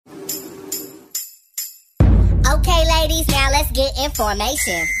ladies, now let's get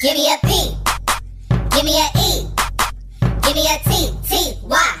information. Give me a P, give me a E, give me a T, T,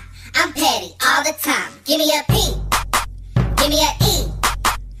 Y. I'm petty all the time. Give me a P, give me a E,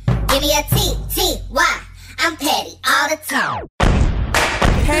 give me a T, T, Y. I'm petty all the time.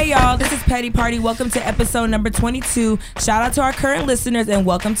 Hey y'all, this is Petty Party. Welcome to episode number 22. Shout out to our current listeners and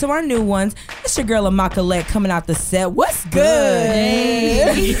welcome to our new ones. It's your girl Amakalek coming out the set. What's good?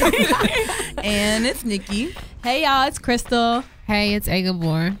 Hey. And it's Nikki. Hey y'all, it's Crystal. Hey, it's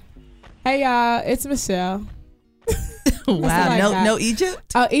Agabor. Hey y'all, it's Michelle. Wow, no Egypt?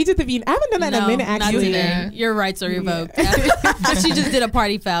 Oh, Egypt of Eden. I haven't done that in a minute, actually. Not your rights are revoked. She just did a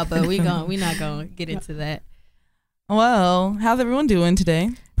party foul, but we're not gonna get into that. Well, how's everyone doing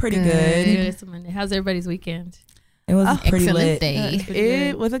today? Pretty good. It's a Monday. How's everybody's weekend? It was pretty Excellent lit. day.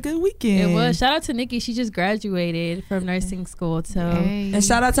 It was a good weekend. It was. Shout out to Nikki. She just graduated from nursing school. So And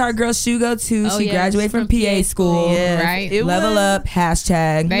shout out to our girl Shugo too. Oh, She yes, graduated from from PA PA school. Yes. Right. It Level was, up,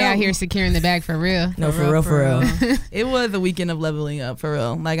 hashtag. They out here securing the bag for real. No, for real. It was a weekend of leveling up, for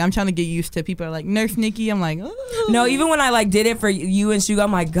real. Like, I'm trying to get used to people are like, Nurse Nikki. I'm like, oh. No, even when I like did it for you and Shugo,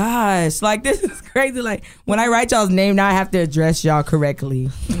 I'm like, gosh, like this is crazy. Like when I write y'all's name, now I have to address y'all correctly.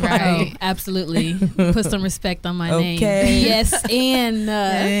 Right. Oh, absolutely. Put some respect on my name. Okay. Yes, and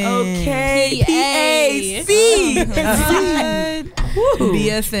Okay, PA. PAC. Woo.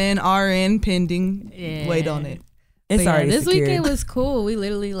 BSN, RN, pending. Yeah. Wait on it. It's But yeah, already this secured. weekend was cool. We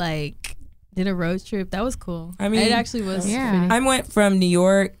literally like did a road trip. That was cool. I mean, it actually was. Yeah. pretty- I went from New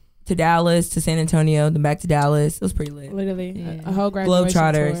York to Dallas to San Antonio, then back to Dallas. It was pretty lit. Literally, Yeah. a whole graduation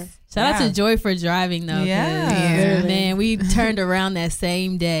Globetrotters. tour. Shout out Yeah. to Joy for driving though. 'cause, Yeah. man, we turned around that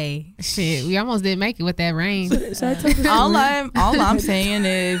same day. Shit, we almost didn't make it with that rain. all I'm saying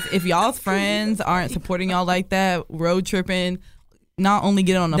is, if y'all's friends aren't supporting y'all like that, road tripping, not only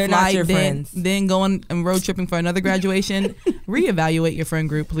get on a They're not flight, your then friends. going and road tripping for another graduation, reevaluate your friend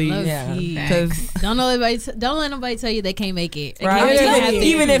group, please. Low Yeah. key. Because Don't let nobody tell you they can't make it. They Right? can't make it happen.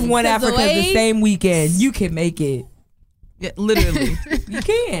 Even if one 'Cause the Africa's the way- same weekend, you can make it. literally, You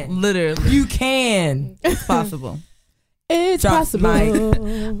can. literally, You can. it's possible. It's Drop possible.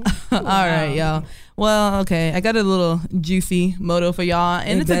 All right, y'all. Well, okay, I got a little juicy motto for y'all,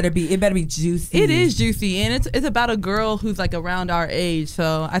 and It better be juicy. it is juicy, and it's about a girl who's like around our age,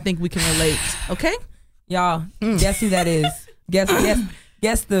 so I think we can relate. Okay. Y'all, guess who that is?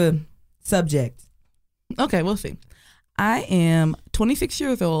 Guess the subject. Okay, we'll see. I am 26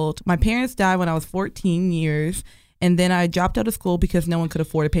 years old. My parents died when I was 14 years, and then I dropped out of school because no one could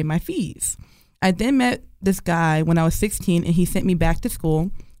afford to pay my fees. I then met this guy when I was 16, and he sent me back to school.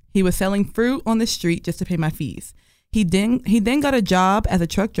 He was selling fruit on the street just to pay my fees. He then got a job as a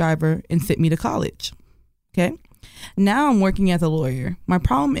truck driver and sent me to college. Okay? Now I'm working as a lawyer. My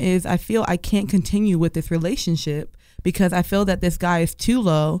problem is I feel I can't continue with this relationship because I feel that this guy is too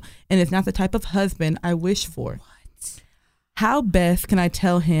low and is not the type of husband I wish for. How best can I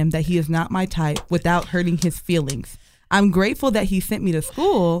tell him that he is not my type without hurting his feelings? I'm grateful that he sent me to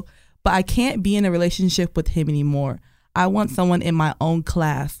school, but I can't be in a relationship with him anymore. I want someone in my own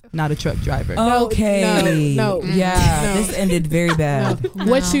class, not a truck driver. Okay. no, Yeah, no. this ended very bad.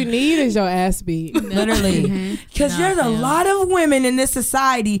 What you need is your ass beat. Literally. Because Nah, there's a fam. lot of women in this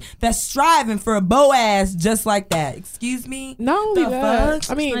society that's striving for a Boaz just like that. Excuse me? Not only The that,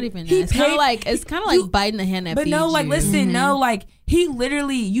 fuck? I mean, It's not even he that. It's kind paid- of like you- biting the hand that But feeds no, like, you. listen, no, like, he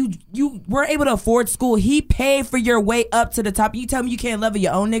literally, you were able to afford school. He paid for your way up to the top. You tell me you can't level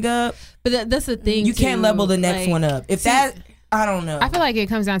your own nigga up? But that's the thing. You can't too. level the next Like, one up. If that, I don't know. I feel like it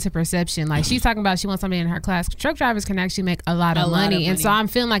comes down to perception. Like she's talking about she wants somebody in her class. Truck drivers can actually make a lot of money. And so I'm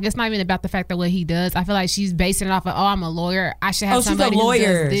feeling like it's not even about the fact that what he does. I feel like she's basing it off of, oh, I'm a lawyer. I should have Oh, she's a somebody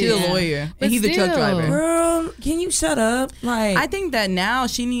lawyer. who does this. She's a lawyer, But and he's a truck still. driver. Girl, can you shut up? Like, I think that now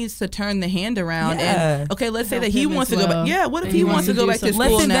she needs to turn the hand around. Yeah. And okay, let's say Help that he him wants as to go well. back. Yeah, what if And he he wants wants to to go do back to something.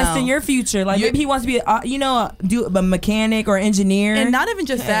 school let's invest now? in your future. Like, You- maybe he wants to be, do a mechanic or engineer. And not even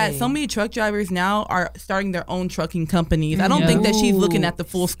just that, Hey. so many truck drivers now are starting their own trucking companies. I don't Yeah. think that she's Ooh. looking at the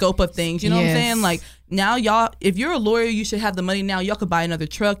full scope of things. You know what I'm Yes. saying? Like, now y'all, if you're a lawyer, you should have the money now. Y'all could buy another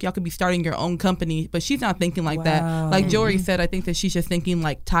truck. Y'all could be starting your own company. But she's not thinking like Wow. that. Like Jory said, I think that she's just thinking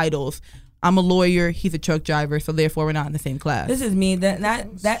like titles. I'm a lawyer, he's a truck driver, so therefore we're not in the same class. This is me.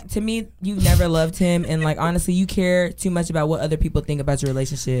 That to me, you never loved him, and like honestly, you care too much about what other people think about your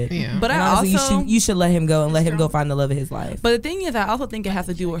relationship. Yeah. But And I honestly, also, you should let him go and let him go find the love of his life. but the thing is, I also think it has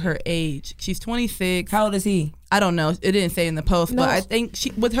to do with her age. She's 26. How old is he? I don't know. It didn't say in the post, No. but I think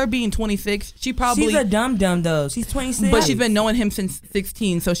with her being 26, she probably. She's a dumb though. She's 26. But she's been knowing him since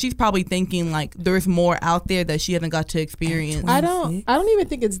 16, so she's probably thinking like there's more out there that she hasn't got to experience. I don't even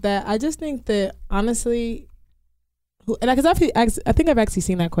think it's that. I just think that honestly, because I think I've actually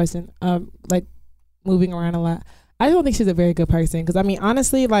seen that question, like moving around a lot. I don't think she's a very good person because I mean,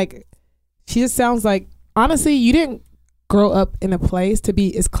 honestly, like she just sounds like honestly, you didn't grow up in a place to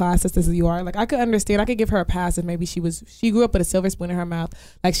be as classist as you are. Like I could understand, I could give her a pass if maybe she grew up with a silver spoon in her mouth.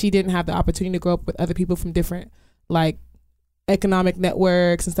 Like she didn't have the opportunity to grow up with other people from different like economic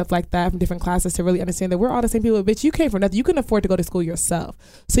networks and stuff like that from different classes to really understand that we're all the same people. Bitch, you came from nothing. You couldn't afford to go to school yourself.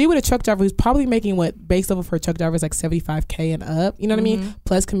 So you with a truck driver who's probably making what based off of her truck driver is like $75K and up. You know what I mean?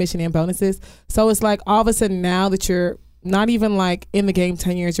 Plus commission and bonuses. So it's like all of a sudden now that you're not even like in the game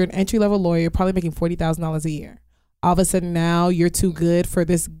 10 years, you're an entry level lawyer, you're probably making $40,000 a year. All of a sudden now you're too good for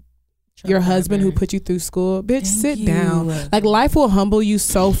this your husband who put you through school. Bitch, sit down. Like life will humble you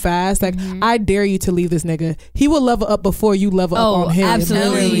so fast. Like I dare you to leave this nigga. He will level up before you level up on him.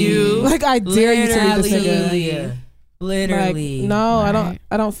 Absolutely. Like I dare you to leave this nigga. Literally. Like, no,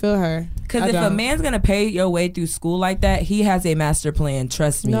 I don't feel her. Because if a man's gonna pay your way through school like that, he has a master plan.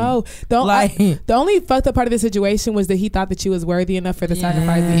 Trust me. No, the only fucked up part of the situation was that he thought that she was worthy enough for the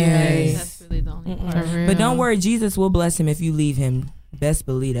sacrifice that he made. That's really the only part. But don't worry, Jesus will bless him if you leave him. Best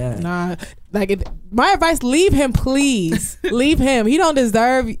believe that. Nah, like my advice: leave him, please. Leave him. He don't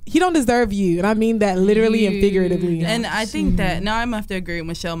deserve you, and I mean that literally and figuratively. And I think that now I'm gonna have to agree with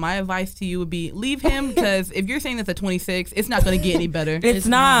Michelle. My advice to you would be leave him because if you're saying this at 26, it's not gonna get any better. It's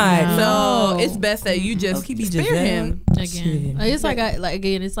not. So it's best that you just spare him. Again, it's like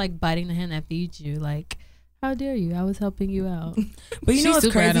it's like biting the hand that feeds you. Like, how dare you? I was helping you out. But you know what's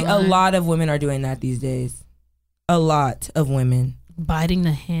crazy? A lot of women are doing that these days. A lot of women. Biting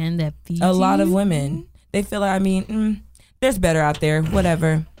the hand that feeds you? A lot of women. They feel like, I mean, there's better out there.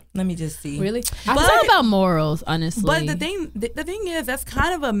 Whatever. Let me just see. Really? It's all about morals, honestly. But the thing is, that's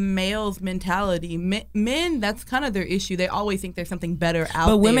kind of a male's mentality. Men, that's kind of their issue. They always think there's something better out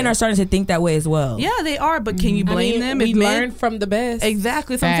there. But women are starting to think that way as well. Yeah, they are. But can you blame them? We learn from the best.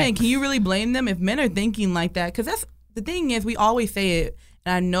 Exactly. That's what I'm saying. Can you really blame them if men are thinking like that? Because that's the thing is, we always say it,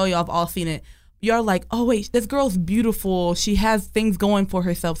 and I know y'all have all seen it. You're like, oh wait, this girl's beautiful. She has things going for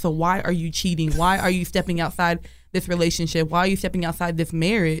herself. So why are you cheating? Why are you stepping outside this relationship? Why are you stepping outside this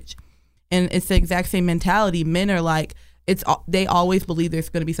marriage? And it's the exact same mentality. Men are like, they always believe there's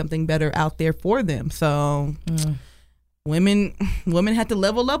going to be something better out there for them. So women have to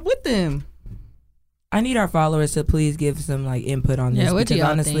level up with them. I need our followers to please give some like input on this because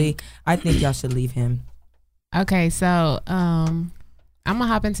honestly, I think y'all should leave him. Okay, so I'm gonna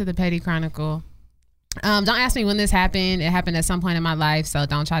hop into the Petty Chronicle. Don't ask me when this happened. It happened at some point in my life, so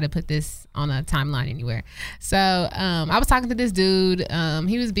don't try to put this on a timeline anywhere. So I was talking to this dude.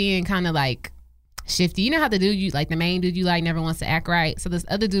 He was being kind of like shifty. You know how the dude you like, the main dude you like, never wants to act right. So this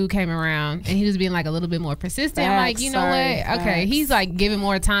other dude came around and he was being like a little bit more persistent. I'm like, you know what? Okay, he's like giving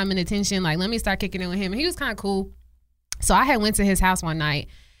more time and attention. Like, let me start kicking in with him. And he was kind of cool. So I had went to his house one night.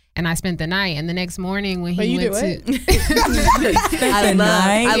 And I spent the night, and the next morning when he went to, I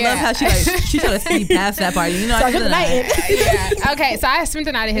love how she tried to see past that part. You know, I spent the night. Yeah. Okay, so I spent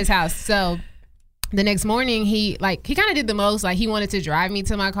the night at his house. So the next morning, he kind of did the most. Like he wanted to drive me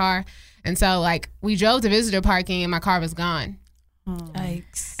to my car, and so like we drove to visitor parking, and my car was gone.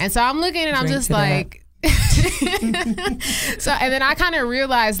 Yikes! And so I'm looking, and I'm just like. So and then I kind of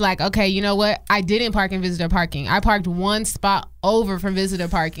realized like, okay, you know what? I didn't park in visitor parking. I parked one spot over from visitor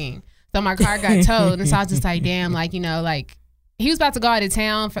parking. So my car got towed. And so I was just like, damn, like, you know, like he was about to go out of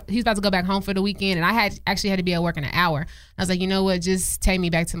town. He was about to go back home for the weekend. And I had to be at work in an hour. I was like, you know what? Just take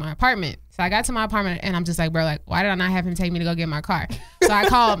me back to my apartment. So I got to my apartment and I'm just like, bro, like, why did I not have him take me to go get my car? So I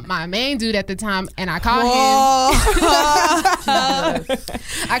called my main dude at the time and I called him.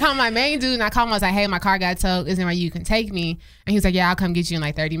 I called my main dude and I called him. I was like, hey, my car got towed. Is there where you can take me? And he was like, yeah, I'll come get you in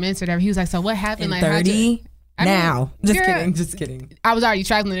like 30 minutes or whatever. He was like, so what happened? In like 30? Now. Girl, Just kidding. I was already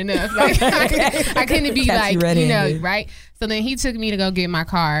traveling enough. Like, I couldn't be like, you know, right? So then he took me to go get my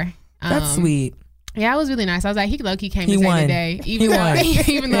car. That's sweet. Yeah, it was really nice. I was like, he low-key came to save the day. Even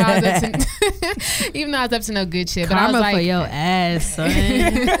though I was up to no good shit. Karma but I was like, for your ass, son.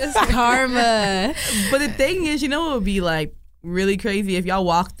 It's karma. But the thing is, you know what would be like really crazy if y'all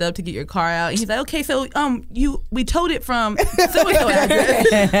walked up to get your car out and he's like, okay, so we towed it from so-and-so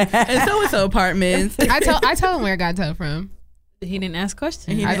address and so-and-so apartments. I told him where it got towed from. He didn't ask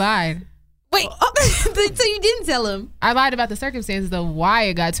questions. I lied. Wait, so you didn't tell him? I lied about the circumstances of why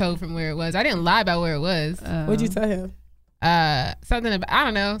it got towed from where it was. I didn't lie about where it was. What'd you tell him? Something about, I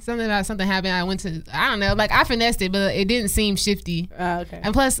don't know, something about something happened. I went to, I don't know, like I finessed it, but it didn't seem shifty. Okay.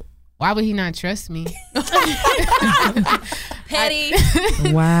 And plus, why would he not trust me? Petty.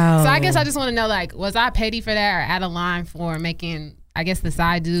 Wow. So I guess I just want to know, like, was I petty for that or out of line for making I guess the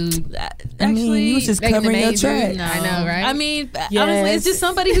side dude. I mean, you was just making the covering your main track. dude. I know, right? I mean, honestly, Yes. it's just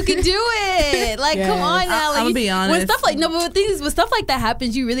somebody who can do it. Like, Yes. come on now. Like, I'm gonna be honest. When stuff like but the thing is, when stuff like that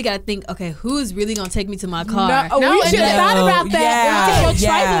happens, you really got to think, okay, who's really gonna take me to my car? No, we should have thought about that. Yeah, It was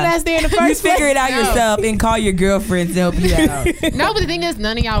your trifling ass there in the You first figure place. it out yourself and call your girlfriends to help you out. No, but the thing is,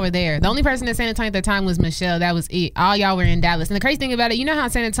 none of y'all were there. The only person in San Antonio at the time was Michelle. That was it. All y'all were in Dallas. And the crazy thing about it, you know how in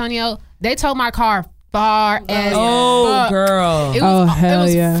San Antonio, they towed my car far as Oh, fuck. girl. It was, Oh, hell it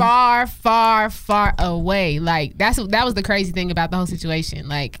was yeah. far away. Like that was the crazy thing about the whole situation.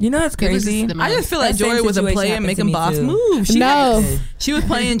 Like You know what's it was crazy? just the I just feel like That same Jory was a situation player happened to making me, boss too. moves. No. She was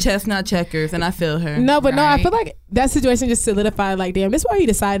playing chess, not checkers, and I feel her. No, but no, I Right. feel like that situation just solidified. Like, damn, this is why you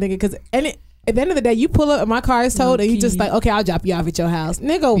decide, nigga. Because at the end of the day, you pull up and my car is towed, and you just like, okay, I'll drop you off at your house,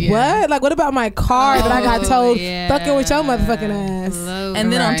 nigga. Yeah. What? Like, what about my car that I got towed? yeah. Fucking with your motherfucking ass.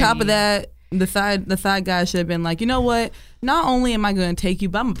 And then on top Right. of that, the side guy should have been like, you know what? Not only am I going to take you,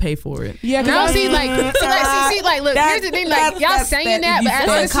 but I'm gonna pay for it. Yeah, No, because see, like, look. Here's the thing, like, y'all saying that, but That's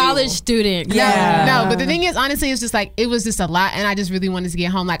a honestly, college student. Yeah. No, but the thing is, honestly, it's just like it was just a lot, and I just really wanted to get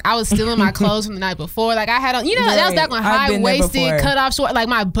home. Like I was still in my clothes from the night before. Like I had on, that was back when I've been there high waisted, before. cut off short. Like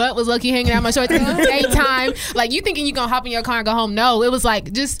my butt was lucky hanging out my shorts in the daytime. Like you thinking you gonna hop in your car and go home? No, it was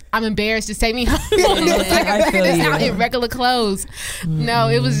like just I'm embarrassed. Just take me home. Like I I'm feel just you. out in regular clothes. No,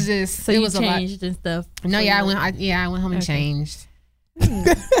 it was just So it you was a lot. changed and stuff. No, yeah, I went home and changed.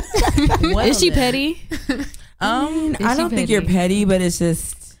 Well, Is she then. petty? I she don't think you're petty? petty, but it's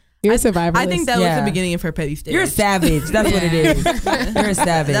just you're a survivor. I think that was Yeah. the beginning of her petty stage. you're a savage. That's what it is. You're a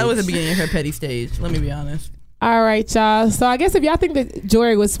savage. That was the beginning of her petty stage. Let me be honest. All right, y'all. So I guess if y'all think that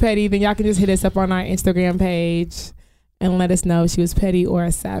Jory was petty, then y'all can just hit us up on our Instagram page and let us know if she was petty or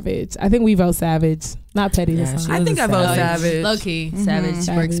a savage. I think we vote savage, not petty Yeah, this she time. I was think a I vote savage. savage. Low key, savage works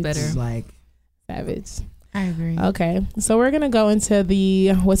Savage. better. It's like Savage. I agree. Okay, so we're gonna go into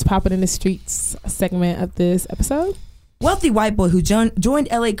the "What's Poppin' in the Streets" segment of this episode. wealthy white boy who joined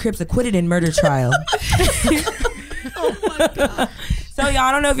LA Crips acquitted in murder trial. So y'all,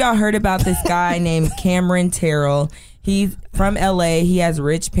 I don't know if y'all heard about this guy named Cameron Terrell. He's from LA. He has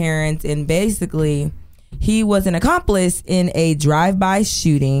rich parents, and basically, he was an accomplice in a drive-by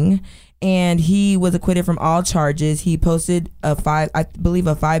shooting, and he was acquitted from all charges. He posted a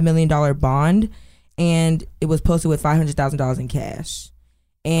 $5 million bond, and it was posted with $500,000 in cash.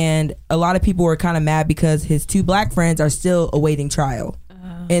 And a lot of people were kind of mad because his two black friends are still awaiting trial,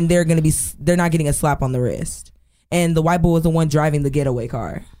 and they're not getting a slap on the wrist. And the white boy was the one driving the getaway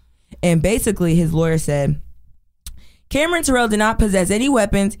car. And basically, his lawyer said, Cameron Terrell did not possess any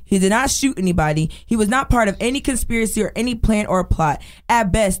weapons. He did not shoot anybody. He was not part of any conspiracy or any plan or plot.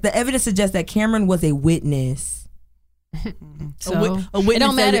 At best, the evidence suggests that Cameron was a witness. So a witness it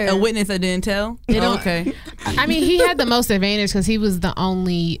don't matter. A witness that didn't tell. Okay. I mean, he had the most advantage because he was the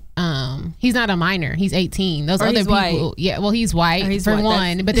only. He's not a minor. He's 18. Those Or other he's people, white. yeah. Well, he's white Or he's for white,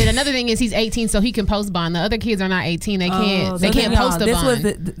 one. But then another thing is he's 18, so he can post bond. The other kids are not 18. They can't. They So can't then, post a this bond.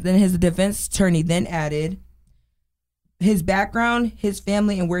 was then his defense attorney then added his background, his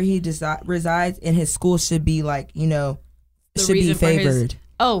family, and where he resides, and his school should be The should be reason for his- favored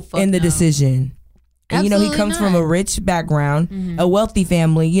fuck in the no. decision. And he Absolutely comes from not. a rich background, a wealthy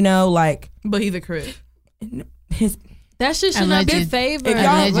family. But he's a Crip. His. That shit should not be Alleged. favored. If y'all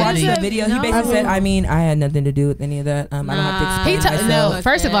Allegedly. watch the video, he basically said, I had nothing to do with any of that. I don't have to Nah. explain He myself. no.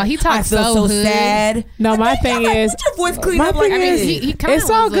 First of all, he I talks feel so hood. sad. No, my thing is, Put your voice clean my up like thing I is, did. He kinda it's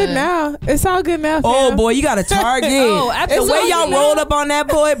all was good a- now. It's all good now. Oh fam. boy, you got a target. Oh, the absolutely. way y'all rolled up on that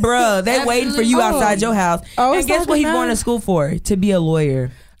boy, bruh, they waiting for you Absolutely. outside your house. Oh, And it's guess all what he's good going now. to school for? To be a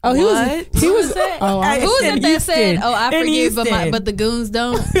lawyer. Oh, he was. He was. that? Oh, I- Hey, Who was in it that said, Houston. "Oh, I In forgive, Houston. but the goons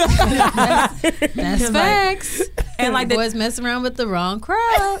don't"? That's facts. And like the Boys mess around with the wrong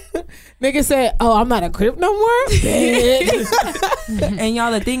crowd. nigga said, "Oh, I'm not a Crip no more." and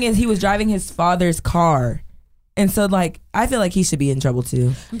y'all, the thing is, he was driving his father's car. And so, like, I feel like he should be in trouble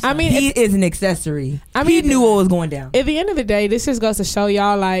too. I mean, He is an accessory. I He mean, knew what was going down. at the end of the day, this just goes to show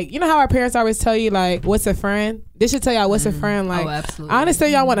y'all, like, you know how our parents always tell you, like, what's a friend? This should tell y'all what's a friend. Like, absolutely. I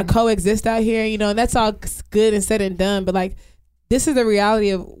understand y'all want to coexist out here, and that's all good and said and done, but like, this is the reality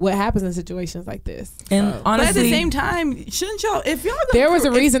of what happens in situations like this. And But at honestly, the same time, shouldn't y'all? If y'all gonna, There was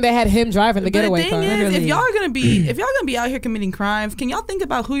a reason they had him driving the But getaway the car. thing is, Literally. if y'all gonna be out here committing crimes, can y'all think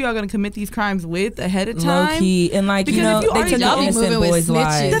about who y'all gonna commit these crimes with ahead of low time? key, and like, Because you know, if you they already took know- an Y'all be innocent moving with boy's life.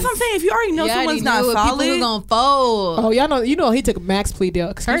 snitches. That's what I'm saying. If you already know You already someone's know not what people solid, who gonna fold. Oh, y'all know, he took a max plea deal.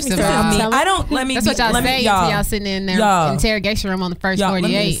 Excuse First me, of sir, all, I'm Me, telling- I don't let me. That's what y'all let me- say until y'all sitting in their Y'all. interrogation room on the first Y'all, let me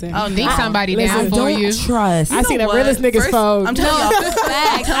 48. listen. Oh, think somebody Listen, down for don't you. trust. I seen the what? realest niggas First, fold. I'm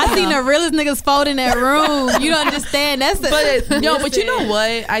facts. I seen the realest niggas fold in that room. You don't understand. That's the. But you know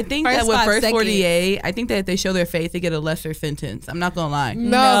what? I think that with 5 First seconds. 48, I think that if they show their face, they get a lesser sentence. I'm not gonna lie.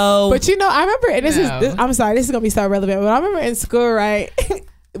 No, but you know, I remember, and No. I'm sorry, this is gonna be so relevant, but I remember in school, right?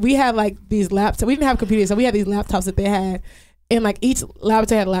 We had like these laptops. We didn't have computers, so we had these laptops that they had, and like each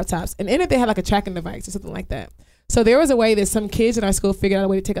laboratory had laptops, and in it they had like a tracking device or something like that. So there was a way that some kids in our school figured out a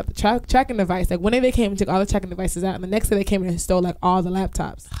way to take out the tracking device. Like one day they came and took all the tracking devices out, and the next day they came and stole like all the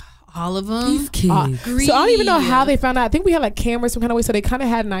laptops. All of them. These kids. So I don't even know how they found out. I think we had like cameras some kind of way, so they kind of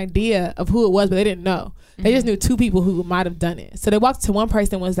had an idea of who it was, but they didn't know. They just knew 2 people who might have done it. So they walked to one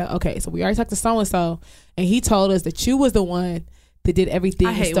person and was like, okay, so we already talked to so and so, and he told us that you was the one that did everything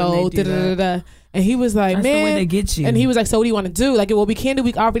I and hate when stole. they do that. And he was like, That's the way man, they get you. and he was like, so what do you want to do? Like, well, we can do.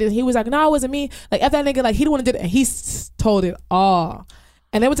 We already. He was like, no, it wasn't me. Like, after that nigga, like, he didn't want to do it, and he told it all.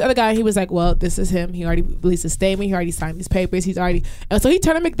 And then with the other guy, and he was like, well, this is him. He already released a statement. He already signed these papers. He's already. And so they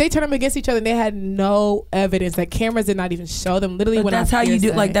turned him against each other, and they had no evidence. Like, cameras did not even show them. Literally, But when that's how you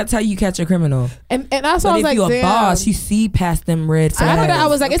do. Like that's how you catch a criminal. And also, But I was if like, you a damn. boss, you see past them red flags. After that, I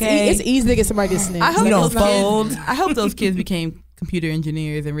was like, okay? it's easy to get somebody to snitch. I hope You don't those kids- fold. I hope those kids became computer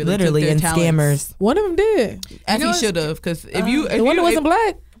engineers and really literally took their and talents. scammers. One of them did. As You know he should have, because if The one that wasn't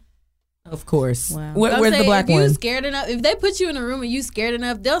black. Of course. Wow. Where's the black if one? you scared enough, if they put you in a room and you scared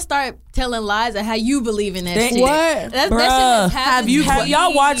enough, they'll start telling lies of how you believe in that They- shit. What? That shit Bruh, just happens Have to y'all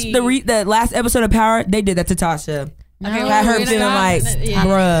me. watched the last episode of Power? They did that to Tasha. No, Had her we're feeling not- like, yeah.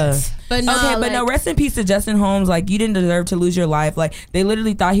 bruh. But no, Okay, but like, no, rest in peace to Justin Holmes. Like, you didn't deserve to lose your life. Like, they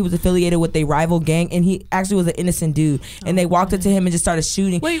literally thought he was affiliated with a rival gang, and he actually was an innocent dude. And they walked up to him and just started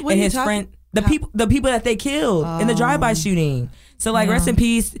shooting. Wait, what and are you his talking- friend, the people that they killed in the drive-by shooting. So, like, rest in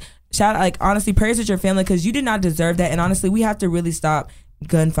peace. Shout out, like, honestly, prayers with your family, because you did not deserve that. And honestly, we have to really stop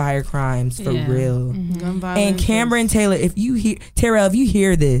gunfire crimes for Yeah. real. Gun violence And Cameron Taylor, if you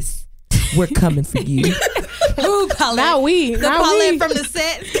hear this, we're coming for you. Ooh, Paulette. Not we. The Not Paulette we. from the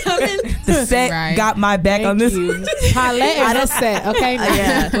set coming. The set Right. got my back on this. Paulette is a set, okay?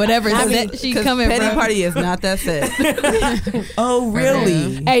 Yeah. Whatever I mean, set she 'Cause coming Petty from. Party is not that set. Oh,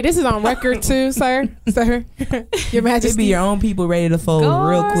 really? Hey, this is on record too, sir. Sir, Your It Majesty. be your own people ready to fold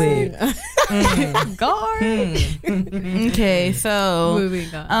real quick. Guard. Okay, so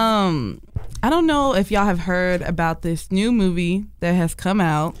Moving on. I don't know if y'all have heard about this new movie that has come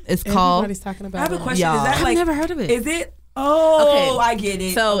out. It's called Everybody's talking I about have a it. question. Y'all. Is that I've like, never heard of it. Is it? Oh, Okay. I get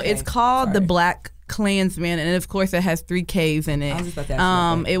it. So Okay. it's called The Sorry. Black Klansman, and of course it has 3 Ks in I was it. just about to ask you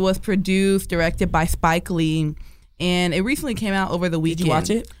about that. It was produced, directed by Spike Lee, and it recently came out over the weekend. Did you watch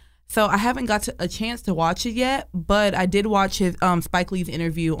it? So I haven't got a chance to watch it yet, but I did watch his Spike Lee's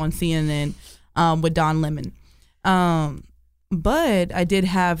interview on CNN with Don Lemon. But I did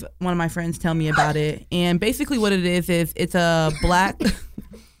have one of my friends tell me about it, and basically what it is it's a black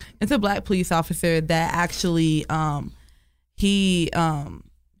it's a black police officer that actually he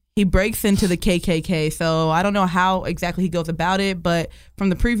breaks into the KKK. So I don't know how exactly he goes about it, but from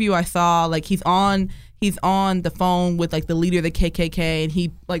the preview I saw, like he's on the phone with like the leader of the KKK, and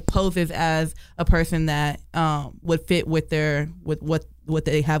he like poses as a person that would fit with what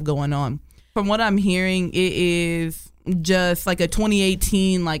they have going on. From what I'm hearing, it is just like a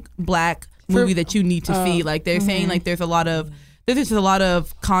 2018 like black movie that you need to see. Like they're saying like there's just a lot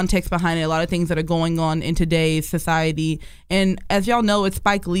of context behind it, a lot of things that are going on in today's society. And as y'all know, it's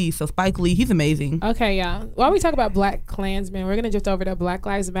Spike Lee. So Spike Lee, he's amazing. Okay, y'all. While we talk about Black Klansmen, we're gonna drift over to Black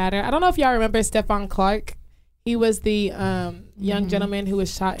Lives Matter. I don't know if y'all remember Stephon Clark. He was the young gentleman who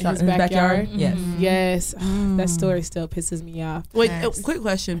was shot in his backyard. Yes. Yes, that story still pisses me off. Wait, quick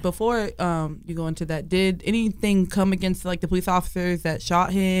question. Before you go into that, did anything come against like the police officers that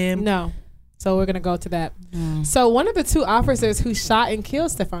shot him? No. So we're going to go to that. So one of the 2 officers who shot and killed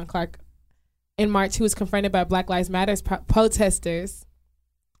Stephon Clark in March, who was confronted by Black Lives Matter protesters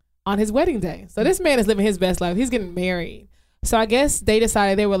on his wedding day. So this man is living his best life. He's getting married. So I guess they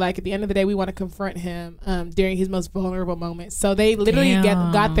decided, they were like, at the end of the day, we want to confront him during his most vulnerable moments. So they literally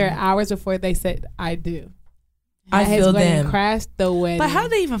got there hours before they said, I do. I his feel wedding them. crashed the wedding. But how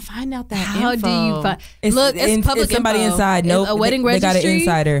did they even find out that How info? do you find? It's, Look, it's public it's somebody info. inside. It's Nope. a wedding they got an registry.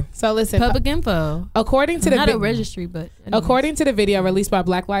 insider. So listen, Public info. according to the Not a registry, but According to the video released by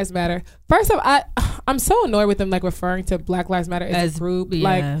Black Lives Matter, first off, I'm so annoyed with them like referring to Black Lives Matter as a group. yeah.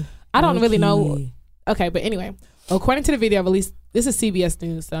 Like, I don't really know. Low-key. Okay, but anyway, according to the video released, this is CBS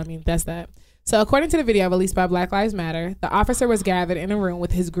News, so I mean that's that. So according to the video released by Black Lives Matter, the officer was gathered in a room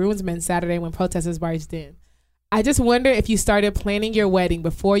with his groomsmen Saturday when protesters barged in. I just wonder if you started planning your wedding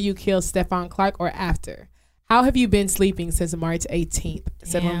before you killed Stephon Clark or after. How have you been sleeping since March 18th?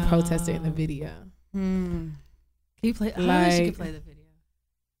 Said one protester in the video. you play? I wish you could play the video.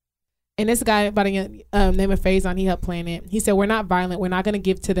 And this guy by the name of Faison, he helped plan it. He said, "We're not violent. We're not going to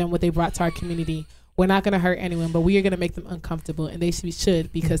give to them what they brought to our community. We're not going to hurt anyone, but we are going to make them uncomfortable, and they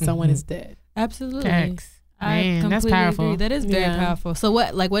should because someone is dead." Absolutely. Facts. I Man, that's completely powerful. agree. That is very Yeah. powerful. So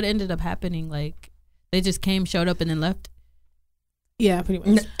what ended up happening? Like they just showed up, and then left. Yeah, pretty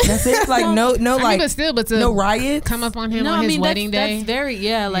much. That's it. Like no, I mean, like but still, but to no riots. come up on him No, on I his mean wedding day. that's very like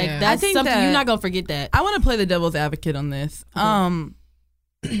Yeah. that's I think something that- you're not gonna forget that. I want to play the devil's advocate on this.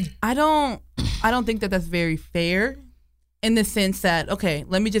 I don't think that that's very fair in the sense that, okay,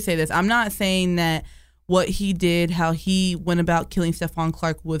 let me just say this. I'm not saying that what he did, how he went about killing Stephon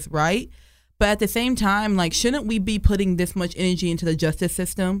Clark was right. But at the same time, like, shouldn't we be putting this much energy into the justice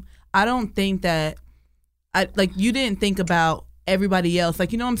system? I don't think that, you didn't think about everybody else.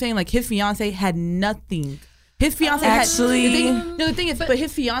 Like, you know what I'm saying? Like, his fiance had nothing. His fiance Actually- the thing is, but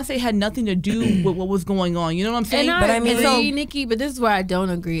his fiance had nothing to do with what was going on. You know what I'm saying? And But I mean- agree, Nikki, but this is where I don't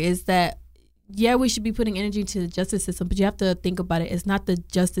agree is that yeah, we should be putting energy into the justice system, but you have to think about it. It's not the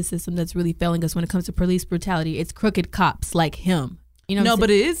justice system that's really failing us when it comes to police brutality. It's crooked cops like him. You know, No, but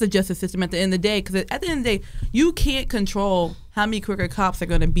it is the justice system at the end of the day. Because at the end of the day, you can't control how many crooked cops are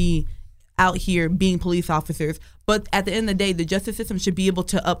going to be out here being police officers. But at the end of the day, the justice system should be able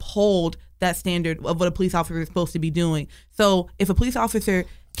to uphold that standard of what a police officer is supposed to be doing. So if a police officer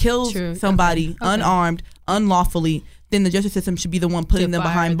kills True. somebody Okay. unarmed, unlawfully, then the justice system should be the one putting To them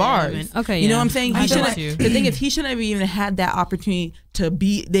fire behind them bars. and- okay, you know yeah. what I'm saying? I He feel shouldn't. you. The thing is, he shouldn't have even had that opportunity to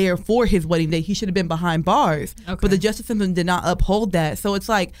be there for his wedding day. He should have been behind bars. Okay. But the justice system did not uphold that. So it's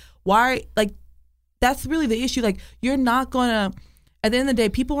like, why? Like, that's really the issue. Like, you're not gonna. At the end of the day,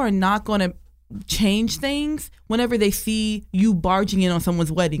 people are not gonna change things whenever they see you barging in on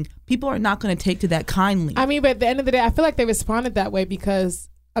someone's wedding. People are not going to take to that kindly. I mean, but at the end of the day, I feel like they responded that way because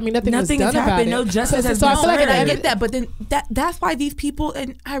nothing was Nothing done has about happened. it. No justice has so I been feel like at the served. end I of get that, but then that's why these people,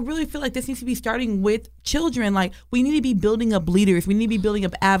 and I really feel like this needs to be starting with children. Like, we need to be building up leaders. We need to be building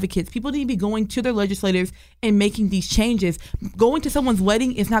up advocates. People need to be going to their legislators and making these changes. Going to someone's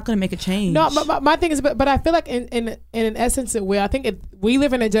wedding is not going to make a change. No, my thing is, but I feel like in an essence it will. I think we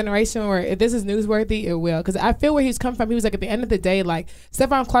live in a generation where if this is newsworthy, it will. Because I feel where he's come from. He was like, at the end of the day, like,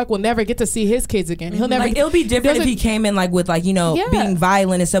 Stephon Clark will never get to see his kids again. He'll never. Like, it'll be different if he came in like with like, you know, Yeah. being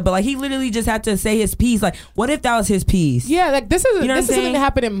violent and stuff, but like he literally just had to say his piece. Like, what if that was his piece? Yeah, like this is You know what this I'm is something saying? that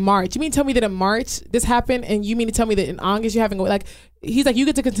happened in March. You mean to tell me that in March this happened, and you mean to tell me that in August you're having like he's like you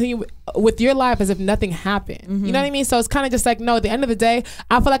get to continue with your life as if nothing happened. You know what I mean? So it's kind of just like no. At the end of the day,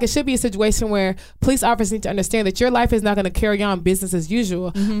 I feel like it should be a situation where police officers need to understand that your life is not going to carry on business as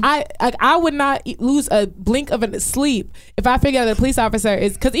usual. I would not lose a blink of a sleep if I figured out that a police officer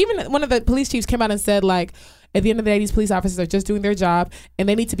is because even one of the police chiefs came out and said like. At the end of the day, these police officers are just doing their job, and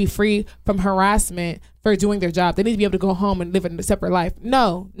they need to be free from harassment for doing their job. They need to be able to go home and live a separate life.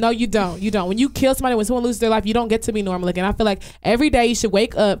 No, you don't. You don't. When you kill somebody, when someone loses their life, you don't get to be normal again. I feel like every day you should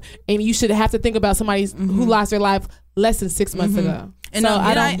wake up and you should have to think about somebody who lost their life less than 6 months ago. And So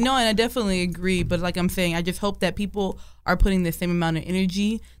I definitely agree. But like I'm saying, I just hope that people are putting the same amount of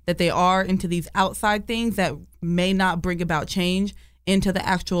energy that they are into these outside things that may not bring about change into the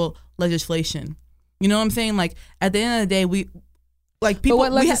actual legislation. You know what I'm saying? Like, at the end of the day, we like people.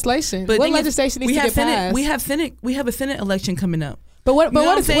 But what legislation? But What thing is, legislation needs we to have get Senate, passed? We have a Senate election coming up. But what? You know But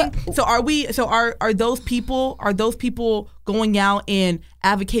what I'm is saying? what? So are we? So are those people? Are those people going out and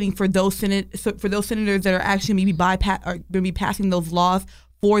advocating for those senators that are actually maybe going to be passing those laws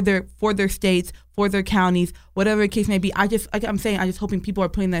for their states, for their counties, whatever the case may be? I'm just hoping people are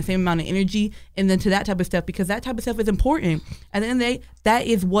putting that same amount of energy into that type of stuff, because that type of stuff is important. At the end of the day, that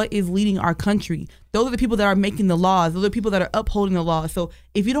is what is leading our country. Those are the people that are making the laws. Those are the people that are upholding the laws. So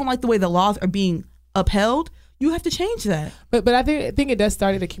if you don't like the way the laws are being upheld, you have to change that. But I think it does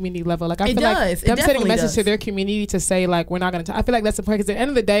start at a community level. Like I It feel like does. It them sending a definitely message does. to their community to say like we're not going to. I feel like that's important because at the end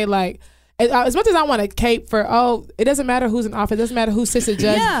of the day, like as much as I want to cape for it doesn't matter who's in office, it doesn't matter who sits a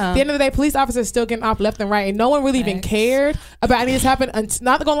judge. Yeah. At the end of the day, police officers still getting off left and right, and no one really even cared about any of this happened.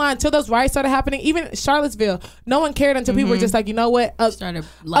 Not gonna lie, until those riots started happening, even Charlottesville, no one cared until people were just like, you know what? Started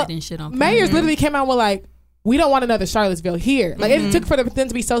lighting shit on. Mayors literally came out with like, we don't want another Charlottesville here. Like it took for them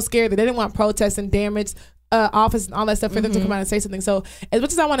to be so scared that they didn't want protests and damage office and all that stuff for them to come out and say something. So as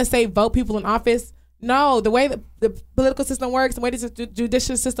much as I want to say vote people in office, no, the way the political system works, the way the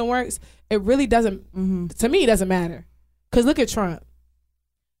judicial system works, it really doesn't. To me, it doesn't matter. Because look at Trump.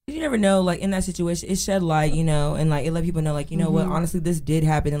 You never know, like in that situation, it shed light, you know, and like it let people know, like, you know what, honestly, this did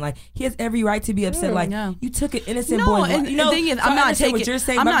happen, and like he has every right to be upset. Like you took an innocent boy. And you know, the thing is, so I understand what you're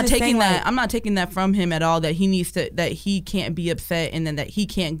saying, but I'm just saying, that. like, I'm not taking that from him at all. That he needs to. That he can't be upset, and then that he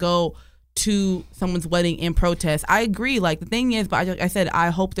can't go to someone's wedding in protest. I agree. Like, the thing is, but I said, I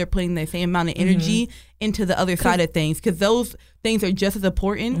hope they're putting the same amount of energy into the other side of things, because those things are just as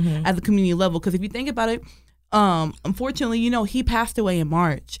important at the community level. Because if you think about it, unfortunately, he passed away in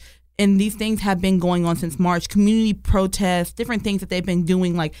March. And these things have been going on since March. Community protests, different things that they've been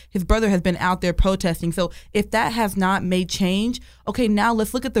doing. Like, his brother has been out there protesting. So if that has not made change, okay, now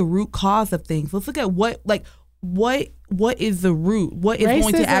let's look at the root cause of things. Let's look at what is the root? What is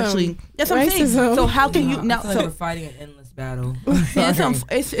going to actually? That's what I'm saying. So how can you now? I feel like we're fighting an endless battle.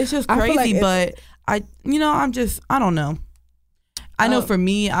 It's just crazy, but I don't know. I know for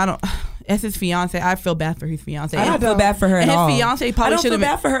me, I don't. As his fiance, I feel bad for his fiance. I don't feel bad for her at all. His fiance probably shouldn't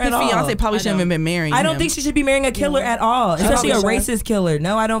have been. For her at all. His fiance probably shouldn't have been marrying him. I don't think she should be marrying a killer at all, especially a racist killer.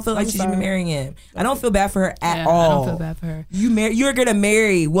 No, I don't feel like she should be marrying him. I don't feel bad for her at all. I don't feel bad for her. You're gonna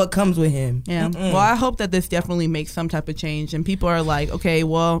marry what comes with him. Yeah. Well, I hope that this definitely makes some type of change, and people are like, okay,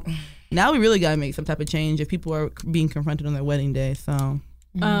 well, now we really gotta make some type of change if people are being confronted on their wedding day. So.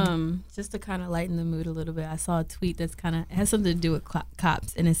 Just to kind of lighten the mood a little bit, I saw a tweet that's has something to do with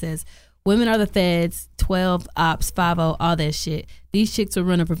cops, and it says, "Women are the feds, 12 ops, 50, all that shit. These chicks will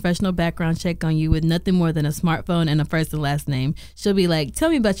run a professional background check on you with nothing more than a smartphone and a first and last name. She'll be like, tell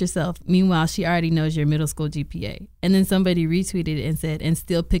me about yourself. Meanwhile, she already knows your middle school GPA." And then somebody retweeted it and said, "And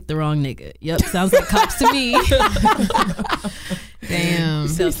still picked the wrong nigga." Yep, sounds like cops to me. Damn.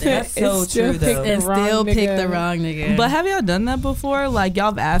 That's so true, though. And still picked the wrong nigga. But have y'all done that before? Like, y'all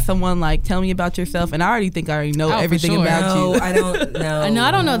have asked someone, like, tell me about yourself, and I already think I already know everything about you. No, I don't know. No,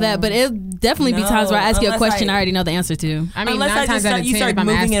 I don't know that, but it'll definitely be times where I ask you a question I already know the answer to. I mean, unless 9 times out of 10, you start if I'm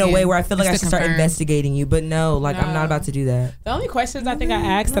moving in a way where I feel like I should start confirm. investigating you. But no, like, I'm not about to do that. The only questions I think I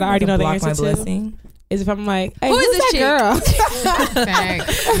asked that I already know the answer to is if I'm like, hey, Who who's is this that girl?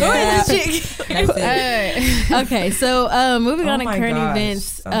 Facts. Who is this chick? That's it. Okay, so moving on to my current gosh. events,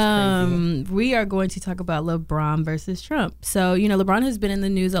 Sounds we are going to talk about LeBron versus Trump. So, LeBron has been in the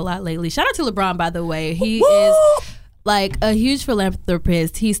news a lot lately. Shout out to LeBron, by the way. He is like a huge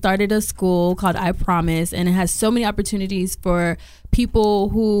philanthropist. He started a school called I Promise, and it has so many opportunities for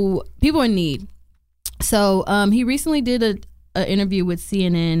people in need. So he recently did an interview with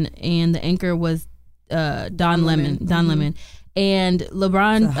CNN, and the anchor was Don Lemon. And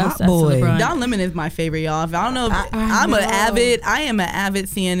LeBron, hot boy. Don Lemon is my favorite, y'all. If I don't know, I am an avid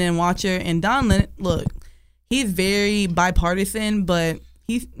CNN watcher, and Don Lemon, look, he's very bipartisan, but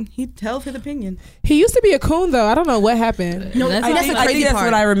he tells his opinion. He used to be a coon, though. I don't know what happened. No, that's I the think I think that's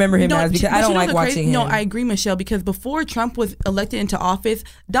what I remember him as, because I don't like watching him. No, I agree, Michelle, because before Trump was elected into office,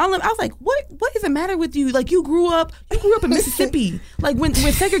 Don Lemon, I was like, what is the matter with you? Like, you grew up in Mississippi. Like, when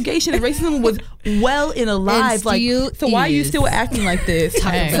segregation and racism was well and alive. Like, so why are you still acting like this?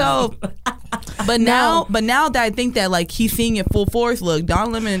 So, but now that I think that, like, he's seeing it full force, look,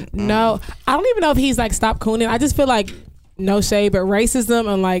 Don Lemon. No, I don't even know if he's like stopped cooning. I just feel like, no shade, but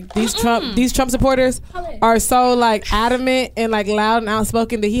racism and like these Trump supporters are so like adamant and like loud and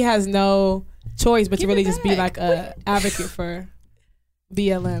outspoken that he has no choice but to really just be like a advocate for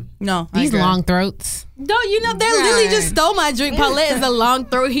BLM. No, These long throats. No, they literally just stole my drink. Paulette is a long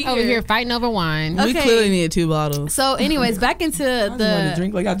throat here. Over here fighting over wine. We clearly needed 2 bottles. So, anyways, back into the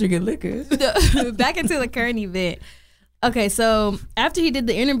drink like I'm drinking liquor. Back into the current event. Okay, so after he did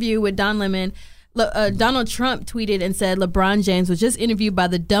the interview with Don Lemon, Donald Trump tweeted and said LeBron James was just interviewed by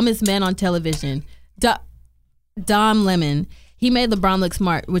the dumbest man on television, Don Lemon. He made LeBron look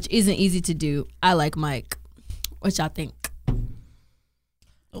smart, which isn't easy to do. I like Mike. What y'all think?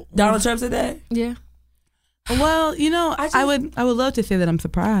 Donald Trump said that? Yeah. Well, I would love to say that I'm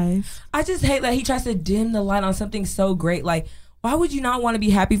surprised. I just hate that he tries to dim the light on something so great. Like, why would you not want to be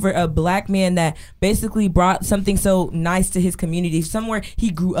happy for a black man that basically brought something so nice to his community, somewhere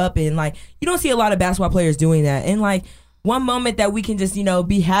he grew up in? Like, you don't see a lot of basketball players doing that. And like, one moment that we can just,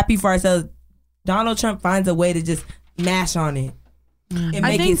 be happy for ourselves, Donald Trump finds a way to just mash on it and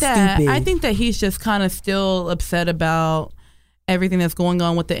make it stupid. I think that he's just kind of still upset about everything that's going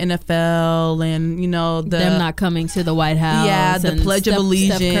on with the NFL and them not coming to the White House. Yeah, the Pledge of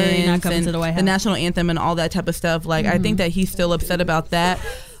Allegiance, Steph Curry not coming to the White House, the national anthem, and all that type of stuff. Like, I think that he's still upset about that.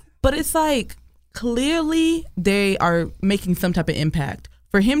 But it's like, clearly they are making some type of impact.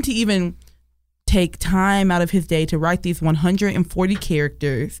 For him to even take time out of his day to write these 140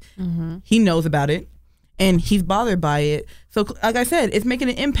 characters, he knows about it. And he's bothered by it. So, like I said, it's making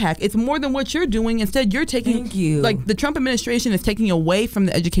an impact. It's more than what you're doing. Instead, you're taking... Thank you. Like, the Trump administration is taking away from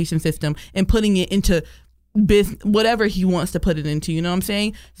the education system and putting it into business, whatever he wants to put it into. You know what I'm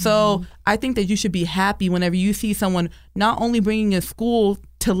saying? So, I think that you should be happy whenever you see someone not only bringing a school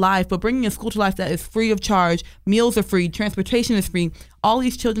to life, but bringing a school to life that is free of charge. Meals are free. Transportation is free. all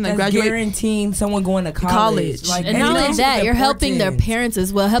these children that That's graduate. guaranteeing someone going to college. Like, And not only education that, is you're helping their important. parents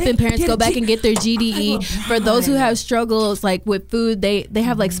as well. Helping parents go back and get their GDE. For those who have struggles like with food, they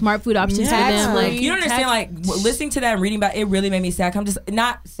have like smart food options for them. Like You don't understand, like, listening to that and reading about it really made me sad. I'm just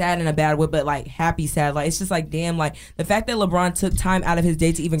not sad in a bad way, but like happy sad. Like, it's just like, damn, like the fact that LeBron took time out of his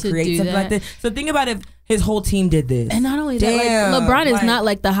day to even To create do something like that. this. So think about if his whole team did this. And not only that, Damn, like LeBron is like- not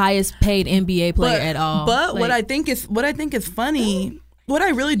like the highest paid NBA player at all. But Like, what I think is funny, what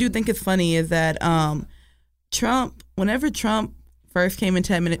I really do think is funny is that Trump, whenever Trump first came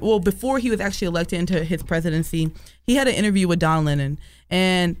into before he was actually elected into his presidency, he had an interview with Don Lemon,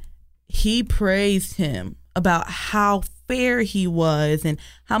 and he praised him about how fair he was and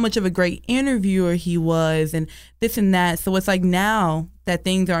how much of a great interviewer he was and this and that. So it's like, now that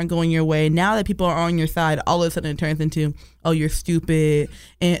things aren't going your way, now that people are on your side, all of a sudden it turns into, oh, you're stupid.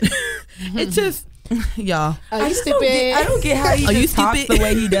 And it's just, y'all. Are you I don't get how he Are you just talks stupid? the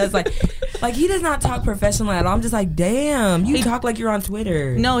way he does. Like he does not talk professional at all. I'm just like, damn, you talk like you're on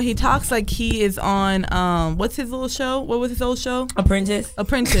Twitter. No, he talks like he is on, what's his little show? What was his old show? Apprentice.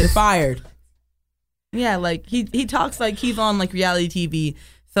 Apprentice. Fired. Yeah, like he talks like he's on like reality TV.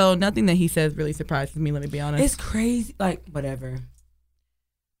 So nothing that he says really surprises me, let me be honest. It's crazy. Like, whatever.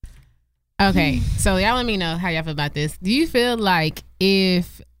 Okay, so y'all let me know how y'all feel about this. Do you feel like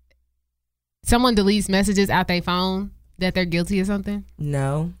if someone deletes messages out their phone that they're guilty of something?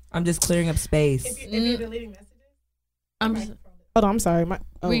 No. I'm just clearing up space. If you're deleting messages, I'm hold on. I'm sorry.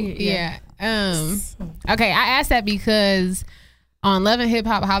 Yeah. Okay, I asked that because on Love and Hip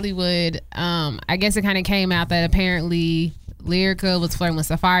Hop Hollywood, I guess it kind of came out that apparently Lyrica was flirting with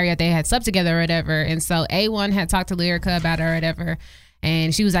Safari, that they had slept together or whatever, and so A1 had talked to Lyrica about it or whatever,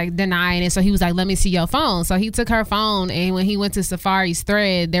 and she was like denying it. So he was like, "Let me see your phone." So he took her phone, and when he went to Safari's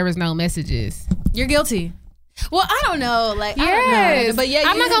thread, there was no messages. You're guilty. Well, I don't know. Like, I Yes. don't know. But yeah,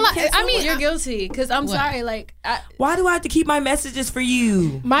 I'm not gonna lie. I mean, you're guilty. Because I'm What? sorry. Like, Why do I have to keep my messages for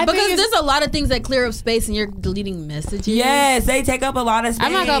you? My thing because is, there's a lot of things that clear up space, and you're deleting messages. Yes, they take up a lot of space.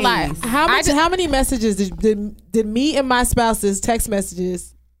 I'm not gonna lie. how many messages did me and my spouse's text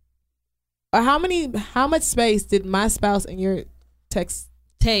messages, or how much space did my spouse and your text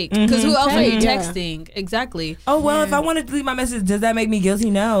Take. Because who else are you Yeah. texting? Exactly. Oh, well, if I want to delete my message, does that make me guilty?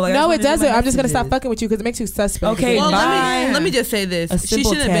 No. Like, I No, just it wanna delete doesn't. my I'm just gonna stop messages. fucking with you because it makes you suspect. Okay, well, bye. let me just say this. A She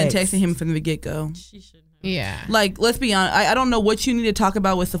simple shouldn't have been text. texting him from the get-go. yeah. Like, let's be honest. I don't know what you need to talk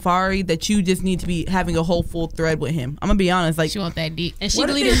about with Safari that you just need to be having a whole full thread with him. I'm gonna be honest. Like, She want that deep. And she What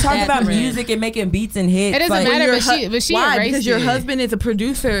if deleted they're talking that about thread. music and making beats and hits? It doesn't like, matter, your but she why? erased Because your it. husband is a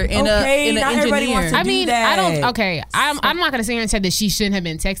producer and Okay, an not everybody engineer. wants to I do mean, that. I don't. Okay, I'm not gonna sit here and say that she shouldn't have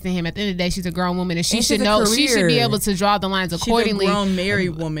been texting him. At the end of the day, she's a grown woman, and she And should she's a know. She should be career. able to draw the lines She's accordingly. a grown married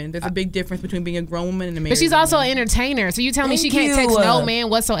woman. There's a big difference between being a grown woman and a married But she's woman. also an entertainer. So you tell me she Thank can't text you. no man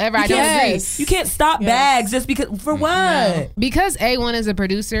whatsoever. I don't Yes. agree. You can't stop bags just because. For what? Because A1 is a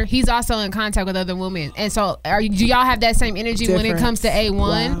producer, he's also in contact with other women. And so do y'all have that same energy when it Difference. comes to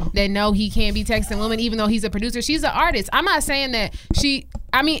A1 Wow. that no, he can't be texting women even though he's a producer? She's an artist. I'm not saying that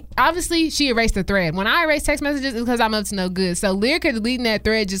obviously she erased the thread. When I erase text messages, it's because I'm up to no good. So Lyrica deleting that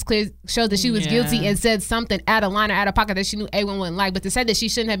thread just showed that she was guilty and said something out of line or out of pocket that she knew A1 wouldn't like. But to say that she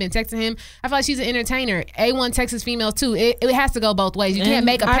shouldn't have been texting him, I feel like she's an entertainer. A1 texts females too. It has to go both ways. You can't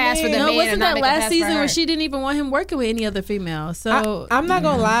make a pass for the No, man wasn't and not that make a last pass season for her. where she didn't even want him working with any other female? So I'm not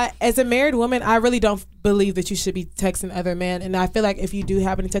gonna lie. As a married woman, I really don't believe that you should be texting other men, and I feel like if you do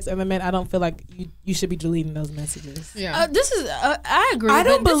happen to text other men, I don't feel like you should be deleting those messages. Yeah. this is I agree. I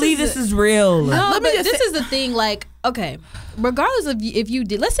don't but believe this is real. No, Let me but just this is the thing. Like, okay, regardless of if you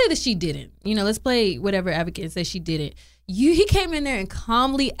did, let's say that she didn't. You know, let's play whatever advocate and say she didn't. He came in there and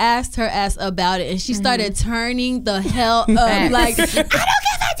calmly asked her ass about it, and she started turning the hell up. Like, I don't give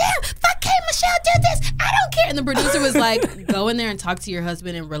a damn. Fuck K Michelle, do this. I don't care. And the producer was like, go in there and talk to your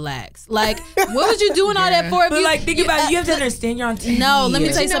husband and relax. Like, what was you doing all that for? If But you, like, think about it. You have to understand you're on TV. No, let me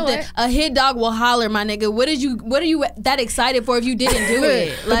tell you You know something. what? A hit dog will holler, my nigga. What are you that excited for if you didn't do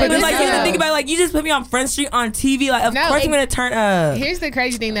it? But this like, you have to is- think about it, like, you just put me on Front Street on TV. Like, of No, course I'm gonna turn up. Here's the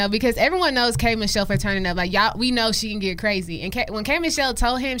crazy thing though, because everyone knows K Michelle for turning up. Like y'all, we know she can get crazy. And when K Michelle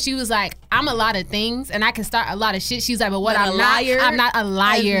told him, she was like, "I'm a lot of things, and I can start a lot of shit." She's like, "But what But I'm a not, liar? I'm not a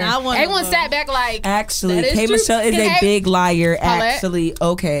liar." That's not one of Everyone them. sat back like, Actually, That is K true. Michelle is a Hey, big liar. Paulette. Actually,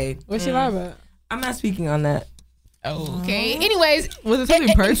 okay. What's she lie about? I'm not speaking on that. "Okay." Anyways, Was it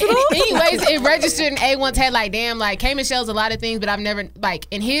something personal? anyways, it registered in A1's head like, "Damn, like K Michelle's a lot of things, but I've never like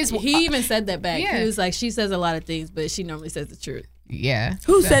in his." He even said that back. Yeah. He was like, she says a lot of things, but she normally says the truth. yeah.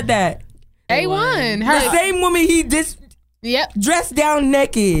 Who said that? A1, The her same woman he Yep. dressed down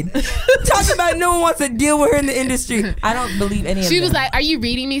naked, talking about no one wants to deal with her in the industry. I don't believe any of She them. was like, "Are you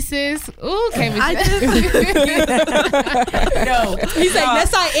reading me, sis?" Ooh, okay. I just, no. He's like,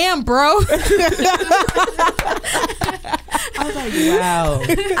 yes, I am, bro. I was like, wow.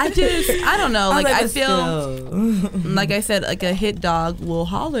 I don't know. Like, I but feel, still. like I said, like a hit dog will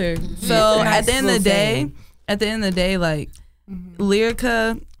holler. So And at the I end of the still day, say- like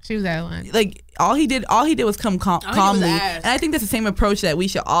Lyrica, She was out of line. like all he did was come calmly, ass. and I think that's the same approach that we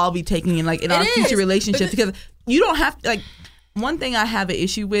should all be taking in like in our future relationships, because you don't have to, like, one thing I have an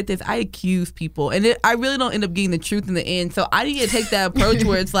issue with is I accuse people, and I really don't end up getting the truth in the end. So I need to take that approach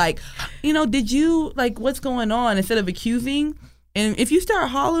where it's like, did you, like, what's going on, instead of accusing. And if you start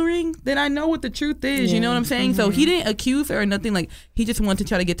hollering, then I know what the truth is. You know what I'm saying? So he didn't accuse her or nothing. Like, he just wanted to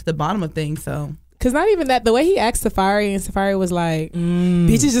try to get to the bottom of things. So. Because not even that, the way he asked Safari, and Safari was like,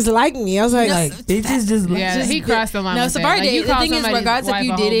 bitches just like me. I was like, Bitches just Yeah, he crossed the line. No, with that. Safari Like, you did. The call thing is, somebody's regardless if wife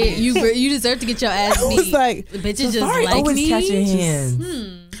you a did it, homie. you deserve to get your ass I was beat. like, The bitches just Safari like always me. catching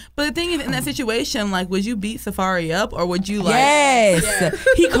hands. But the thing is, in that situation, like, would you beat Safari up, or would you, like... Yes.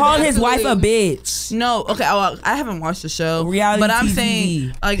 He called his wife a bitch. No, okay, well, I haven't watched the show. Reality but I'm TV.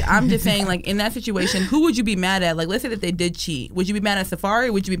 saying, like, I'm just saying, like, in that situation, who would you be mad at? Like, let's say that they did cheat. Would you be mad at Safari,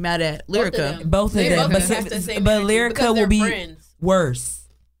 or would you be mad at Lyrica? Both of They them. both But, have the same but energy Lyrica because will they're be friends. worse.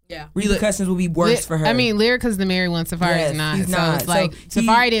 Yeah. Repercussions will be worse for her. I mean, Lyrica's the married one. Safari's Yes, not. he's So not. it's like So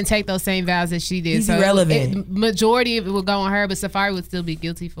Safari didn't take those same vows that she did. he's so irrelevant. Majority of it would go on her, but Safari would still be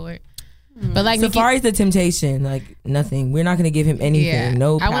guilty for it. But like Nikki, Safari's the temptation. Like, nothing. We're not going to give him anything.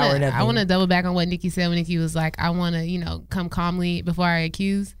 No power, nothing. I want to double back on what Nikki said when Nikki was like, I want to, come calmly before I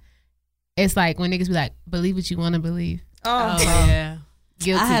accuse. It's like when niggas be like, believe what you want to believe. Oh, yeah.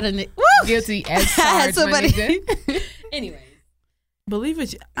 Guilty. I had a guilty as I had charged, my somebody. nigga. Anyway. Believe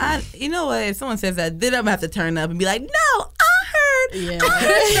it. You know what? If someone says that, then I'm gonna have to turn up and be like, no, I heard. Yeah.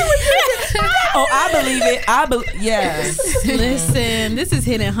 Oh, I believe it. Yes. Listen, this is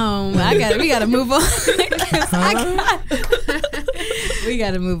hitting home. We gotta move on. We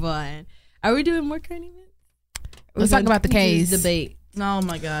gotta move on. Are we doing more current events? Let's talk about the case. Debate. Oh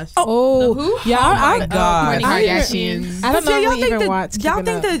my gosh. oh, who? yeah, Oh my God. Kourtney I Kardashians. don't know if we even watched. y'all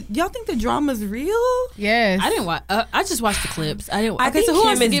Keeping think Up. y'all think the drama's real? Yes. I didn't watch. I just watched the clips. I didn't. I Okay, think so who Kim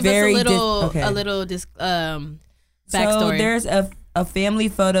wants to is give very us okay. a little backstory? So there's a family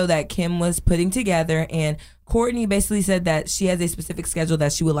photo that Kim was putting together, and Kourtney basically said that she has a specific schedule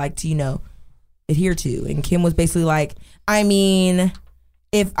that she would like to, adhere to. And Kim was basically like, I mean,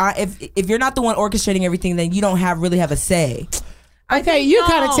 if you're not the one orchestrating everything, then you don't really have a say. Okay, you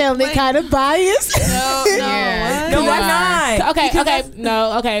kind of telling it kind of biased. No, Yeah. No, You why are.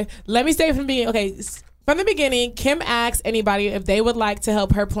 not? Okay. Let me say from the beginning. Okay, from the beginning, Kim asked anybody if they would like to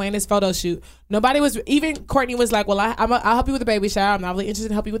help her plan this photo shoot. Nobody was, even Kourtney was like, well, I'll help you with the baby shower. I'm not really interested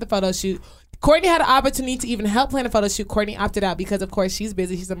in helping you with the photo shoot. Kourtney had an opportunity to even help plan a photo shoot. Kourtney opted out because, of course, she's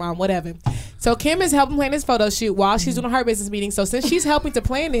busy. She's a mom, whatever. So Kim is helping plan this photo shoot while she's doing her business meeting. So since she's helping to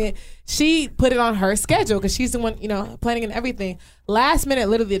plan it, she put it on her schedule because she's the one, planning and everything. Last minute,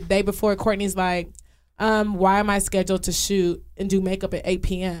 literally the day before, Kourtney's like, why am I scheduled to shoot and do makeup at 8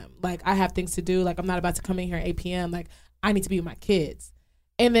 p.m.? Like, I have things to do. Like, I'm not about to come in here at 8 p.m. Like, I need to be with my kids.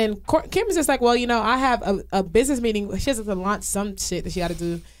 And then Kim is just like, well, I have a business meeting. She has to launch some shit that she got to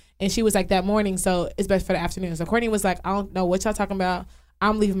do. And she was like, that morning, so it's best for the afternoon. So Kourtney was like, I don't know what y'all talking about.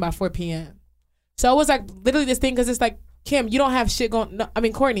 I'm leaving by 4 p.m. So it was like literally this thing, because it's like, Kim, you don't have shit going. No, I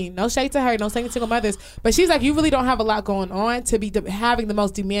mean, Kourtney, no shade to her, no shade to single mothers, but she's like, you really don't have a lot going on to be having the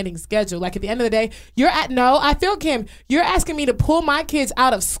most demanding schedule. Like, at the end of the day, I feel, Kim, you're asking me to pull my kids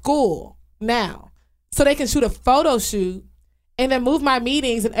out of school now so they can shoot a photo shoot and then move my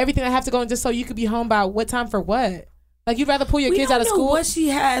meetings and everything I have to go in just so you could be home by what time for what? Like, you'd rather pull your kids out of school? What she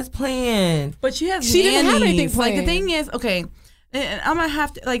has planned. But she has She didn't have anything nannies. Like, the planned. thing is, okay, and I'm gonna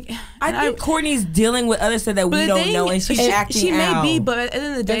have to, like, I think Kourtney's dealing with other stuff that we don't know, and she's acting she out. may be, but at the end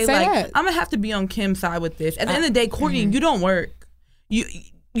of the day, Then say like, that. I'm gonna have to be on Kim's side with this. At the end of the day, Kourtney, you don't work.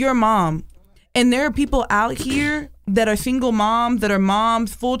 You're a mom, and there are people out here that are single moms, that are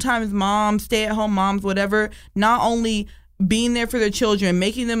moms, full-time moms, stay-at-home moms, whatever. Not only being there for their children,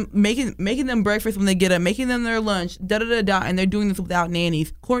 making them breakfast when they get up, making them their lunch, and they're doing this without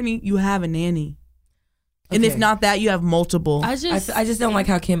nannies. Kourtney, you have a nanny. And if Okay. not that, you have multiple. I just don't like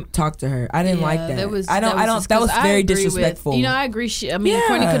how Kim talked to her. I didn't like that. That was, I don't. That was I very agree disrespectful. With, I agree. Yeah.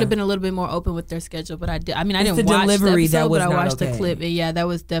 Courtney could have been a little bit more open with their schedule, but I didn't It's watch the delivery the episode, that was but I not watched okay. the clip. And that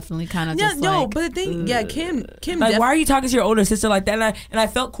was definitely kind of yeah, just no, like, but the thing, Kim. Like, why are you talking to your older sister like that? And I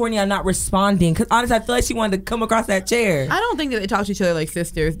felt corny on not responding because honestly, I feel like she wanted to come across that chair. I don't think that they talk to each other like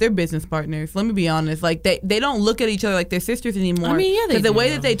sisters. They're business partners. Let me be honest. Like they don't look at each other like they're sisters anymore. I mean, yeah, they 'Cause the do. way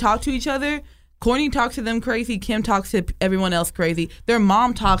that they talk to each other. Courtney talks to them crazy. Kim talks to everyone else crazy. Their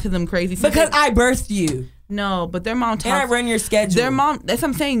mom talks to them crazy. Because I birthed you no, but their mom and I talks. run your schedule. Their mom. That's what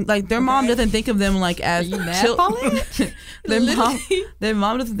I'm saying. Like their mom doesn't think of them like as you mad, Paulette? Their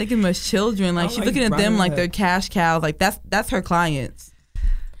mom doesn't think of them as children. Like Oh, she's like, looking at them like brotherhood. they're cash cows. Like that's her clients.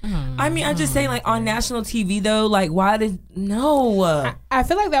 I mean, I'm just saying, like on national TV though, like why did no? I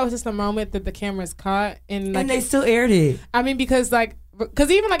feel like that was just a moment that the cameras caught, and like And they still aired it. I mean, because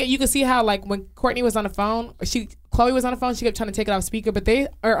even like you could see how like when Courtney was on the phone, Chloe was on the phone, she kept trying to take it off speaker, but they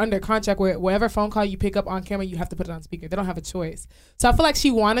are under contract where whatever phone call you pick up on camera, you have to put it on speaker. They don't have a choice. So I feel like she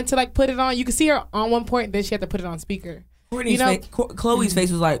wanted to like put it on. You could see her on one point, then she had to put it on speaker. Courtney's You know- face, Chloe's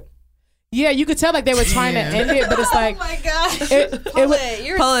face was like, Yeah, you could tell like they were trying to end it, but it's like my gosh, it was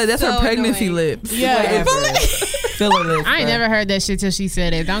you're Paula, that's her so pregnancy annoying. lips. yeah. filler lips. I ain't bro. never heard that shit till she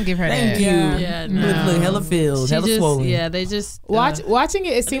said it. Don't give her Thank that. you. Yeah. Yeah, Look, hella filled, She hella just, swollen. they just Watching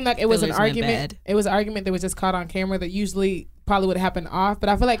it seemed like it was an fillers went argument. bad. It was an argument that was just caught on camera that usually probably would have happened off. But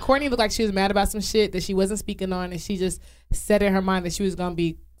I feel like Courtney looked like she was mad about some shit that she wasn't speaking on, and she just said in her mind that she was gonna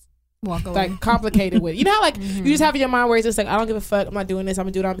be walk away. like complicated with it. You know how like you just have in your mind where it's just like I don't give a fuck, I'm not doing this, I'm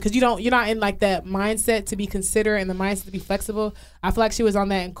gonna do it on because you're not in like that mindset to be considerate and the mindset to be flexible. I feel like she was on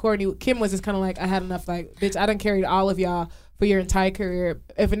that, and Kim was just kind of like I had enough, like bitch, I done carried all of y'all for your entire career.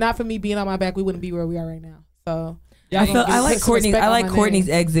 If it not for me being on my back, we wouldn't be where we are right now. So I like Courtney. I like Courtney's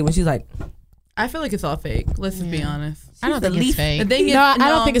exit when she's like, I feel like it's all fake. Let's just be honest. I don't think it's fake. The thing is, No, I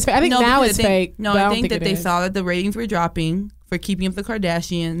don't think it's fake. I think now because it's the thing- fake, No, but I I don't think think that it they is. saw that the ratings were dropping for Keeping Up with the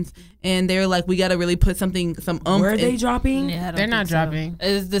Kardashians, and they're like, we got to really put some where are they in- dropping? Yeah, I don't They're not think so. dropping.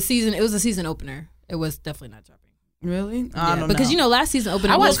 It was the season opener. It was definitely not dropping. Really? I Yeah, don't because know. last season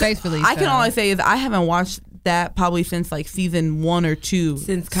opener I was watched Faithfully. I can so. all I say is I haven't watched that probably since like season 1 or 2.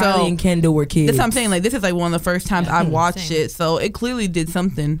 Since So, Kylie and Kendall were kids. that's what I'm saying. Like this is like one of the first times I watched same. it, so it clearly did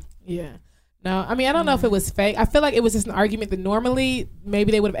something. Yeah. No, I mean, I don't know if it was fake. I feel like it was just an argument that normally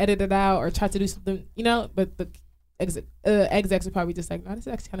maybe they would have edited it out or tried to do something, but the execs would probably just like, no, this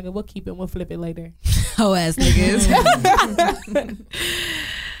is actually kind of good. We'll keep it. We'll flip it later. hoe ass niggas.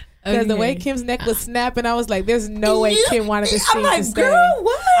 Because the way Kim's neck was snapping, I was like, there's no way Kim wanted this I'm scene to like, stay. girl,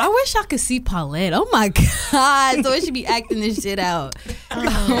 what? I wish I could see Paulette. Oh my god, so she be acting this shit out.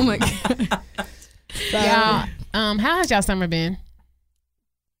 Oh my god. Y'all, how has y'all summer been?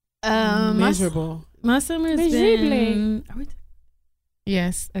 Miserable. My summer's Miserable. been. Are we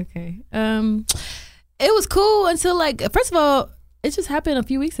Yes. okay? It was cool until like first of all, it just happened a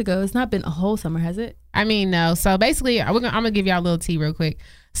few weeks ago. It's not been a whole summer, has it? I mean, no. So basically, I'm gonna give y'all a little tea real quick.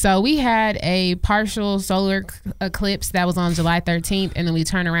 So we had a partial solar eclipse that was on July 13th, and then we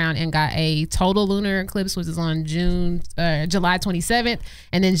turned around and got a total lunar eclipse, which is on July 27th,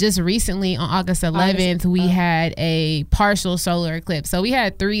 and then just recently on August 11th, we had a partial solar eclipse. So we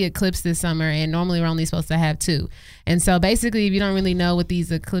had 3 eclipses this summer, and normally we're only supposed to have 2. And so basically, if you don't really know what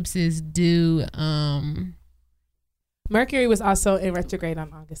these eclipses do, Mercury was also in retrograde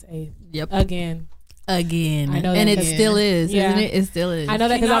on August 8th. Yep. Again. I know and that it 'cause- still is, Yeah. isn't it? It still is. I know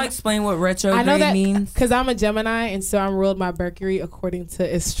that Can because y'all I'm explain what I know retrograde that means? because I'm a Gemini, and so I'm ruled by Mercury according to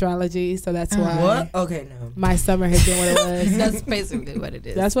astrology. So that's why What? Okay, no. my summer has been what it was. That's basically what it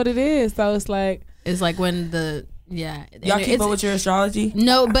is. That's what it is. So it's like It's like when Y'all And keep up with your astrology?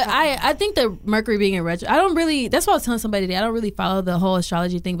 No, but I think that Mercury being in retro, I don't really, that's what I was telling somebody today. I don't really follow the whole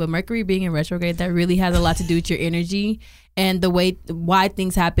astrology thing, but Mercury being in retrograde, that really has a lot to do with your energy and the way, why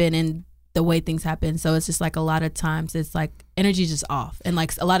things happen and the way things happen. So it's just like a lot of times it's like energy just off and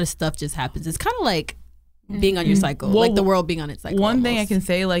like a lot of stuff just happens. It's kind of like being on your cycle, Well, like the world being on its cycle. One thing I almost. can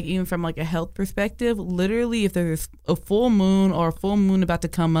say, like even from like a health perspective, literally if there's a full moon or a full moon about to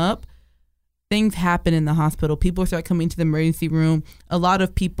come up, things happen in the hospital. People start coming to the emergency room. A lot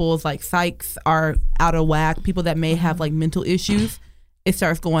of people's like psyches are out of whack. People that may have like mental issues, it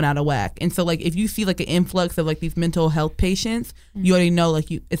starts going out of whack. And so like if you see like an influx of like these mental health patients, you already know like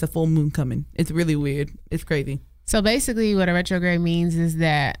it's a full moon coming. It's really weird. It's crazy. So basically what a retrograde means is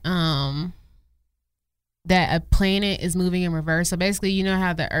that that a planet is moving in reverse. So basically, you know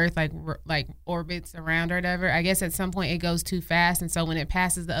how the Earth like orbits around or whatever. I guess at some point it goes too fast, and so when it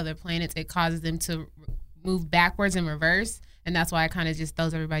passes the other planets, it causes them to move backwards in reverse, and that's why it kind of just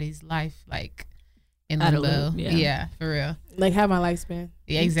throws everybody's life like in Out of limbo. loop, yeah. Yeah, for real. Like how my lifespan.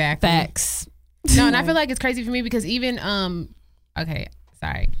 Yeah, exactly. Facts. No, and I feel like it's crazy for me because even okay,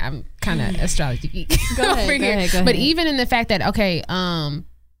 sorry, I'm kind of astrology geek Go ahead, over go here. ahead, go But ahead. even in the fact that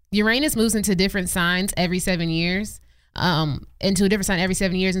Uranus moves into different signs every 7 years, into a different sign every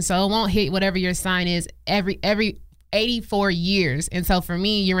 7 years, and so it won't hit whatever your sign is every 84 years. And so for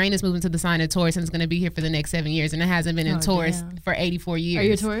me, Uranus moving to the sign of Taurus and it's going to be here for the next 7 years, and it hasn't been in Taurus damn. for 84 years. Are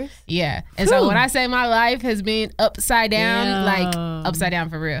you a Taurus? Yeah. And so when I say my life has been upside down, like Damn. upside down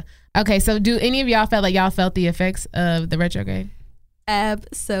for real. Okay, so do any of y'all felt like y'all felt the effects of the retrograde?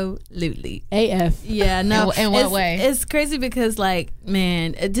 Absolutely. AF. Yeah, no. In what way? It's crazy because, like,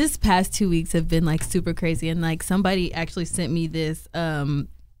 man, this past 2 weeks have been like super crazy, and like somebody actually sent me this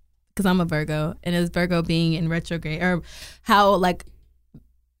because I'm a Virgo, and it's Virgo being in retrograde, or how like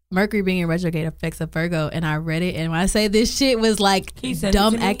Mercury being in retrograde affects a Virgo, and I read it, and when I say this shit was like Can you send it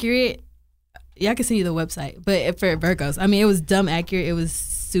dumb to me? accurate, yeah, I can send you the website, but for Virgos, I mean, it was dumb accurate. It was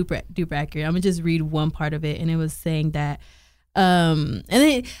super duper accurate. I'm gonna just read one part of it, and it was saying that. And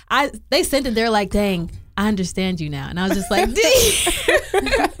then they sent it. They're like, "Dang, I understand you now." And I was just like,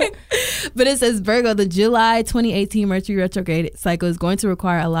 but it says Virgo, the July 2018 Mercury retrograde cycle is going to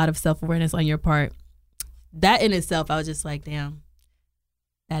require a lot of self-awareness on your part. That in itself, I was just like, damn,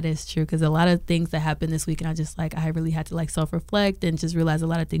 that is true. Because a lot of things that happened this week, and I really had to like self-reflect and just realize a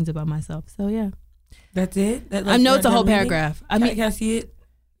lot of things about myself. So yeah, That's it. I know it's a whole paragraph. I mean, can I see it?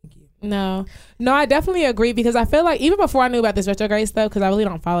 No, I definitely agree because I feel like even before I knew about this retrograde stuff, because I really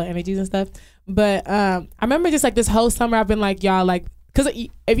don't follow energies and stuff. But I remember just like this whole summer, I've been like, y'all, like, because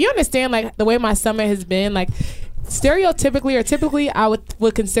if you understand like the way my summer has been, like stereotypically or typically, I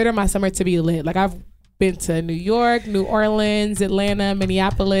would consider my summer to be lit. Like I've been to New York, New Orleans, Atlanta,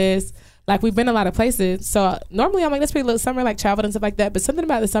 Minneapolis. Like we've been a lot of places. So normally I'm like, that's pretty lit summer, like traveled and stuff like that. But something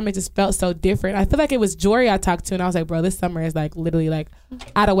about the summer just felt so different. I feel like it was Jory I talked to, and I was like, bro, this summer is like literally like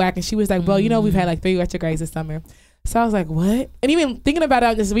out of whack. And she was like, bro, you know, we've had like 3 retrogrades this summer. So I was like, what? And even thinking about it,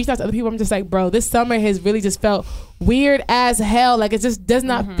 I just reached out to other people. I'm just like, bro, this summer has really just felt weird as hell. Like it just does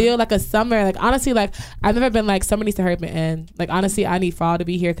not feel like a summer. Like honestly, like I've never been like summer needs to hurry up and end. Like honestly, I need fall to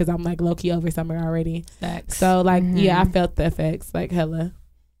be here because I'm like low key over summer already. facts. So like, yeah, I felt the effects like hella.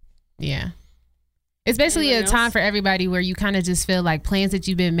 Yeah. It's basically Anyone a time else? for everybody where you kind of just feel like plans that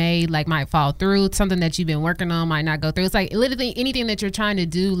you've been made like might fall through. Something that you've been working on might not go through. It's like literally anything that you're trying to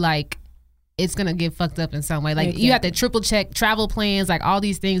do, like it's gonna get fucked up in some way. Like you have to triple check travel plans, like all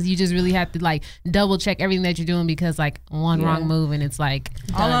these things. You just really have to like double check everything that you're doing because like one wrong move and it's like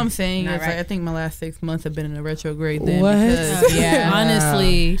All done. I'm saying Not is right. like, I think my last 6 months have been in a retrograde then What? because Yeah.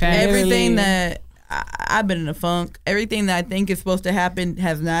 honestly, everything Literally. that I've been in a funk. Everything that I think is supposed to happen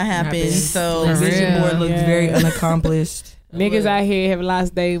has not happened. Happened. So The vision real. board looks Yeah. very unaccomplished. Niggas out here have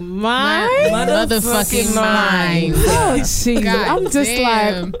lost their mind. Motherfucking mind. Oh, Jesus. God I'm just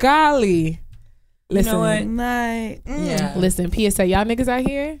damn. like, golly. Listen, You know what? like, Yeah. listen, PSA, y'all niggas out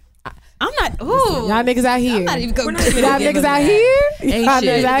here? I'm not. Ooh, Y'all niggas out here? I'm not even We're going. not even Y'all gonna get niggas into out that. here? Ain't Y'all shit.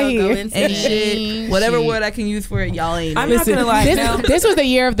 niggas out Go here? insane. ain't shit. Whatever Shit. word I can use for it, y'all ain't. I'm Listen, not gonna lie. now, this was the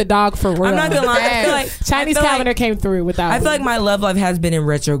year of the dog for real. I'm not gonna lie. I feel like Chinese I feel calendar Like, came through without I feel me. like my love life has been in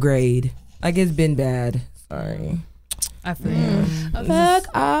retrograde. Like it's been bad. Sorry. I feel you. Fuck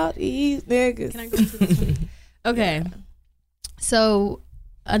all these niggas. Can I go to this one? Okay. So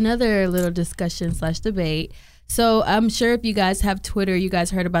another little discussion / debate. So I'm sure if you guys have Twitter, you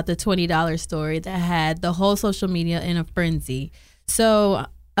guys heard about the $20 story that had the whole social media in a frenzy. So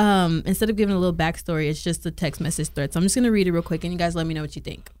instead of giving a little backstory, it's just a text message thread. So I'm just going to read it real quick and you guys let me know what you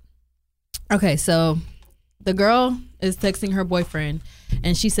think. Okay, so the girl is texting her boyfriend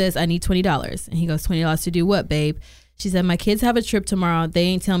and she says, I need $20. And he goes, $20 to do what, babe? She said, my kids have a trip tomorrow. They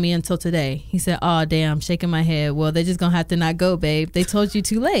ain't tell me until today. He said, oh, damn, shaking my head. Well, they're just going to have to not go, babe. They told you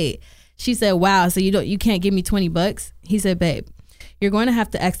too late. She said, wow, so you can't give me $20? He said, babe, you're going to have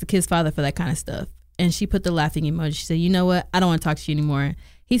to ask the kid's father for that kind of stuff. And she put the laughing emoji. She said, you know what? I don't want to talk to you anymore.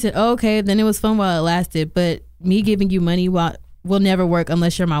 He said, oh, okay, then it was fun while it lasted. But me giving you money will never work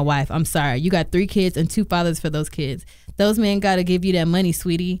unless you're my wife. I'm sorry. You got 3 kids and 2 fathers for those kids. Those men got to give you that money,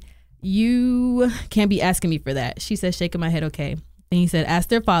 sweetie. You can't be asking me for that. She said, shaking my head, okay. And he said, ask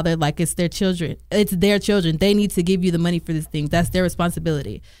their father like it's their children. It's their children. They need to give you the money for this thing. That's their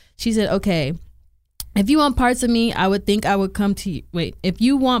responsibility. She said, okay, if you want parts of me, I would think I would come to you. Wait, if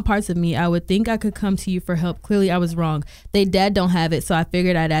you want parts of me, I would think I could come to you for help. Clearly, I was wrong. They dad don't have it, so I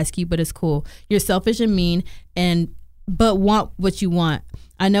figured I'd ask you, but it's cool. You're selfish and mean, but want what you want.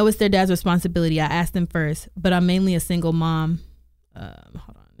 I know it's their dad's responsibility. I asked them first, but I'm mainly a single mom. Hold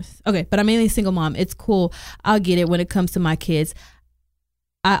on. Okay, but I'm mainly a single mom. It's cool. I'll get it when it comes to my kids.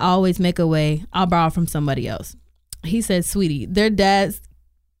 I always make a way. I'll borrow from somebody else. He said, sweetie, their dads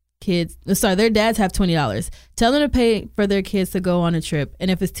have $20. Tell them to pay for their kids to go on a trip.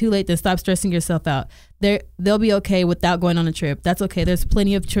 And if it's too late, then stop stressing yourself out. They'll be okay without going on a trip. That's okay. There's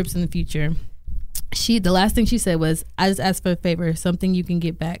plenty of trips in the future. The last thing she said was, I just asked for a favor, something you can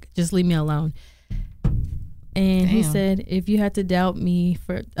get back. Just leave me alone. And he said, if you had to doubt me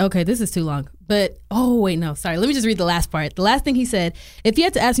okay, this is too long. But, sorry. Let me just read the last part. The last thing he said, if you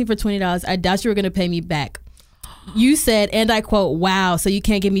had to ask me for $20, I doubt you were going to pay me back. You said, and I quote, wow, so you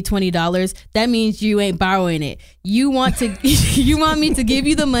can't give me $20? That means you ain't borrowing it. You want me to give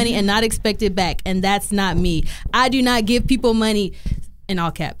you the money and not expect it back. And that's not me. I do not give people money. In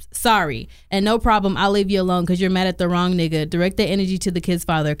all caps. Sorry. And no problem. I'll leave you alone because you're mad at the wrong nigga. Direct that energy to the kid's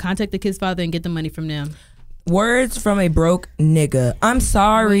father. Contact the kid's father and get the money from them. Words from a broke nigga. I'm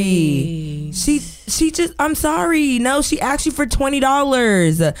sorry. I'm sorry. No, she asked you for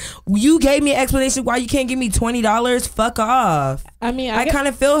 $20. You gave me an explanation why you can't give me $20. Fuck off. I mean, I kind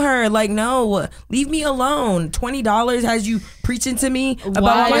of feel her. Like, no, leave me alone. $20 has you preaching to me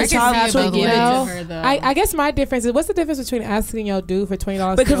about my child. I guess my difference is, what's the difference between asking your dude for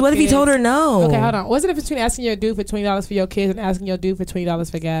 $20? Because what if he told her no? Okay, hold on. What's the difference between asking your dude for $20 for your kids and asking your dude for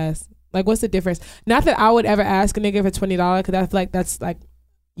 $20 for gas? Like, what's the difference? Not that I would ever ask a nigga for $20 because I feel like that's like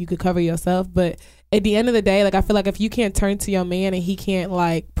you could cover yourself. But at the end of the day, like, I feel like if you can't turn to your man and he can't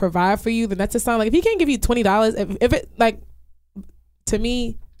like provide for you, then that's a sign. Like, if he can't give you $20, if it like to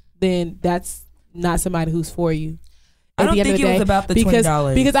me, then that's not somebody who's for you. I don't think it was about the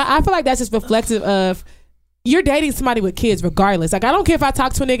 $20 because I feel like that's just reflective of. You're dating somebody with kids regardless. Like, I don't care if I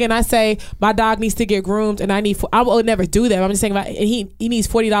talk to a nigga and I say my dog needs to get groomed and I will never do that. I'm just saying, and he needs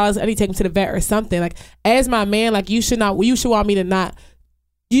 $40. I need to take him to the vet or something. Like, as my man, like, you should want me to not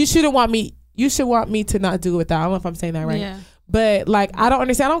do it without. I don't know if I'm saying that right. Yeah. But like, I don't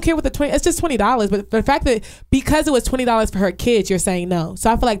understand. I don't care what it's just $20. But the fact that because it was $20 for her kids, you're saying no.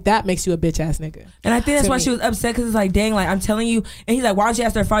 So I feel like that makes you a bitch ass nigga. And I think that's why she was upset because it's like, dang, like I'm telling you. And he's like, why don't you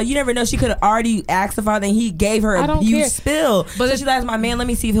ask her father? You never know. She could have already asked the father and he gave her a huge spill. But so she's like, my man, let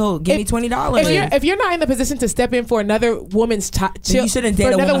me see if he'll give me $20. If you're not in the position to step in for another woman's you shouldn't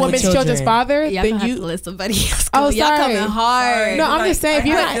date another woman's children's father, then you let somebody else go. Y'all coming hard. No, I'm just saying, if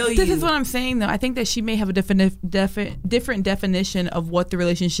you're not. This is what I'm saying though. I think that she may have a different definition of what the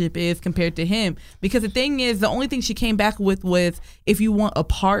relationship is compared to him, because the thing is, the only thing she came back with was, if you want a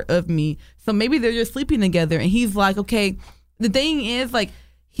part of me. So maybe they're just sleeping together and he's like, okay. The thing is, like,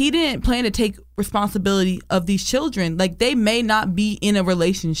 he didn't plan to take responsibility of these children. Like, they may not be in a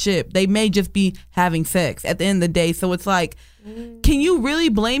relationship, they may just be having sex at the end of the day. So it's like, can you really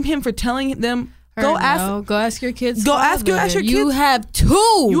blame him for telling them Go ask your kids. Go ask your kids. You have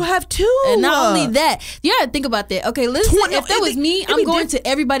two. You have two. And not only that, you gotta think about that. Okay, listen, if that was me, I'm going to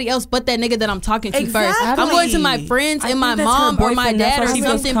everybody else but that nigga that I'm talking to first. I'm going to my friends and my mom or my dad or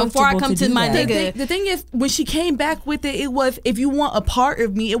something before I come to my nigga. The thing is, when she came back with it, it was, if you want a part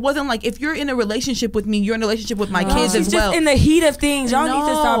of me. It wasn't like, if you're in a relationship with me, you're in a relationship with my kids as well. Just in the heat of things. Y'all need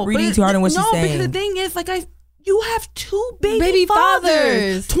to stop reading too hard on what she's saying. No, because the thing is, like, you have two baby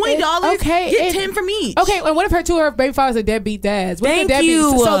fathers. $20. Okay, get 10 from each. Okay, and what if her baby fathers are deadbeat dads? Thank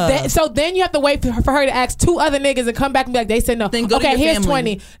you. So then you have to wait for her to ask two other niggas and come back and be like, they said no. Then go okay, to your here's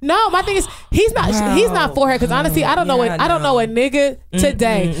family. 20. No, my thing is, he's not for her, because honestly, I don't know a nigga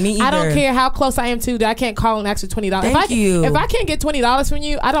today. Me either. I don't care how close I am to that I can't call and ask for $20. If I can't get $20 from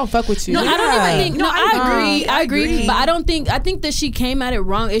you, I don't fuck with you. No, I don't even think. No, I agree. But I think that she came at it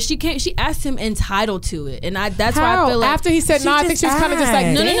wrong. If she asked him entitled to it, and that's why I feel like. After he said no, I think she was kind of just like,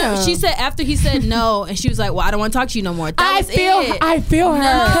 no. She said after he said no, and she was like, well, I don't want to talk to you no more. I feel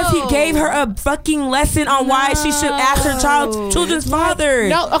her. Because he gave her a fucking lesson on why she should ask her children's father.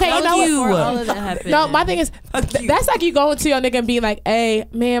 No, okay, you know what? All of that happened. No, my thing is, that's like you going to your nigga and being like, hey,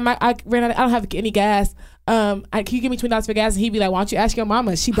 man, I ran out, I don't have any gas. Can you give me $20 for gas? And he'd be like, why don't you ask your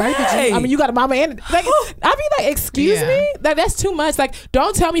mama? She birthed you. I mean, you got a mama and like, I'd be like, excuse me? That's too much. Like,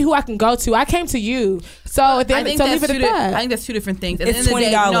 don't tell me who I can go to. I came to you. So at the end, leave it at that. I think that's two different things. At it's the end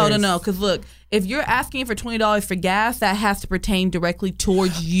of the $20. day, no. Because look, if you're asking for $20 for gas, that has to pertain directly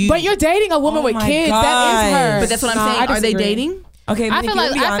towards you. But you're dating a woman with kids. God. That is her. But that's what I'm saying. Are they dating? Okay, I feel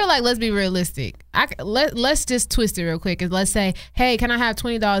like let's be realistic. Let's just twist it real quick and let's say, hey, can I have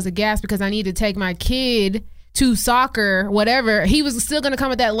 $20 of gas because I need to take my kid to soccer, whatever. He was still gonna come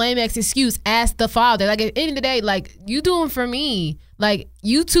with that lame ass excuse. Ask the father. Like, at the end of the day, like, you doing for me. Like,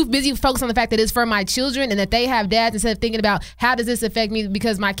 you too busy focused on the fact that it's for my children and that they have dads, instead of thinking about how does this affect me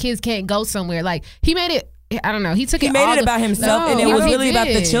because my kids can't go somewhere. Like, he made it. I don't know. He made it about himself, and it was really about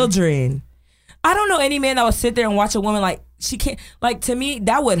the children. I don't know any man that would sit there and watch a woman like she can't. Like, to me,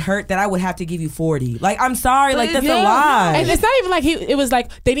 that would hurt that I would have to give you 40. Like, I'm sorry. Like, that's a Yeah. lie. And it's not even like it was like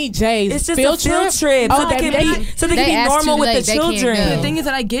they need Jay's. It's just field a field trip. Oh, So they can They be asked normal too with late. the They can't children. go. The thing is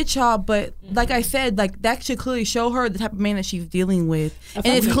that I get y'all, but like I said, like that should clearly show her the type of man that she's dealing with, and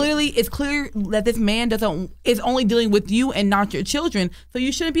it's clear that this man is only dealing with you and not your children. So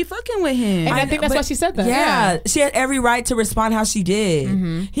you shouldn't be fucking with him. And I think that's why she said that. Yeah, she had every right to respond how she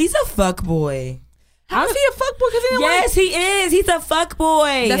did. He's a fuck boy. How is he a fuckboy? Yes, he is. He's a fuck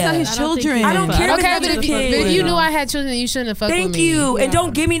boy. That's not his I don't think children. he's I don't fuck. care. Okay, if but it's if, your you, but if kid. you knew I had children, you shouldn't have fucked with Thank me. you. And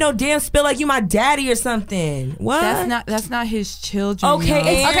don't give me no damn spill like you my daddy or something. What? That's not his children. Okay, y'all.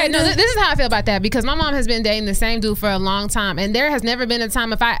 and- Okay, no, this is how I feel about that because my mom has been dating the same dude for a long time, and there has never been a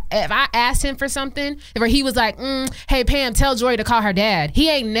time if I asked him for something where he was like, "Hey Pam, tell Joy to call her dad." He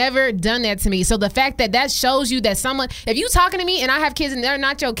ain't never done that to me. So the fact that shows you that someone, if you talking to me and I have kids and they're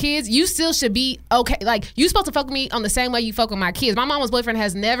not your kids, you still should be okay. Like you supposed to fuck with me on the same way you fuck with my kids. My mama's boyfriend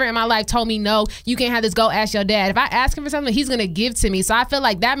has never in my life told me no, you can't have this. Go ask your dad. If I ask him for something, he's gonna give to me. So I feel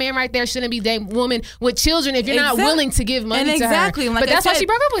like that man right there shouldn't be dating woman with children if you're not willing to give money to her. Like but that's why she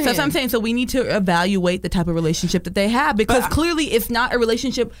broke up with him. That's what I'm saying. So we need to evaluate the type of relationship that they have because clearly it's not a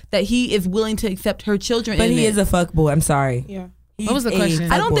relationship that he is willing to accept her children. But in he it. is a fuck boy. I'm sorry. Yeah. What was the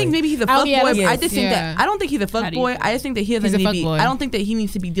question? I don't think maybe he's a fuck yeah, boy. yes. I just think Yeah. that I don't think he's a fuck do you boy. I just think that he doesn't He's a need to fuck be. boy. I don't think that he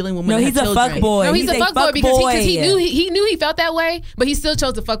needs to be dealing with No, women. he's that a have fuck children. boy. No, he's a fuck boy because he knew he knew he felt that way, but he still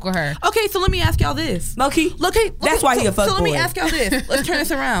chose to fuck with her. Okay, so let me ask y'all this. Low-key, that's why he a fuck So let me boy. ask y'all this. Let's turn this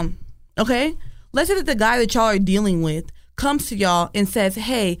around. Okay, let's say that the guy that y'all are dealing with comes to y'all and says,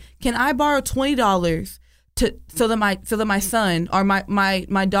 "Hey, can I borrow $20 so that my son or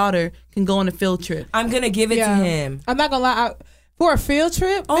my daughter can go on a field trip?" I'm gonna give it to him. I'm not gonna lie. For a field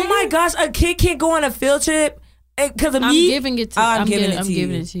trip? Oh my gosh, a kid can't go on a field trip because of I'm me. giving it to I'm giving I'm it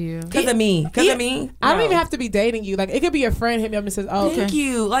giving to it to you. Because of me. Because of me. I don't No. even have to be dating you. Like it could be your friend hit me up and says, "Oh, Thank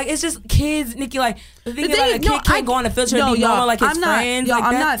you. Like it's just kids, Nikki. Like the thing The about thing a is, kid can't go on a field trip and be normal like his I'm not, friends. y'all, like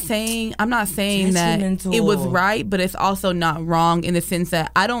I'm that. not saying that Judgmental. it was right, but it's also not wrong in the sense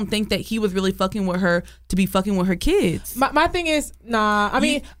that I don't think that he was really fucking with her to be fucking with her kids. My thing is, nah. I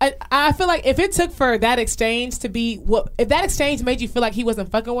mean, I feel like if it took for that exchange to be if that exchange made you feel like he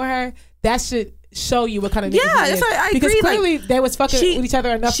wasn't fucking with her, that should show you what kind of nigga Yeah, he that's is. right. I because agree. clearly they was fucking with each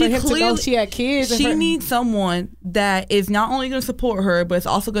other enough for him to know she had kids. and She her- needs someone that is not only going to support her, but it's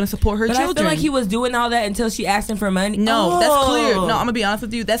also going to support her But children. I feel like he was doing all that until she asked him for money. No, that's clear. No, I'm Oh. gonna be honest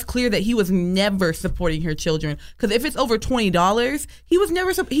with you. That's clear that he was never supporting her children. Because if it's over $20, he was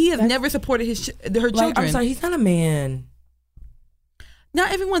never. He has never supported her Like, children. I'm sorry, he's not a man.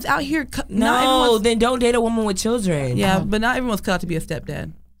 Not everyone's out here. Not No, everyone's, then don't date a woman with children. yeah, but not everyone's cut out to be a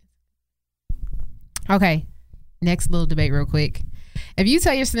stepdad. Okay, next little debate real quick. If you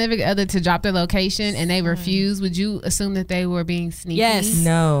tell your significant other to drop their location and they refuse, would you assume that they were being sneaky? Yes.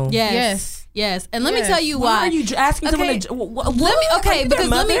 No. Yes. And let me Yes. tell you Why why. are you asking Okay. someone to? Let me. Okay, because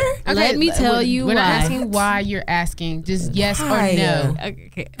let me. Let me tell you We're why. not asking why you're asking, just yes Why? or no.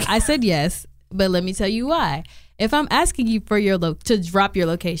 Okay, I said yes, but let me tell you why. If I'm asking you for to drop your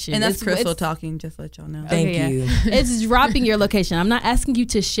location, And that's it's- Crystal it's- talking. Just to let y'all know. Thank Okay, yeah. you. It's dropping your location. I'm not asking you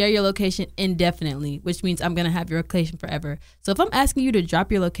to share your location indefinitely, which means I'm going to have your location forever. So if I'm asking you to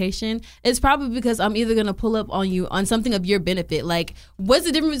drop your location, it's probably because I'm either going to pull up on you on something of your benefit. Like, what's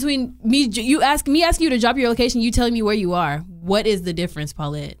the difference between me asking you to drop your location, you telling me where you are? What is the difference,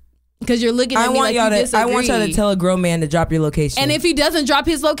 Paulette? Because you're looking at I me want like y'all you to. disagree. I want y'all to tell a grown man to drop your location. And if he doesn't drop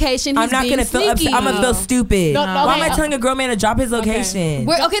his location, he's I'm not being gonna feel sneaky. upset. I'm gonna feel stupid. No, Why okay. am I telling a grown man to drop his location?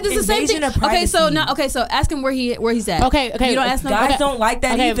 Okay, this is the same thing. Invasion of Okay, so privacy. so ask him where he's at. Okay. You don't ask no. Guys Okay. don't like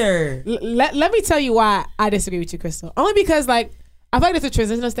that Okay. either. Let me tell you why I disagree with you, Crystal. Only because like I feel like there's a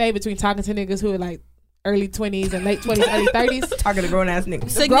transitional stage between talking to niggas who are like early 20s and late 20s, early 30s. Talking to grown ass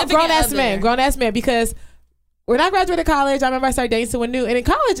niggas. Significant Grown ass man. Because when I graduated college, I remember I started dating someone new. And in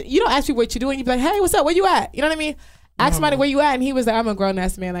college, you don't ask me what you're doing. You be like, hey, what's up? Where you at? You know what I mean? Ask somebody where you at, and he was like, I'm a grown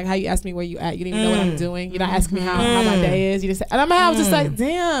ass man. Like, how you ask me where you at? You didn't even know what I'm doing. You're not asking me how my day is. You just say, and I was just like,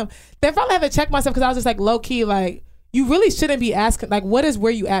 damn. Then finally I had to check myself because I was just like low key, like, you really shouldn't be asking, like, what is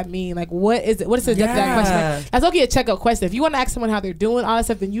where you at mean? Like, what is it? What is the depth of that question? Like, that's okay, a checkup question. If you want to ask someone how they're doing, all that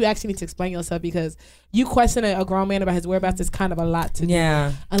stuff, then you actually need to explain yourself because you questioning a grown man about his whereabouts is kind of a lot to do.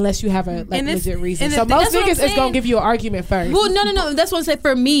 Yeah. Unless you have a And it's- legit reason. and So it's- most that's what I'm niggas is saying. going to give you an argument first. Well, no. That's what I'm saying.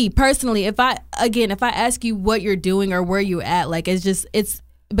 For me personally, if I ask you what you're doing or where you at, like it's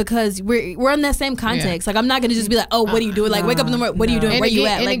because we're in that same context. Like I'm not gonna just be like, oh, what are you doing? Like wake up in the morning, what are you doing? And Where you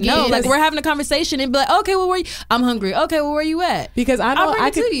again- at? and Like again- no, like we're having a conversation and be like, okay, well where you? I'm hungry. Okay, well where you at? Because I know I'll bring I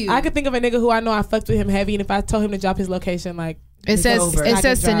it to could you. I could think of a nigga who I know I fucked with him heavy, and if I told him to drop his location, like It It's says over. it Not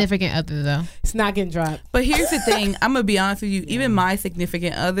says getting dropped. significant other though. It's not getting dropped. But here's the thing. I'm gonna be honest with you. Even my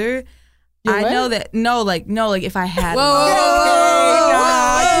significant other, Your I what? know that like if I had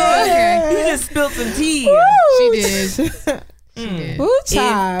Okay. You just spilled some tea. She did. She did. Ooh,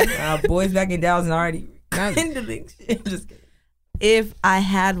 child. Boys back in Dallas and already kindling shit. Just kidding. if I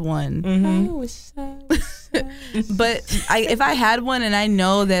had one. But if I had one and I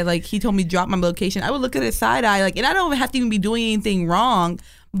know that like he told me drop my location, I would look at it side eye like, and I don't even have to even be doing anything wrong.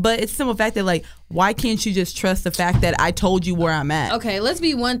 But it's the simple fact that like, why can't you just trust the fact that I told you where I'm at? Okay, let's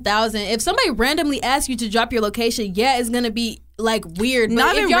be 1,000. If somebody randomly asks you to drop your location, yeah, it's gonna be like weird. But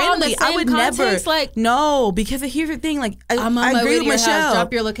Not if even you're on randomly. the same I would context, never. like No, because here's the thing. Like I'm on I my agree way with to your Michelle. house.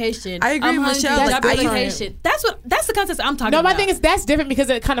 Drop your location. I agree I'm with hungry, Michelle. Drop Like, your I- location. That's the context I'm talking No, about. my thing is that's different because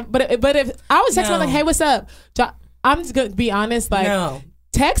it kind of. But if I was texting No. like, "Hey, what's up?" I'm just gonna be honest. Like, No.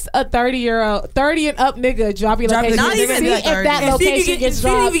 text a 30-year-old, 30 and up nigga, drop your Drop location. the- not See even if 30. that And see if location you gets see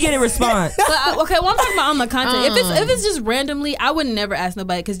if dropped. you get a response. But okay, well I'm talking about on the content. If it's just randomly, I would never ask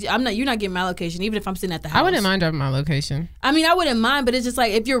nobody because you're not getting my location even if I'm sitting at the house. I wouldn't mind dropping my location. I mean, I wouldn't mind, but it's just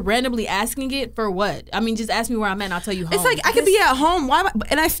like if you're randomly asking it for what? I mean, just ask me where I'm at and I'll tell you home. It's like I could be at home. Why?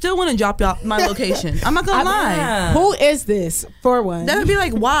 And I still want to drop y'all my location. I'm not gonna lie. Yeah. Who is this for one? That would be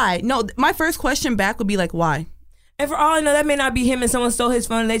like, why? No, my first question back would be like, why? And for all I know, that may not be him and someone stole his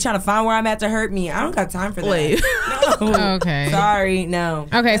phone and they trying to find where I'm at to hurt me. I don't got time for that. Wait. No. Okay. Sorry, no.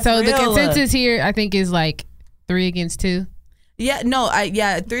 Okay, That's so the real. consensus here, I think, is like 3 against 2. Yeah, no, 3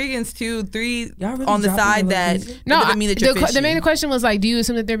 against 2, 3 Y'all really on the dropping side the that location? No, doesn't mean that you're the main fishy. question was like, do you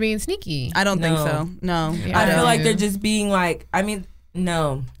assume that they're being sneaky? I don't think No. so. No, Yeah. I feel don't. like they're just being like, I mean,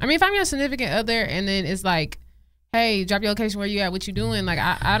 no. I mean, if I'm your significant other and then it's like, hey, drop your location where you at, what you doing? Like,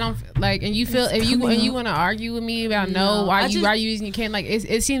 I don't like, and you feel if you want to argue with me about why you using you can't, like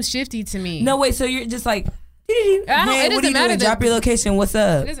it seems shifty to me. No, wait, so you're just like, it hey, what doesn't are you matter doing? that- Drop your location. What's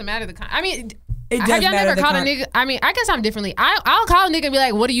up? It doesn't matter I mean, It does have y'all matter never the called a con- nigga? I mean, I guess I'm differently. I'll call a nigga and be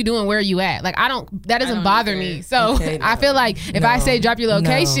like, "What are you doing? Where are you at?" Like, that doesn't don't bother either. me. So Okay, I feel like if I say drop your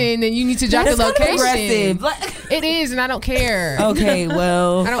location, then you need to drop That's your kind of location. aggressive. Like, It is, and I don't care. okay,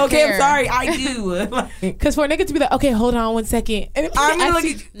 well, I don't okay, care. I'm sorry, I do. Like, Because for a nigga to be like, okay, hold on 1 second. And I'm gonna look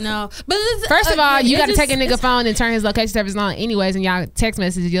actually- at no. But it's, First of all, you got to it's take a just- nigga phone and turn his location service on anyways, and y'all text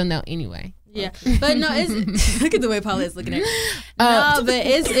messages, you'll know anyway. Yeah, but no, it's look at the way Paulette's looking at it. No, but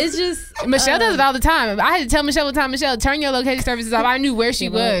it's just Michelle does it all the time. I had to tell Michelle one time, Michelle, turn your location services off. I knew where she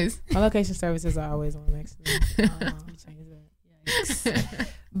was. My location services are always on next to me. Change that.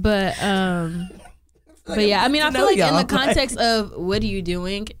 But yeah, I mean, I to feel know like in y'all. the context of what are you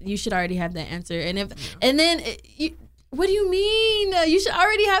doing, you should already have that answer. And then what do you mean? You should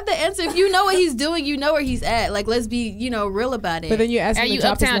already have the answer. If you know what he's doing, you know where he's at. Like, let's be, real about it. But then you ask Are me to you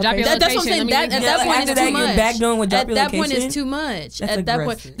drop his uptown? Drop your location. That's what I'm saying. Let me At look that at point, after it's that, too you're much. back doing with drop At your that point, location? it's too much. That's At that point,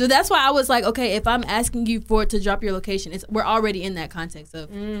 aggressive. so that's why I was like, okay, if I'm asking you for it to drop your location, we're already in that context of,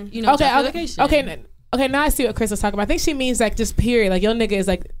 drop your location. Okay. Now I see what Chris was talking about. I think she means like just period. Like your nigga is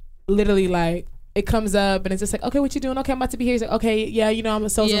like literally like it comes up and it's just like, okay, what you doing? Okay, I'm about to be here. He's like, okay, yeah, I'm a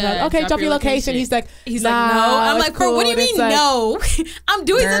social. Yeah, Okay, drop your location. He's like, He's nah, like, no. I'm it's like, bro, what do you cool. mean It's like- no? I'm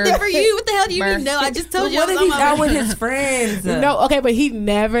doing something for you. What the hell do you Burr. mean no? I just told But you. what I if was he's on my out way. with his friends? No, okay, but he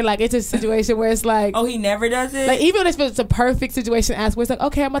never like it's a situation where it's like. Oh, he never does it? Like even if it's a perfect situation, ask where it's like,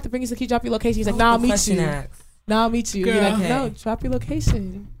 okay, I'm about to bring you. So can you drop your location? He's like, nah, I'll meet Question you. asked. Nah, I'll meet you. You're Girl. like, Okay. no, drop your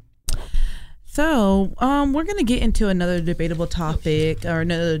location. So, we're gonna get into another debatable topic or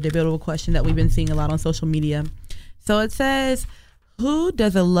another debatable question that we've been seeing a lot on social media. So it says, who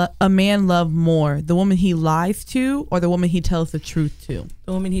does a man love more, the woman he lies to or the woman he tells the truth to?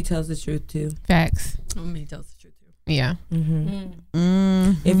 The woman he tells the truth to. Facts. He tells the truth too. Yeah.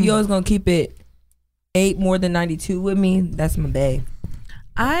 If you always gonna keep it 8 more than 92 with me, that's my bae.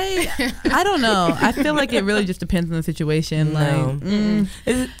 I don't know. I feel like it really just depends on the situation. No.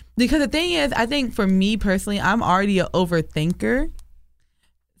 Like, because the thing is, I think for me personally, I'm already an overthinker.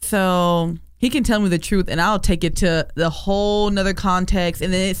 So he can tell me the truth, and I'll take it to the whole nother context,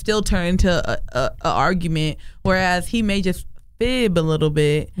 and then it still turn into a argument. Whereas he may just fib a little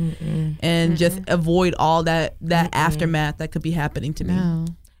bit and just avoid all that aftermath that could be happening to me. No.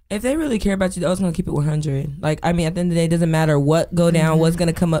 If they really care about you, they're always gonna keep it 100. Like, I mean, at the end of the day, it doesn't matter what go down, what's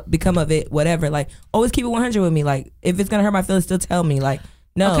gonna become of it, whatever. Like, always keep it 100 with me. Like, if it's gonna hurt my feelings, still tell me. Like,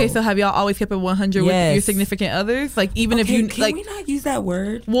 no. Okay, so have y'all always kept it 100 with Yes. your significant others? Like, even if you can like, we not use that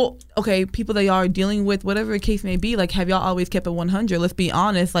word? well, okay, people that y'all are dealing with, whatever the case may be, like, have y'all always kept it 100? Let's be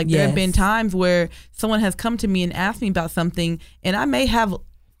honest. Like, there have been Yes. times where someone has come to me and asked me about something, and I may have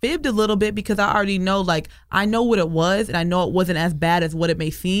fibbed a little bit because I already know, like, I know what it was, and I know it wasn't as bad as what it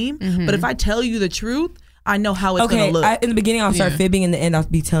may seem. But if I tell you the truth, I know how it's gonna look. In the beginning, I'll start fibbing. In the end, I'll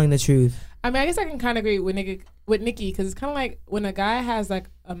be telling the truth. I mean, I guess I can kind of agree with Nikki because it's kind of like when a guy has like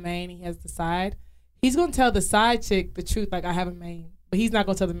a main, he has the side. He's gonna tell the side chick the truth, like I have a main, but he's not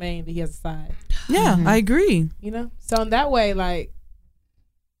gonna tell the main that he has a side. Yeah, I agree. You know, so in that way, like.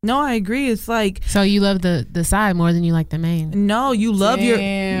 No, I agree. It's like So you love the side more than you like the main. no, you love your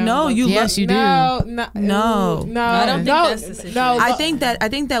no, you Yes, love you do. No, I don't think that's the situation. No, I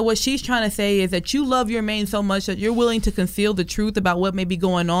think that what she's trying to say is that you love your main so much that you're willing to conceal the truth about what may be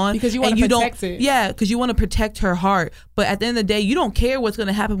going on because you want to protect it. Yeah, because you want to protect her heart. But at the end of the day, you don't care what's going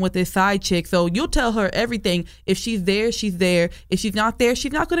to happen with this side chick. So you'll tell her everything. If she's there, she's there. If she's not there,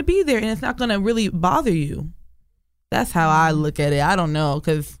 she's not going to be there, and it's not going to really bother you. That's how I look at it. I don't know,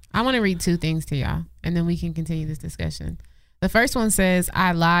 because I want to read 2 things to y'all, and then we can continue this discussion. The first one says,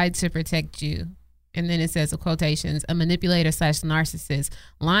 I lied to protect you. And then it says, quotations, a manipulator / narcissist.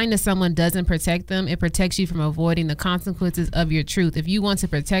 Lying to someone doesn't protect them. It protects you from avoiding the consequences of your truth. If you want to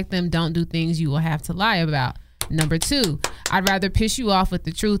protect them, don't do things you will have to lie about. Number 2, I'd rather piss you off with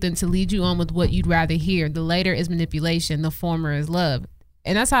the truth than to lead you on with what you'd rather hear. The later is manipulation. The former is love.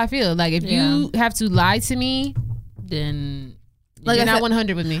 And that's how I feel. Like, if you have to lie to me, then like you're not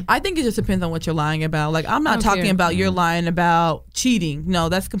 100 with me. I think it just depends on what you're lying about. Like, I'm not talking about you're lying about cheating. No,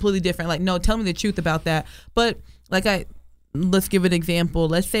 that's completely different. Like, no, tell me the truth about that. But like, let's give an example.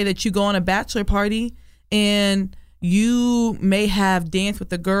 Let's say that you go on a bachelor party and you may have danced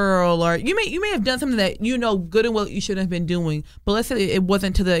with a girl, or you may have done something that you know good and well you shouldn't have been doing. But let's say it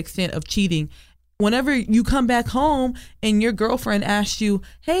wasn't to the extent of cheating. Whenever you come back home and your girlfriend asks you,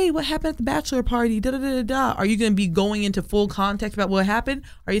 hey, what happened at the bachelor party? Da da da da da. Are you going to be going into full context about what happened?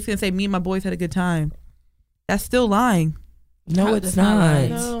 Or are you just going to say, me and my boys had a good time? That's still lying. No, it's not.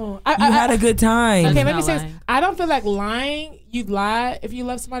 No, You had a good time. Okay, let me not say. lying. I don't feel like lying. You lie if you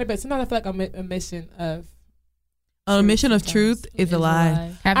love somebody, but sometimes I feel like a mission of. A mission of sometimes. truth is a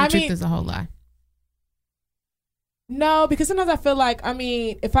lie. Having I truth mean- is a whole lie. No, because sometimes I feel like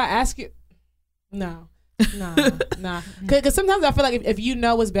if I ask you, nah. Because sometimes I feel like if you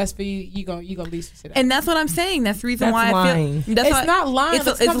know what's best for you, you gonna leave some shit out. And that's what I'm saying. That's the reason That's why I lying. feel. That's It's why- not lying. It's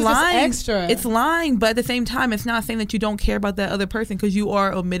Sometimes lying. It's just extra. It's lying, but at the same time, it's not saying that you don't care about that other person because you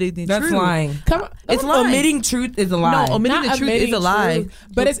are omitting the That's truth. lying. Come on, It's lying. Omitting truth is a lie. No, omitting Not the truth is admitting a lie. truth,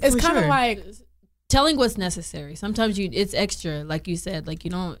 but it's For kind of sure. like. telling what's necessary. Sometimes it's extra, like you said. Like,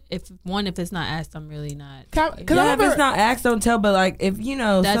 you don't. If it's not asked, I'm really not. Cause I Yeah, if remember, it's not asked, don't tell. But like, if you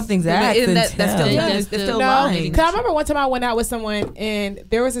know That's- something's but asked, then that's tell. still Yeah, it's that's still the- lying. Cause I remember one time I went out with someone and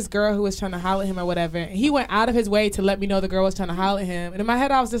there was this girl who was trying to holler at him or whatever. And he went out of his way to let me know the girl was trying to holler at him. And in my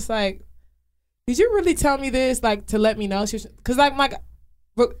head, I was just like, "Did you really tell me this? Like to let me know?" Because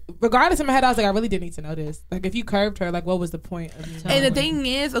regardless in my head, I was like, "I really didn't need to know this. Like if you curved her, like what was the point of me?" And the thing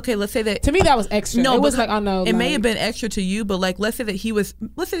is, okay, let's say that To me, that was extra. No, it was because like, "Oh no." it may like- have been extra to you, but like let's say that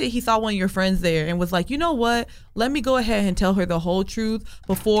he saw one of your friends there and was like, you know what? Let me go ahead and tell her the whole truth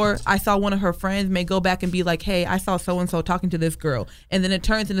before I saw one of her friends may go back and be like, hey, I saw so and so talking to this girl, and then it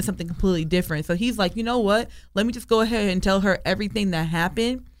turns into something completely different. So he's like, you know what? Let me just go ahead and tell her everything that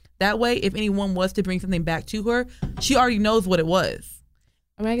happened. That way, if anyone was to bring something back to her, she already knows what it was.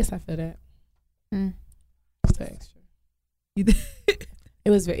 I mean, I guess I feel that. Mm. It's so extra. It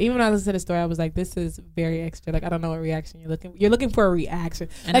was even when I listened to the story, I was like, "This is very extra." Like I don't know what reaction you're looking. You're looking for a reaction.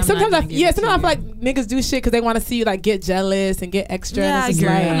 And Like I'm not sometimes gonna give it to sometimes I feel like you. niggas do shit because they want to see you like get jealous and get extra. Yeah, and it's I just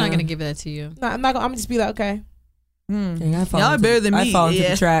agree. like, I'm not gonna give that to you. No, I'm not. I'm just be like, okay. Dang, I fall Y'all are into- better than me. I fall into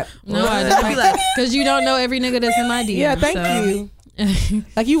Yeah. the trap. No, I I'd be like, because you don't know every nigga that's in my DM. Yeah, thank so. you.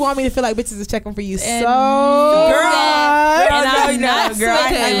 Like you want me to feel like bitches is checking for you so And- Girl, bad. And I I'm know, not girl. I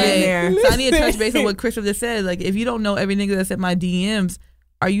saying- have been there. So I need to touch base on what Crystal just said. Like, if you don't know every nigga that's in my DMs,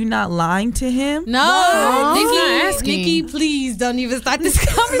 are you not lying to him? No, I'm Nikki, not asking. Nikki, please don't even start this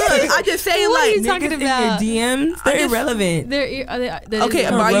conversation. I just say What are like, you talking Niggas about? in your DMs, they're irrelevant. okay,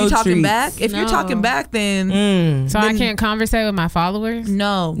 on but are you road talking treats. back? If you're No. talking back, then Mm. So I can't conversate with my followers?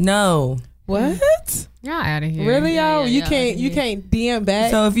 no. No. What? Y'all out of here. Really, Yeah, y'all? yeah, You yeah, can't. yeah. You can't DM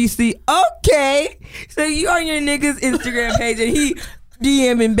back. So if you see, okay, so you on your nigga's Instagram page and he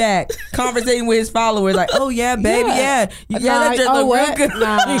DMing back, conversating with his followers, like, oh yeah, baby, yeah, Nah, that just oh, look what? real good.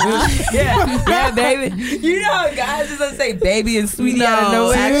 Nah. yeah, baby. You know how guys just gonna say baby and sweetie No, out of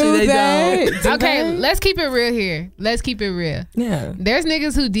nowhere. actually, they don't. Okay, let's keep it real here. Let's keep it real. Yeah. There's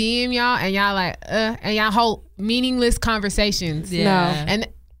niggas who DM y'all and y'all like, and y'all hold meaningless conversations. Yeah. And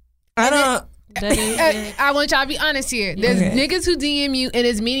I don't. That is, yeah. I want y'all to be honest here. There's Okay. niggas who DM you and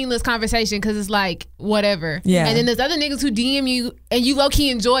it's meaningless conversation because it's like whatever. Yeah. And then there's other niggas who DM you and you low key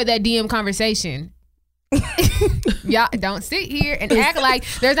enjoy that DM conversation. Y'all don't sit here and act like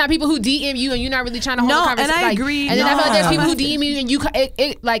there's not people who DM you and you're not really trying to hold a conversation. And I like, agree. And then I feel like there's people who No. DM you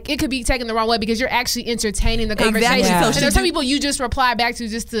and it could be taken the wrong way because you're actually entertaining the Exactly. conversation. Yeah. And So there's should some you- people you just reply back to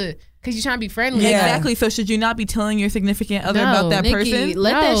just to because you're trying to be friendly. Yeah. Exactly. So should you not be telling your significant other No. about that Nikki, person?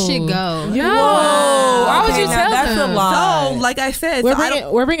 let that No. shit go. No. Whoa. Why would Okay, you now tell that's them? a lot. So, like I said,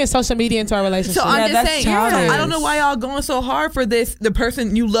 We're bringing social media into our relationship. So I'm Yeah, just that's saying, childish. I don't know why y'all going so hard for this. The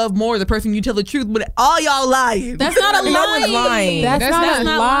person you love more, the person you tell the truth, but all y'all lying. That's not a No one's lying. That's not a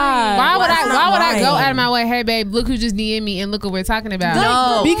not lie. Why would That's not I go lying. out of my way? Hey babe, look who just DM me and look what we're talking about.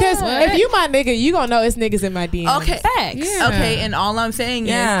 No. Because What? if you my nigga, you gonna know it's niggas in my DMs. Okay. Facts. Yeah. Okay, and all I'm saying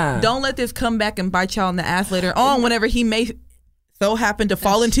Yeah. is don't let this come back and bite y'all in the ass later on whenever he may so happen to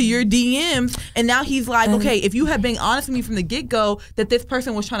fall into your DMs. And now he's like, okay, if you had been honest with me from the get-go that this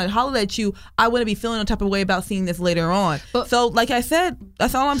person was trying to holler at you, I wouldn't be feeling no type of way about seeing this later on. But- So, like I said,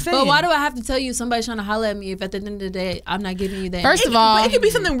 that's all I'm saying. But why do I have to tell you somebody's trying to holler at me if at the end of the day I'm not giving you that? First It- of all, but it could be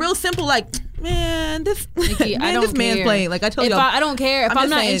something real simple like, man, this Nikki, I don't this man's care. playing. Like I told if y'all, I don't care. If I'm I'm, just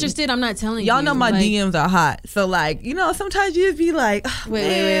not saying, interested, I'm not telling you. y'all know my Like, DMs are hot. So like, sometimes you just be like,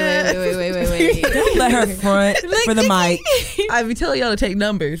 Wait. Let her front for the mic. I be telling y'all to take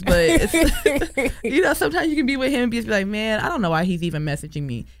numbers, but it's, sometimes you can be with him and be like, man, I don't know why he's even messaging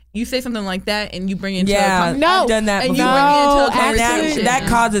me. You say something like that and you bring it into Yeah, a No. I've done that and before. you bring it into a No, conversation. that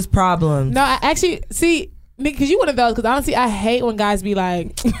causes problems. No, I actually see, because you one of those. Because honestly, I hate when guys be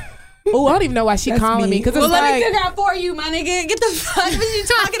like, "Oh, I don't even know why she That's calling me." me. Because Well, it's let me like, figure out for you, my nigga. Get the fuck. What you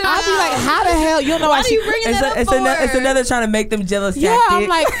talking about? I'll be like, "How the hell you don't know why Why she?" you bringing It's, that up it's for? another trying to make them jealous Yeah, tactic. I'm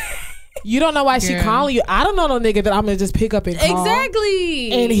like, you don't know why she Girl. calling you. I don't know no nigga that I'm gonna just pick up and call.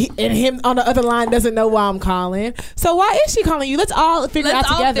 Exactly. And him on the other line doesn't know why I'm calling. So why is she calling you? Let's all figure it Let's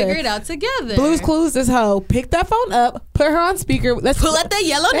out all together. figure it out together. Blues Clues, this hoe. Pick that phone up, put her on speaker. Let's Pull out that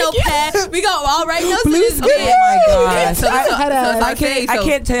yellow Thank you. notepad. We gonna all write notes in Blues this Clues. bitch. Oh my gosh. So I I say, can't. I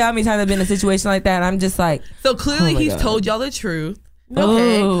can't tell you how many times I've been in a situation like that. And I'm just like, So clearly Oh my he's God. told y'all the truth. No.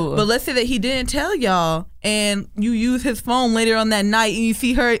 Okay. But let's say that he didn't tell y'all and you use his phone later on that night and you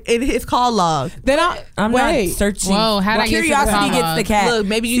see her in his call log. Then I'm wait. not searching. Whoa, how'd I get to the Curiosity call gets log? the cat. Look,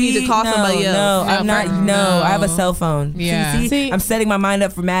 maybe you need to call somebody else. No, No, I'm not. for- No, I have a no. cell phone. Yeah. See- I'm setting my mind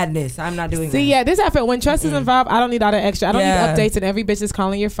up for madness. I'm not doing See, that. yeah, this happened when trust is involved. I don't need all that extra. I don't Yeah. need updates and every bitch that's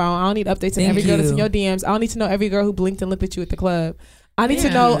calling your phone. I don't need updates and Thank every girl that's in you. your DMs. I don't need to know every girl who blinked and looked at you at the club. I need to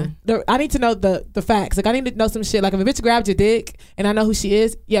Yeah. know the facts. Like I need to know some shit. Like if a bitch grabbed your dick and I know who she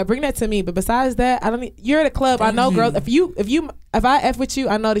is, yeah, bring that to me. But besides that, I don't need. You're at a club. I Thank know you. girls. If I f with you,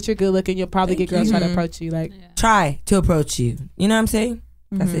 I know that you're good looking. You'll probably get girls try to approach you. Like, Try to approach you. You know what I'm saying?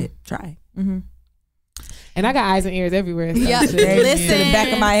 That's it. Try. and I got eyes and ears everywhere. So Yeah. shit. Listen. To the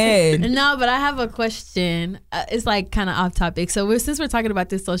back of my head. No, but I have a question. It's like kind of off topic. So since we're talking about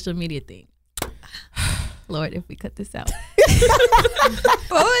this social media thing, Lord, if we cut this out,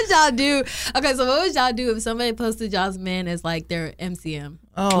 what would y'all do? Okay, so what would y'all do if somebody posted y'all's man as like their MCM?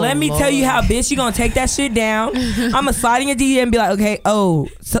 Oh, Let me tell you how, bitch, you gonna take that shit down. I'm gonna slide in your DM and be like, okay,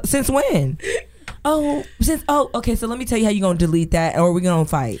 since when? Okay, so let me tell you how you gonna delete that, or we gonna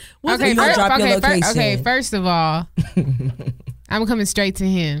fight. Okay, You gonna drop your location. okay, first of all, I'm coming straight to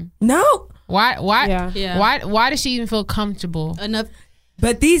him. No, Why? Yeah. Why does she even feel comfortable? Enough.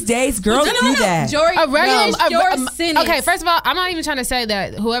 but these days, girls do that. Jory, A regular, okay, first of all, I'm not even trying to say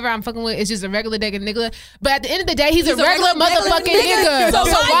that whoever I'm fucking with is just a regular nigga. But at the end of the day, he's a a regular regular motherfucking nigga. nigga. So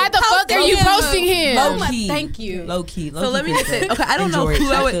So why the fuck are you posting him? Low my- key. thank you. Low key. So let me just say, okay, I don't know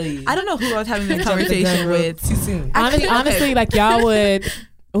who I would. I don't know who I was having this conversation with. Too soon. Actually, Honestly, like y'all would.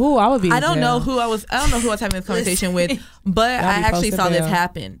 Ooh, I would be. I in don't jail. know who I was having this conversation with, but I be actually posted saw this there.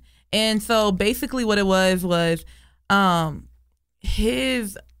 happen. And so basically what it was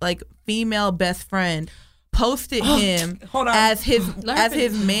his like female best friend posted him Hold on. as his Let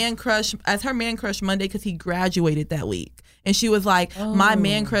her man crush Monday because he graduated that week. And she was like, my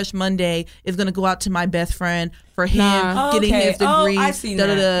man crush Monday is gonna go out to my best friend for him Nah. getting Okay. his degree. I seen da,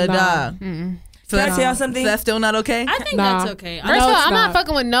 da, that. da, da. So Can I that's, tell y'all something? so that's still not okay? I think Nah. that's okay. First of No, all, it's I'm not not.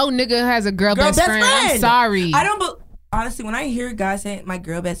 fucking with no nigga who has a girl best friend. I'm sorry. I don't. Honestly, when I hear guys saying my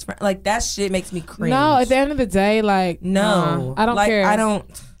girl best friend, like that shit makes me cringe. No, at the end of the day, like no, I don't like, care. I don't.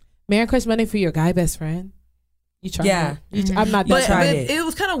 Man crush money for your guy best friend. You try. Yeah. I'm not But, that tried but it. it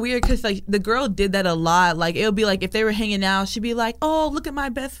was kind of weird because like the girl did that a lot. Like it would be like if they were hanging out, she'd be like, "Oh, look at my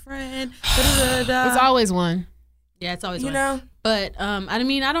best friend." Da, da, da, da. It's always one. Yeah, it's always You one. know. But I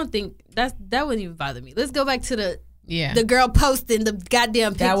mean, I don't think that wouldn't even bother me. Let's go back to Yeah. the girl posting the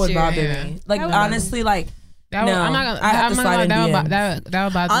goddamn picture. That would bother Yeah. me. Like That would honestly, like That would, No, I'm not gonna. I have I'm to not slide gonna. in That would, DMs. that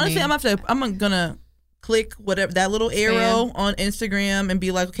would bother Honestly, me. I'm gonna click whatever that little arrow on Instagram and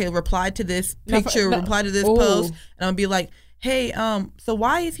be like, okay, reply to this picture, reply to this Ooh. post, and I'll be like, hey, so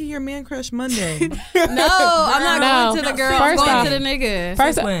why is he your man crush Monday? No, I'm not No. going to the girl. I'm First going off- to the nigga.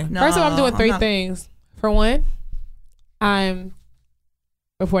 First, when? first of all, I'm doing No, 3 I'm not. things. For one, I'm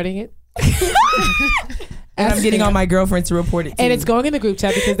reporting it. And I'm getting all my girlfriends to report it too. And it's going in the group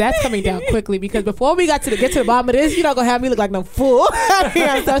chat because that's coming down quickly. Because before we get to the bottom of this, you're not gonna have me look like no fool out here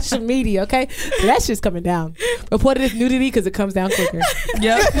on social media, okay? So that shit's coming down. Report it as nudity because it comes down quicker.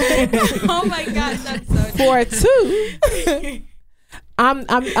 Yep. Oh my gosh, that's so. For 2, I'm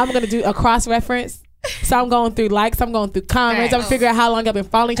gonna do a cross reference. So I'm going through likes, I'm going through comments, I'm figuring out how long I've been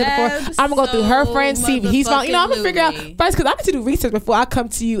following each other for. I'm gonna go through her friends, see if he's following. You know, I'm gonna figure out Motherfucking first because I need to do research before I come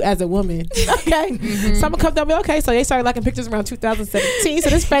to you as a woman. Okay, so I'm gonna come down. And be, okay, so they started liking pictures around 2017.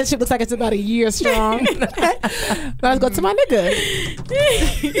 So this friendship looks like it's about a year strong. Let's go to my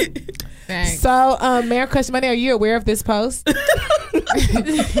nigga. Thanks. So, Mayor Crush Monday, are you aware of this post?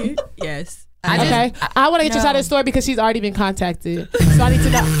 Yes. Okay, I want to get your side of the story because she's already been contacted. So I need to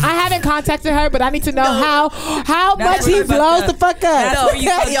know. I haven't contacted her, but I need to know how much where he you fucked blows up. the fuck up. That's where you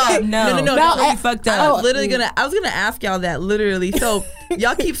fucked y'all, up. No, no, that's where I- you fucked I up. was literally I was gonna ask y'all that literally. So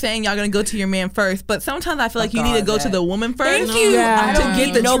y'all keep saying y'all gonna go to your man first, but sometimes I feel like you need to go to the woman first. Thank you. Yeah. I don't To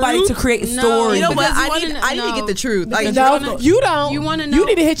get the nobody truth. to create No. stories. You know what? Because you I wanna need to know. get the truth. Like, No, you don't. You wanna You know-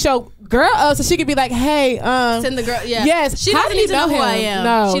 need to hit your girl up so she could be like, "Hey, Send the girl. Yeah. yes. She How doesn't do you need to know who him? I am.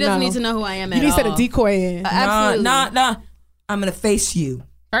 No, She doesn't no. need to know who I am You at need to send all. a decoy in. Absolutely. Nah. I'm gonna face you.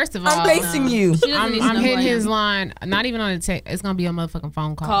 First of all, I'm facing you. She doesn't I'm need to know who hitting I am. his line. Not even on the text. It's gonna be a motherfucking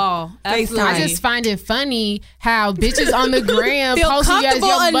phone call. Call. Absolutely. I just find it funny how bitches on the gram feel posting you as your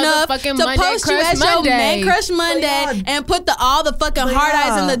comfortable enough motherfucking to Monday post you Crush as your Monday. man crush Monday y'all- and put all the fucking But hard eyes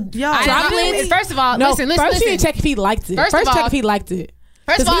y'all- in the y'all- droplets. First of all, No, listen. first you need to check if he liked it. First First of check all- if he liked it.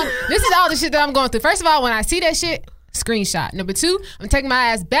 First of all, this is all the shit that I'm going through. First of all, when I see that shit, screenshot. Number 2, I'm taking my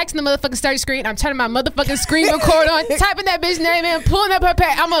ass back to the motherfucking study screen. I'm turning my motherfucking screen record on, typing that bitch name in, pulling up her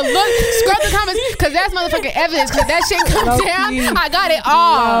page. I'm gonna look, scrub the comments, because that's motherfucking evidence. Because that shit comes down, I got it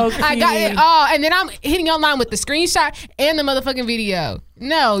all. I got it all. And then I'm hitting online with the screenshot and the motherfucking video.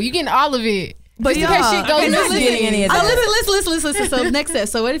 No, you getting all of it. But Just in case y'all- shit goes I'm not missing. getting any of that. Listen. So next step.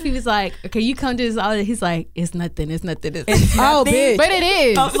 So what if he was like, okay, you come to this all that. He's like, it's nothing. It's Oh, nothing. bitch. But it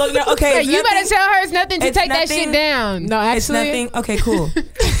is. Oh, look, no, okay. Hey, it's you better nothing. tell her it's nothing to It's take that nothing. shit down. No, It's actually, nothing. Okay, cool.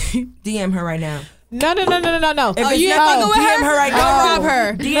 DM her right now. no. If Oh, it's you ain't nothing, fucking with DM her right Go now. rob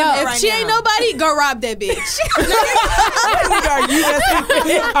her. DM No, her If right she now. ain't nobody, go rob that bitch.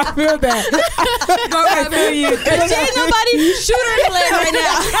 I feel that. Go rob her. If she ain't nobody, shoot her in the leg right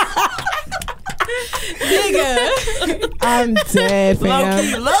now. Nigga. I'm dead,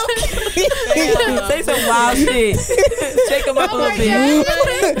 fam. Low key. Say some wild shit. Shake them up a little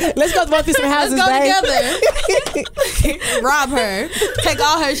bit. Let's go run through some Let's houses, go babe. together. Rob her. Take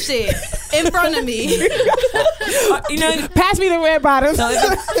all her shit in front of me. You know, Pass me the red bottoms. so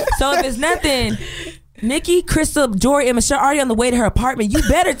if it's nothing, Nikki, Crystal, Jory, and Michelle already on the way to her apartment. You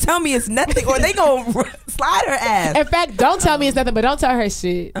better tell me it's nothing, or they gonna slide her ass. In fact, don't tell me it's nothing, but don't tell her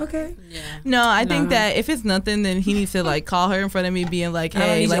shit. Okay. No, I think that if it's nothing, then he needs to like call her in front of me, being like, I don't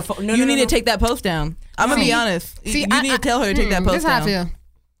 "Hey, need like, your phone. No, you no, need no. to take that post down." I'm gonna be honest. See, you need to tell her to take that post This is how I down. feel.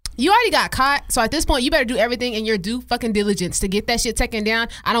 You already got caught, so at this point, you better do everything in your due fucking diligence to get that shit taken down.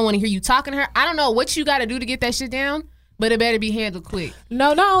 I don't want to hear you talking to her. I don't know what you got to do to get that shit down, but it better be handled quick.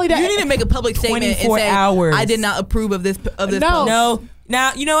 No, not only that. You need to make a public statement and 24 say, hours. "I did not approve of this." No. post. No.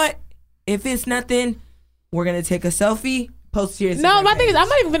 Now you know what? If it's nothing, we're gonna take a selfie. Post to your No, Instagram my thing is, page. I'm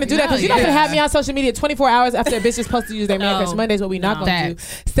not even gonna do that because you're not yeah. gonna have me on social media 24 hours after a bitch is supposed to use their man crush Monday. Is what we not gonna do.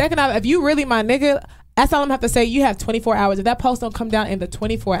 Second off, if you really my nigga, that's all I'm gonna have to say. You have 24 hours. If that post don't come down in the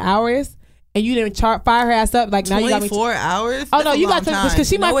 24 hours and you didn't fire her ass up, like now you got me. 24 hours. Oh That's no, a you long got because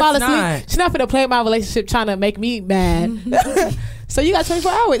she No, might fall it's asleep. not. She's not gonna play my relationship trying to make me mad. So you got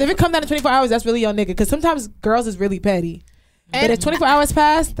 24 hours. If it come down to 24 hours, that's really your nigga. Because sometimes girls is really petty. But if 24 hours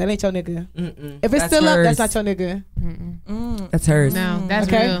pass, that ain't your nigga. If it's That's still up, hers. that's not your nigga. That's hers. No, that's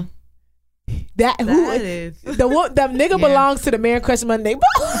Okay. real. That who That is. the nigga belongs to the man crush Monday.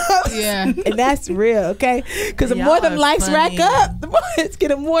 Yeah. And that's real, okay? Because the Y'all more them are likes funny. rack up, the more it's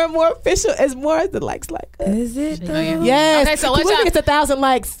getting more and more official as more as the likes like up. Is it? Though? Yes. Okay, so what when y'all- it gets 1,000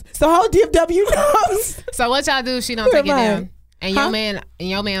 likes, the whole DFW knows. So what y'all do if she don't Who take it am I? down? And Huh?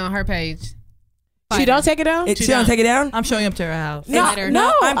 your man on her page. She don't take it down? She don't take it down. I'm showing up to her house. no,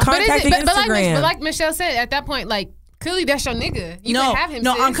 I'm But, contacting but Instagram. like Michelle said, at that point, like clearly that's your nigga. You no, can have him.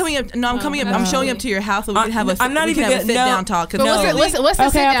 no, sis. I'm coming up. No, I'm coming up. I'm showing up to your house so we can have a. I'm not we even can have a gonna- sit down no. talk. 'cause But no, what's the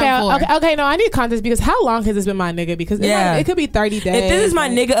sit down for? Okay, no, I need context because how long has this been my nigga? Because Yeah. it could be 30 days. If this is my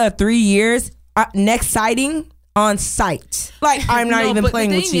nigga of 3 years, next sighting on site. Like, I'm not even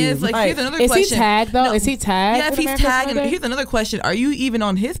playing with you. Is, like, here's another is question. he tagged though? No. Is he tagged? Yeah, if he's tagged. Here's another question. Are you even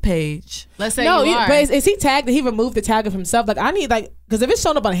on his page? Let's say No, you are. but is he tagged? Did he remove the tag of himself? Like, I need, like, because if it's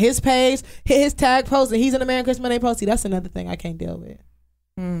showing up on his page, hit his tag post, and he's in American Christmas Monday post, see, that's another thing I can't deal with.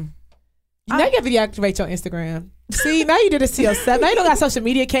 Now you have to deactivate your Instagram. See, now you did this to yourself. Now you don't got social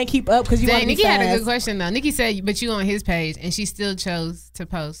media, can't keep up because you want to be Nikki had a fast. good question though. Nikki said, but you on his page, and she still chose to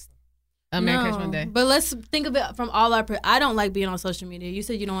post American Christmas Monday. But let's think of it from all our. I don't like being on social media. You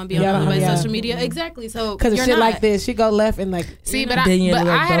said you don't want to be Yeah, on anybody's yeah. social media, exactly. So Because of you're shit not. like this, she go left and like. See, but Then you're like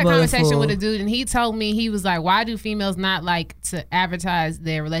I had a Bubba conversation full. with a dude, and he told me, he was like, "Why do females not like to advertise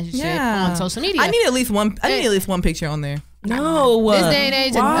their relationship on social media?" I need at least one. I need at least one picture on there. No. This day and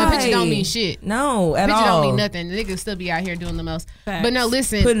age, a Why? picture don't mean shit. No, at Picture all. don't mean nothing. The niggas still be out here doing the most. Facts. But no,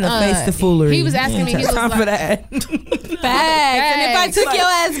 listen. Putting a face to foolery. He was asking me. He was Time like, for that. Facts. And if I took your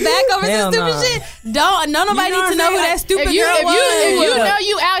ass back over Hell some stupid no. shit, don't nobody You know need to what know I'm who saying? that stupid If you, girl if was. you know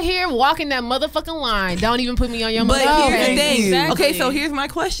you out here walking that motherfucking line, don't even put me on your But motherfucking here's the page. thing. Exactly. Okay, so here's my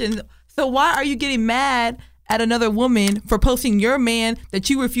question. So why are you getting mad at another woman for posting your man that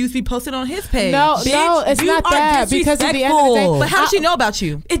you refuse to be posted on his page? No, Bitch, no, it's you not are that. Because at the end of the day, disrespectful. But how does she know about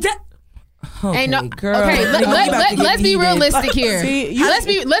you? It does. Okay, Ain't no, girl. okay, You about to get let's be heated. realistic here. See, you-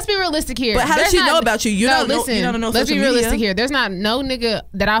 let's be realistic here. But how does There's she not- know about you? You no, don't know- listen. you don't know let's be social realistic media. here. There's not no nigga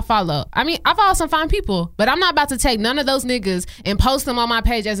that I follow. I mean, I follow some fine people, but I'm not about to take none of those niggas and post them on my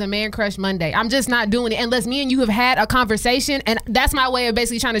page as a Man Crush Monday. I'm just not doing it unless me and you have had a conversation, and that's my way of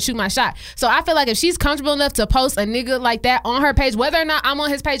basically trying to shoot my shot. So I feel like if she's comfortable enough to post a nigga like that on her page, whether or not I'm on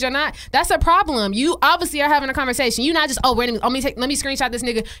his page or not, that's a problem. You obviously are having a conversation. You not just let me screenshot this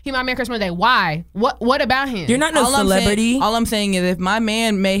nigga. He my Man Crush Monday. Why? What about him? You're not no celebrity. All I'm saying is if my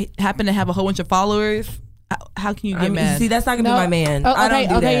man may happen to have a whole bunch of followers, how can you get mad? See, that's not gonna be my man. Oh, I don't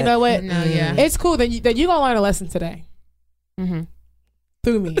do that. You know what? No, yeah. It's cool that you gonna learn a lesson today. Mm-hmm.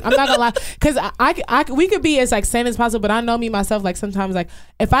 Through me, I'm not gonna lie, because we could be as like sane as possible, but I know me myself. Like sometimes, like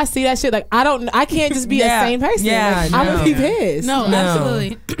if I see that shit, like I can't just be Yeah. a sane person. Yeah, like, I'm gonna no. be pissed. No, No.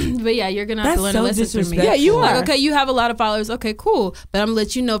 absolutely. But yeah, you're gonna have to That's learn a so lesson from me. Yeah, you are. Like, okay, you have a lot of followers. Okay, cool. But I'm gonna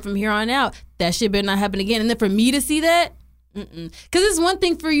let you know from here on out that shit better not happen again. And then for me to see that, because it's one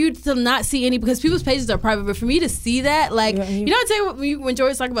thing for you to not see any, because people's pages are private, but for me to see that, like, Yeah, you know what I'm saying? When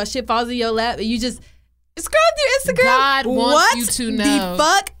George's talking about shit falls in your lap and you just scroll through Instagram. God wants what you to know. the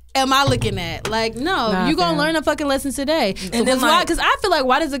fuck am I looking at? Like, no, Nah, you gonna fam. learn a fucking lesson today. And then, like- Because I feel like,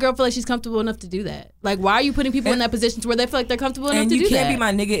 why does a girl feel like she's comfortable enough to do that? Like, why are you putting people in that position to where they feel like they're comfortable enough And to you do can't that? be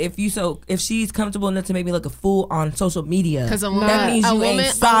my nigga if she's comfortable enough to make me look a fool on social media. Because a woman, that means you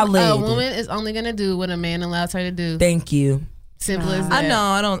ain't solid. A woman is only gonna do what a man allows her to do. Thank you. Simple as that. I know.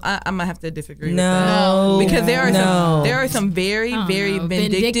 I don't. I might have to disagree No. with that because there are No. some very I don't very know.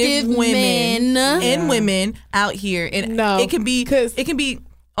 vindictive women men. and women out here, and No, it can be 'cause-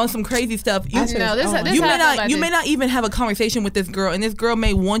 on some crazy stuff. You, No, this you how I may feel not about you this. may not even have a conversation with this girl, and this girl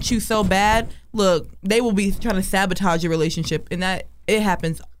may want you so bad. Look, they will be trying to sabotage your relationship, and that it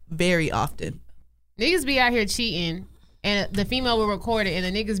happens very often. Niggas be out here cheating, and the female will record it, and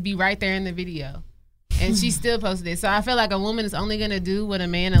the niggas be right there in the video, and she still posted it. So I feel like a woman is only gonna do what a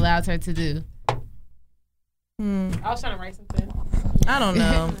man allows her to do. I was trying to write something. I don't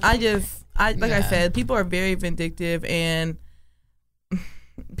know. I Yeah. said, people are very vindictive, and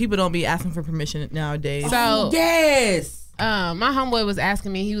people don't be asking for permission nowadays. So Yes. my homeboy was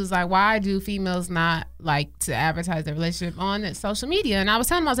asking me, he was like, why do females not like to advertise their relationship on social media? And I was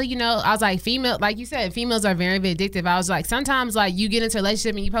telling him, I was like, female, like you said, females are very vindictive. I was like, sometimes like you get into a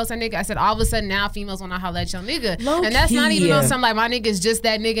relationship and you post a nigga. I said, all of a sudden now females want to holler at your nigga. Low and that's not key. even on some like my nigga's just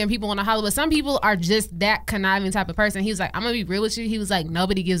that nigga and people want to holler. But some people are just that conniving type of person. He was like, I'm going to be real with you. He was like,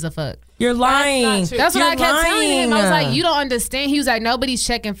 nobody gives a fuck. You're lying. true. That's what You're I kept telling him. I was lying. like, you don't understand. He was like, nobody's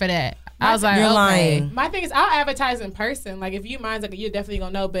checking for that. I was like, You're okay. lying. My thing is, I'll advertise in person. Like if you mind, like you're definitely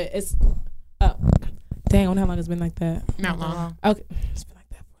gonna know. But it's, dang, I wonder how long it's been like that. Not long. Okay, it's been like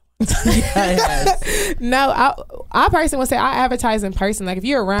that. Yes. No, I personally would say I advertise in person. Like if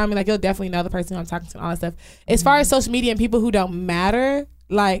you're around me, like you'll definitely know the person who I'm talking to and all that stuff. As far as social media and people who don't matter,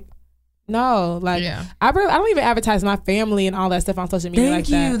 like no, like Yeah. I don't even advertise my family and all that stuff on social media Thank like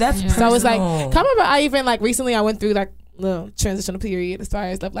you. that. That's Yeah. So it's like, personal. come remember, I even like recently I went through like little transitional period as far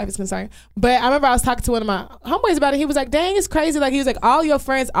as love life is concerned. But I remember I was talking to one of my homeboys about it. He was like, dang, it's crazy. Like he was like, all your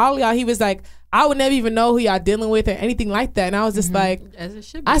friends, all y'all, he was like, I would never even know who y'all dealing with or anything like that. And I was just like, As it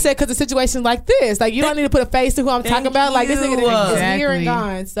should be. I said, because the situation like this, like you don't need to put a face to who I'm talking about. Like this nigga is here and Exactly.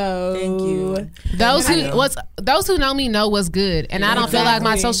 gone. So Thank you. Those who know me know what's good, and I don't feel like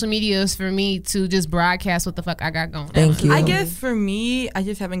my Exactly. social media is for me to just broadcast what the fuck I got going. Thank you. I guess for me, I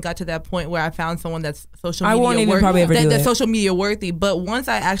just haven't got to that point where I found someone that's social I media won't even worthy. probably ever do That's it. social media worthy. But once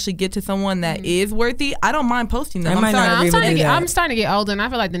I actually get to someone that is worthy, I don't mind posting them. I I'm might not sorry. agree with that. I'm starting to get older, and I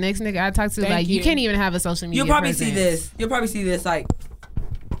feel like the next nigga I talk to, Thank like you you. can't even have a social media. You'll probably presence. see this. You'll probably see this like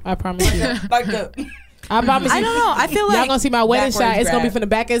I promise you. like the. I promise you. I don't know. I feel Y'all like gonna see my wedding Backwards shot. It's gonna be grab. from the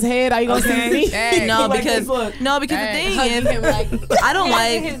back of his head. Are you gonna Okay. see me? Hey. no Like because this, look. the thing is I don't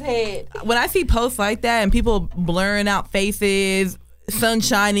like when I see posts like that and people blurring out faces, sun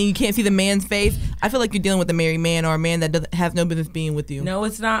shining, you can't see the man's face. I feel like you're dealing with a married man or a man that doesn't has no business being with you. No,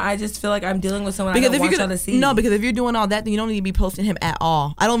 it's not. I just feel like I'm dealing with someone Because I don't if want you're y'all gonna to see. no, because if you're doing all that, then you don't need to be posting him at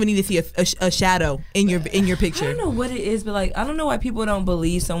all. I don't even need to see a shadow in your I picture. don't know what it is, but like I don't know why people don't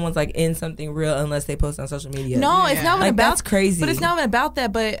believe someone's like in something real unless they post on social media. No, it's not even Like, about that's crazy. But it's not even about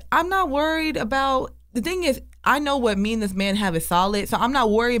that. But I'm not worried about. The thing is, I know what me and this man have is solid, so I'm not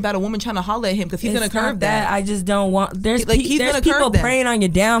worried about a woman trying to holler at him because he's It's gonna curve not that. I just don't want. There's Like, he's there's gonna people curve that. preying on your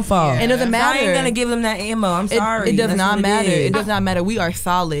downfall. It doesn't So I matter. ain't gonna give them that ammo. I'm sorry. It does That's not what matter. is. It does not matter. We are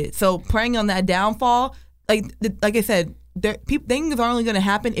solid. So preying on that downfall, like I said, things are only going to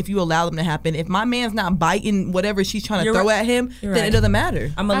happen if you allow them to happen. If my man's not biting whatever she's trying to You're throw right. at him, You're then right. it doesn't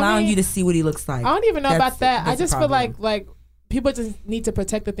matter. I'm allowing mean, you to see what he looks like. I don't even know That's- about that. I that's the just feel problem. like people just need to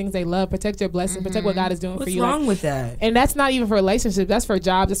protect the things they love, protect your blessing, protect what God is doing What's for you. wrong Like, with that? and that's not even for relationships. That's for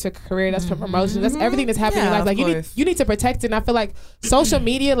jobs. That's for career. That's for promotion. That's everything that's happening in Yeah, life. Like of course. you need to protect it. And I feel like social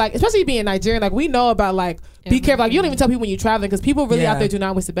media, like especially being Nigerian, like we know about like be careful. Like you don't even tell people when you're traveling because people really Yeah. out there do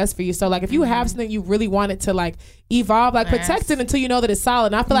not wish the best for you. So like if you have something you really want it to like evolve, like protect it until you know that it's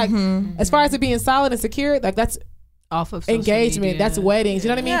solid. And I feel like as far as it being solid and secure, like that's Off of social engagement. media. That's weddings. You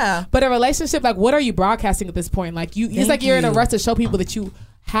know what I mean? Yeah. But a relationship, like what are you broadcasting at this point? Like it's Thank like you're in a you. rush to show people that you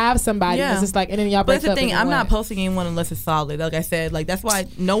have somebody. Yeah. It's just like and then y'all But break it's the up. thing, and then I'm not what? posting anyone unless it's solid. Like I said, like that's why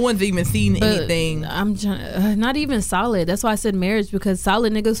no one's even seen But anything. I'm trying, not even solid. That's why I said marriage because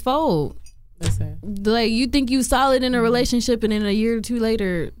solid niggas fold. Listen, Like you think you solid in a relationship, and then a year or two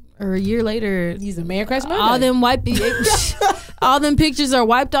later, or a year later, he's a man crush Monday. all them all them pictures are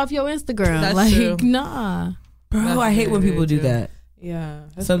wiped off your Instagram. That's like true. nah. Bro, I hate when people do that. Yeah.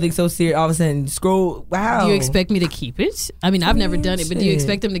 That's Something so serious, all of a sudden scroll. Wow. Do you expect me to keep it? I mean, I've never done it, but do you Shit.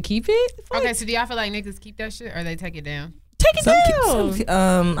 expect them to keep it? Okay, so do y'all feel like niggas keep that shit or they take it down? Take it Some,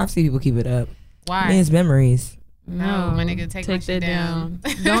 down. I've seen people keep it up. Why? I mean, it's memories. No, my nigga, take my that shit down.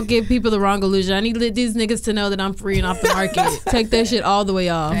 Don't give people the wrong illusion. I need these niggas to know that I'm free and off the market. Take that shit all the way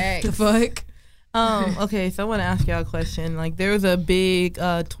off. Thanks. The fuck? Okay, so I want to ask y'all a question. Like there was a big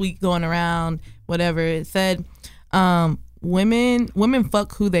tweet going around, whatever. It said, women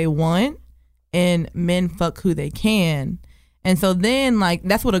fuck who they want and men fuck who they can. And so then like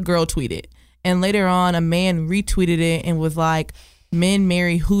that's what a girl tweeted. And later on a man retweeted it and was like, men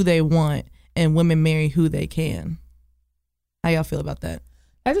marry who they want and women marry who they can. How y'all feel about that?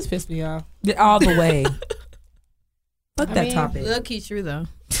 That just pissed me off. All the way. Fuck I that mean, topic. Low key true though.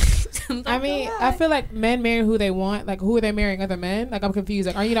 I mean, I feel like men marry who they want. Like, who are they marrying other men? Like, I'm confused.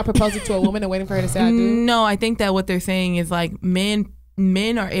 Like, are you not proposing to a woman and waiting for her to say I do? No, I think that what they're saying is like men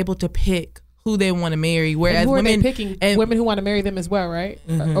are able to pick who they want to marry, And whereas who are women they picking? and- Women who want to marry them as well, right?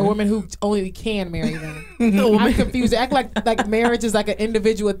 Or women who only can marry them. I'm confused. They act like marriage is like an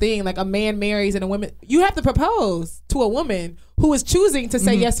individual thing. Like a man marries and a woman. You have to propose to a woman who is choosing to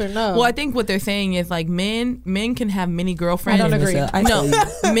say yes or no. Well, I think what they're saying is like men can have many girlfriends. I don't agree. I feel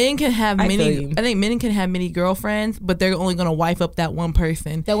you. Men can have I feel many. you. I think men can have many girlfriends, but they're only going to wife up that one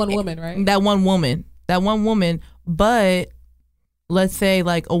person, that one woman, right? that one woman. But let's say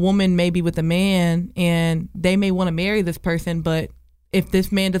like a woman may be with a man and they may want to marry this person, but if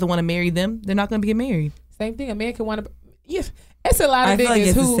this man doesn't want to marry them, they're not going to get married. Same thing. A man can want to. Yeah, it's a lot I of feel like niggas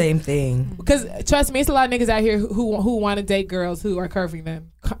it's who. the same thing. Because trust me, it's a lot of niggas out here who want to date girls who are curving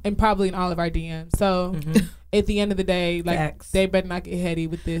them, and probably in all of our DMs. So at the end of the day, like Facts. they better not get heady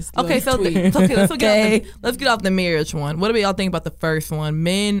with this. Okay, little so tweet. let's get off the marriage one. What do y'all think about the first one?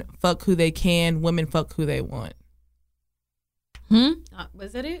 Men fuck who they can, women fuck who they want.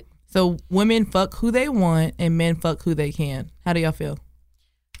 Was that it? So women fuck who they want and men fuck who they can. How do y'all feel?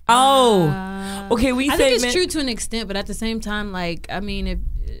 Oh, okay. We I say think it's men- true to an extent, but at the same time, like, I mean, if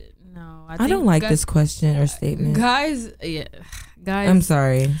no, I think don't like guys, this question or statement. Guys, guys. I'm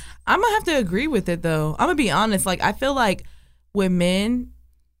sorry. I'm gonna have to agree with it though. I'm gonna be honest. Like I feel like with men,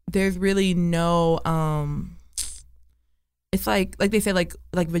 there's really no it's like they say, like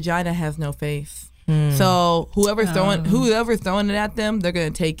vagina has no face. So whoever's throwing it at them, they're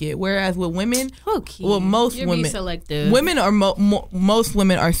gonna take it. Whereas with women, most You're women, being selective. women are most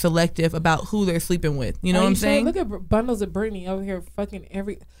women are selective about who they're sleeping with. You know what I'm saying? Look at bundles of Brittany over here, fucking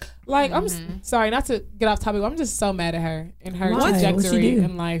every. Like I'm sorry not to get off topic. But I'm just so mad at her and her trajectory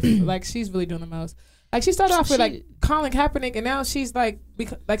in life. Like she's really doing the most. Like she started off with like Colin Kaepernick, and now she's like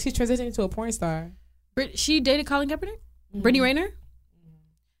she's transitioning to a porn star. She dated Colin Kaepernick? Brittany Rayner?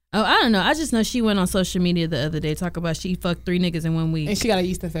 Oh, I don't know. I just know she went on social media the other day talk about she fucked 3 niggas in 1 week. And she got a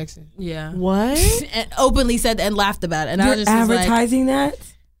yeast infection. Yeah. What? And openly said that and laughed about it. And I You're was just advertising that?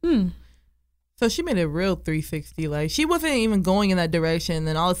 So she made a real 360. Like she wasn't even going in that direction, and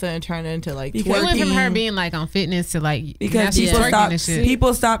then all of a sudden turned into like It went twerking. from her being like on fitness to like Because now she's people twerking and shit.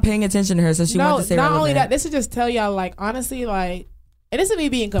 people stop paying attention to her, so she wants to say not relevant. only that, this should just tell y'all, like, honestly, like, and this is me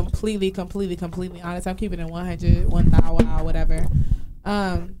being completely honest. I'm keeping it 100, 1,000, whatever.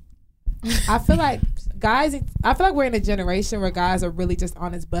 I feel like we're in a generation where guys are really just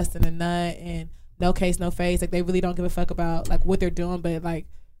on this busting a nut and no case, no face. Like, they really don't give a fuck about, like, what they're doing. But, like,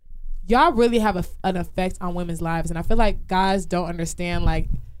 y'all really have an effect on women's lives. And I feel like guys don't understand, like,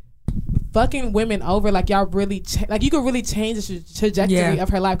 fucking women over. Like, y'all really, like, you could really change the trajectory of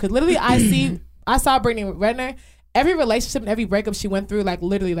her life. Because literally, I saw Brittany Renner. Every relationship and every breakup she went through, like,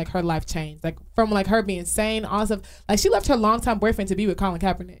 literally, like, her life changed. Like, from, like, her being sane, all stuff. Like, she left her longtime boyfriend to be with Colin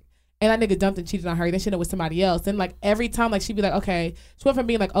Kaepernick. And that nigga dumped and cheated on her. Then she ended up with somebody else. Then, like, every time, like, she'd be like, okay. She went from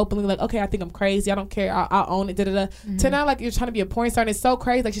being, like, openly, like, okay, I think I'm crazy. I don't care. I'll own it, da-da-da. To now, like, you're trying to be a porn star. And it's so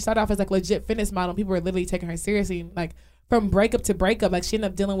crazy. Like, she started off as, like, legit fitness model. And people were literally taking her seriously. Like, from breakup to breakup, like, she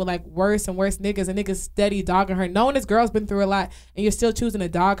ended up dealing with, like, worse and worse niggas. And niggas steady dogging her. Knowing this girl's been through a lot. And you're still choosing to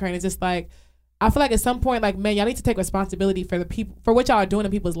dog her. And it's just, like, I feel like at some point, like, man, y'all need to take responsibility for the people, for what y'all are doing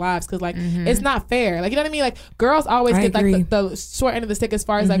in people's lives, because, like, it's not fair. Like, you know what I mean? Like, girls always get like the short end of the stick as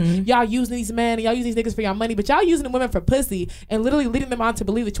far as like y'all using these men, and y'all using these niggas for y'all money, but y'all using the women for pussy and literally leading them on to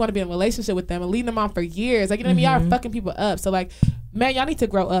believe that you want to be in a relationship with them and leading them on for years. Like, you know what I mean? Y'all are fucking people up. So, like, man, y'all need to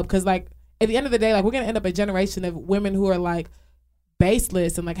grow up, because, like, at the end of the day, like, we're gonna end up a generation of women who are like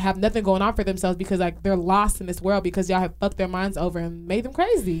baseless and like have nothing going on for themselves because like they're lost in this world because y'all have fucked their minds over and made them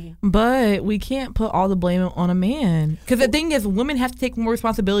crazy. But we can't put all the blame on a man, because the thing is, women have to take more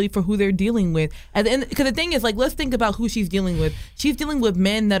responsibility for who they're dealing with at the end. Because the thing is, like, let's think about who she's dealing with. She's dealing with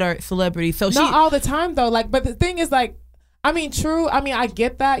men that are celebrities. So not all the time though. Like, but the thing is, like, I mean, true. I mean, I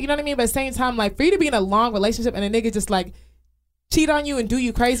get that. You know what I mean? But at the same time, like, for you to be in a long relationship and a nigga just like cheat on you and do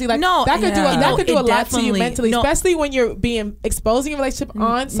you crazy, like, that could do a lot to you mentally, especially when you're being exposing your relationship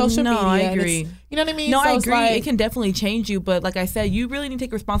on social media. I agree. You know what I mean? No, so I agree. like, it can definitely change you, but like I said, you really need to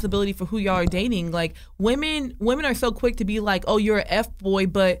take responsibility for who y'all are dating. Like, women are so quick to be like, oh, you're an F boy,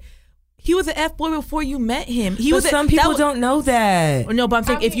 but he was an F boy before you met him. Some people don't know that. No, but I'm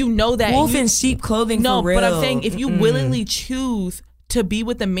saying, if you know that, wolf in sheep clothing. No, for real. but I'm saying, if you willingly choose to be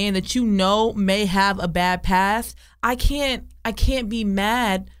with a man that you know may have a bad past, I can't be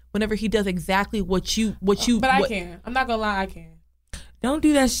mad whenever he does exactly what you. But I can. I'm not gonna lie, I can. Don't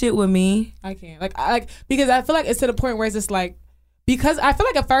do that shit with me. I can. Like because I feel like it's to the point where it's just like, because I feel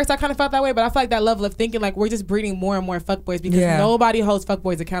like at first I kind of felt that way, but I feel like that level of thinking, like, we're just breeding more and more fuckboys because nobody holds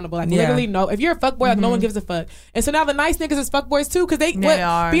fuckboys accountable. Like, literally, no. If you're a fuckboy, like, no one gives a fuck. And so now the nice niggas is fuckboys too, because being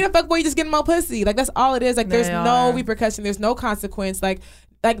a fuckboy, you just getting more pussy. Like, that's all it is. Like, there's no repercussion, there's no consequence. Like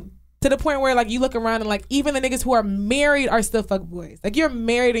to the point where, like, you look around and, like, even the niggas who are married are still fuckboys. Like, you're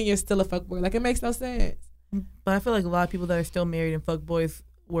married and you're still a fuckboy. Like, it makes no sense. But I feel like a lot of people that are still married and fuckboys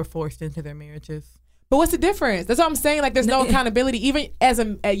were forced into their marriages. But what's the difference? That's what I'm saying. Like, there's no accountability. Even as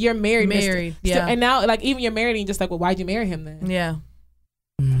you're married. And now, like, even you're married and you're just like, well, why'd you marry him then? Yeah.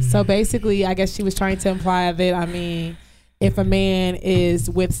 So basically, I guess she was trying to imply that, I mean, if a man is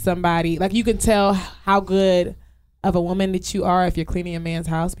with somebody, like, you can tell how good of a woman that you are if you're cleaning a man's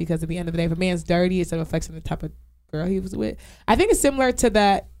house, because at the end of the day, if a man's dirty, it's a reflection of the type of girl he was with. I think it's similar to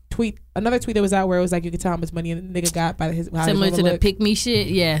that tweet, another tweet that was out where it was like, you could tell how much money a nigga got by his similar to the pick me shit.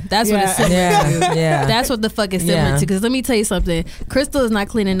 Yeah, that's what it's similar to. Yeah, that's what the fuck is similar to. Because let me tell you something, Crystal is not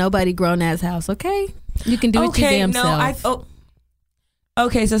cleaning nobody grown ass house. Okay, you can do it your damn self.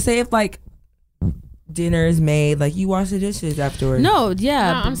 Okay, so say if like dinner is made, like, you wash the dishes afterwards. No,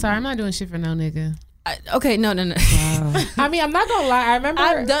 yeah. No, I'm sorry, I'm not doing shit for no nigga. Okay, no. Wow. I mean, I'm not gonna lie. I remember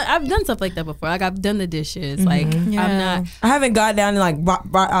I've done stuff like that before. Like, I've done the dishes. Like, I'm not. I haven't got down and like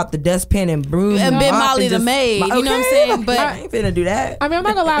brought out the dustpan and broom and been Molly the maid. You know what I'm saying? But I ain't finna do that. I mean, I'm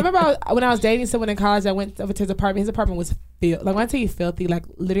not gonna lie. I remember when I was dating someone in college, I went over to his apartment. His apartment was like, when I tell you filthy, like,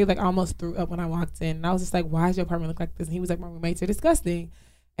 literally, like, almost threw up when I walked in. And I was just like, why does your apartment look like this? And he was like, my roommates are disgusting.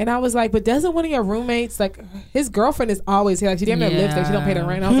 And I was like, but doesn't one of your roommates, like, his girlfriend is always here? Like, she damn near lives there. She don't pay the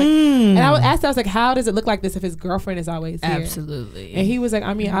rent. And I was like, and I would ask, I was like, how does it look like this if his girlfriend is always here? Absolutely. And he was like,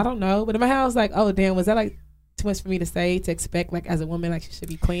 I mean, I don't know. But in my head, I was like, oh, damn, was that like too much for me to say, to expect, like, as a woman, like, she should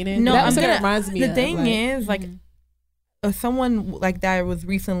be cleaning? No, that was what it reminds me the of. thing like, is, like, someone like that I was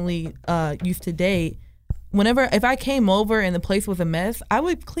recently used to date. Whenever, if I came over and the place was a mess, I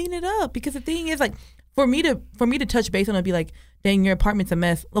would clean it up, because the thing is, like, for me to touch base on it and be like, dang, your apartment's a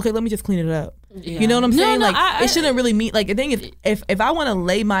mess. Okay, let me just clean it up. Yeah. You know what I'm saying? No, like, it shouldn't really mean, like, the thing is, if I want to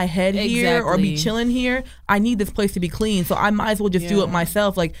lay my head here or be chilling here, I need this place to be clean. So I might as well just do it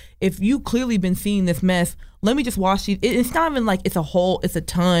myself. Like, if you clearly been seeing this mess, let me just wash these. It's not even like it's a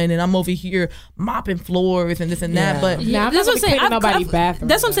ton, and I'm over here mopping floors and this and that. But Nah, I'm that's not what I'm saying. cleaning nobody's bathroom.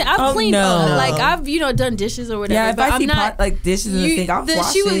 That's what I'm saying. I've cleaned no. like I've done dishes or whatever. Yeah, if but I I'm see not like dishes in the sink, I'll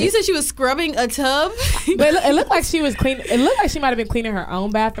wash it. You said she was scrubbing a tub. But it looked like she was cleaning. It looked like she might have been cleaning her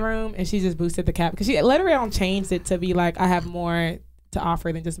own bathroom, and she just boosted the cap because she literally changed it to be like, I have more to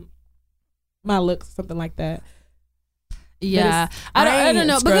offer than just my looks, something like that. Yeah, I don't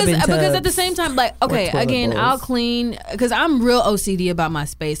know, because at the same time, like, okay, again, I'll clean because I'm real OCD about my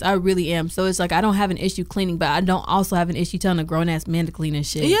space. I really am. So it's like I don't have an issue cleaning, but I don't also have an issue telling a grown ass man to clean his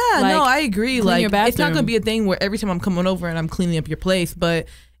shit. yeah, like, no, I agree. Like, your it's not bathroom. gonna be a thing where every time I'm coming over and I'm cleaning up your place, but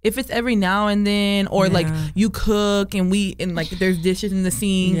if it's every now and then, or like you cook and like there's dishes in the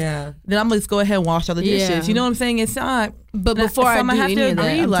sink, then I'm gonna just go ahead and wash all the dishes. Yeah. You know what I'm saying? It's not. But before I I'm do gonna have any to of that,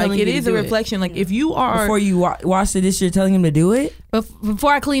 agree. I'm Like, telling it you to is a do it. reflection. Like, if you are Before you wash the dish, you're telling him to do it.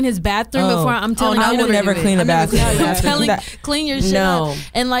 Before I clean his bathroom, before I'm telling I him would never clean a bathroom. I'm telling clean your shit up.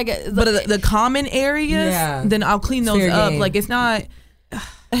 And like, but the common areas, then I'll clean those Fair up. game. Like, it's not.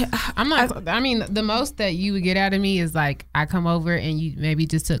 I'm not. I mean, the most that you would get out of me is like I come over and you maybe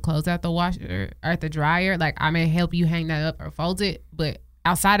just took clothes out the washer or at the dryer. Like, I may help you hang that up or fold it, but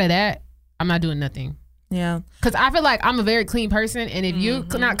outside of that, I'm not doing nothing. Yeah, because I feel like I'm a very clean person, and if you're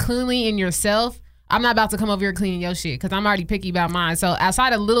not cleanly in yourself, I'm not about to come over here cleaning your shit because I'm already picky about mine. So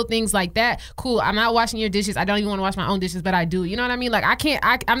outside of little things like that, cool. I'm not washing your dishes. I don't even want to wash my own dishes, but I do. You know what I mean? Like, I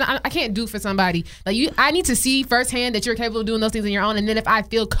can't do for somebody. Like, I need to see firsthand that you're capable of doing those things on your own. And then if I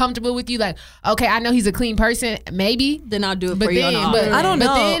feel comfortable with you, like, okay, I know he's a clean person, maybe then I'll do it but for you. Then, on but I don't know.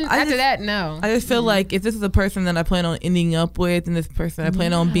 But then I after just- that, no. I just feel like if this is a person that I plan on ending up with, and this person I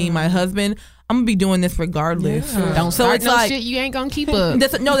plan on being my husband, I'm gonna be doing this regardless. Don't So start it's no like, shit you ain't gonna keep up.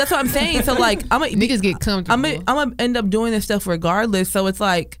 that's what I'm saying. So like, Niggas get comfortable. I'm gonna end up doing this stuff regardless. So it's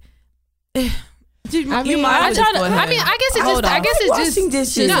like, you might as well I just go ahead. guess it's just. Hold I off. guess it's just. Washing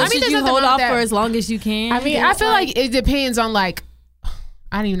dishes. No, I mean, should there's you nothing hold wrong off with for that. as long as you can? I mean, I feel like it depends on like.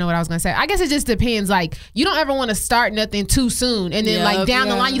 I don't even know what I was gonna say. I guess it just depends. Like, you don't ever want to start nothing too soon, and then like down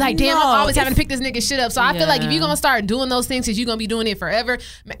the line, you like, damn, I'm always having to pick this nigga shit up. So I feel like if you're gonna start doing those things, cause you're gonna be doing it forever,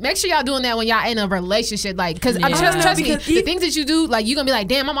 make sure y'all doing that when y'all in a relationship. Like, cause trust me, the things that you do, like, you're gonna be like,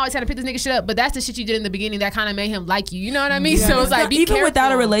 damn, I'm always having to pick this nigga shit up. But that's the shit you did in the beginning that kind of made him like you. You know what I mean? So it's like, be even careful.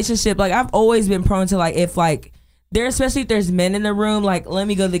 without a relationship, like, I've always been prone to like, if like there, especially if there's men in the room, like, let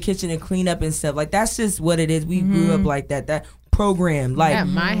me go to the kitchen and clean up and stuff. Like, that's just what it is. We grew up like that. That programmed. Like, At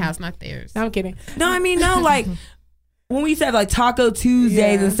my house, not theirs. No, I'm kidding. no, I mean, no, like when we used to have like Taco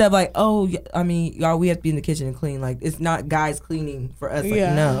Tuesdays and stuff, like, oh, I mean, y'all, we have to be in the kitchen and clean. Like, it's not guys cleaning for us. Like,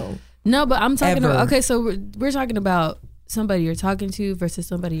 no, but I'm talking Ever. about, okay, so we're talking about somebody you're talking to versus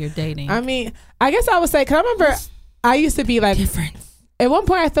somebody you're dating. I mean, I guess I would say, because I remember I used to be like, at one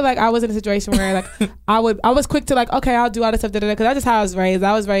point I feel like I was in a situation where like I was quick to like, okay, I'll do all this stuff, because that's just how I was raised.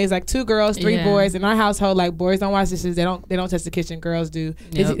 I was raised like 2 girls, 3 boys. In our household, like, boys don't wash dishes, they don't touch the kitchen, girls do.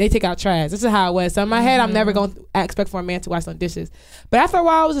 They take out trash. This is how it was. So in my head, I'm never going to expect for a man to wash no dishes. But after a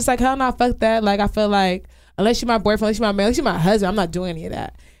while, I was just like, hell no, fuck that. Like, I feel like unless you're my boyfriend, unless you're my man, unless you're my husband, I'm not doing any of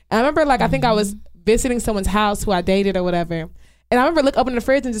that. And I remember, like, I think I was visiting someone's house who I dated or whatever. And I remember looking up in the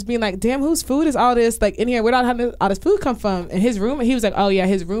fridge and just being like, damn, whose food is all this, like, in here? Where did all this food come from? And his roommate, he was like, oh yeah,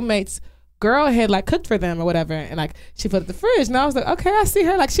 his roommate's girl had like cooked for them or whatever. And like, she put it in the fridge. And I was like, okay, I see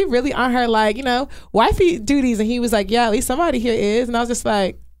her. Like, she really on her, like, you know, wifey duties. And he was like, yeah, at least somebody here is. And I was just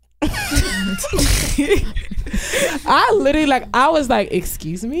like, I literally, like, I was like,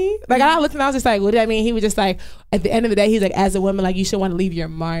 excuse me? Like, I looked and I was just like, what did I mean? He was just like, at the end of the day, he's like, as a woman, like, you should want to leave your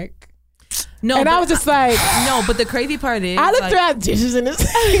mark. No, and I was just like, no, but the crazy part is, I looked like, throughout dishes in this.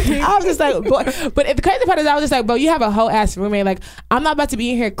 I was just like, boy. But the crazy part is, I was just like, bro, you have a whole ass roommate. Like, I'm not about to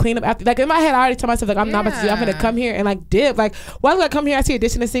be in here clean up after. Like, in my head, I already told myself, like, I'm not about to do. I'm gonna come here and like dip. Like, why do I come here? I see a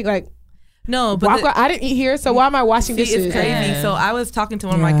dish in the sink. Like, No, but I didn't eat here, so why am I washing dishes? it's crazy. Yeah. So I was talking to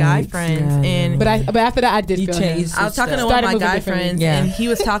one of my guy friends, and But after that, I did feel him. I was talking to one of Started my moving guy differently. friends, Yeah. and he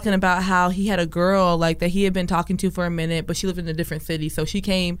was talking about how he had a girl like that he had been talking to for a minute, but she lived in a different city. So she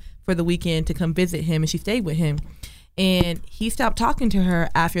came for the weekend to come visit him, and she stayed with him. And he stopped talking to her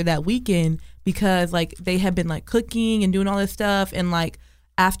after that weekend because like they had been like cooking and doing all this stuff, and like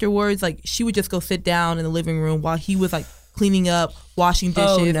afterwards, like she would just go sit down in the living room while he was like cleaning up, washing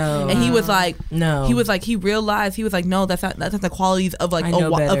dishes. Oh, no. And he was like, No. He was like, he realized, he was like, no, that's not the qualities of like I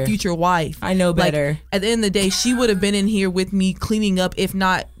know a better. future wife. I know Like, better. at the end of the day, she would have been in here with me cleaning up, if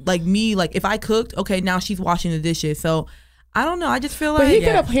not like me, like if I cooked, okay, now she's washing the dishes. So I don't know. I just feel But like he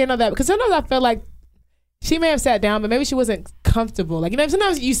could have handled that because sometimes I feel like she may have sat down, but maybe she wasn't comfortable. Like, you know,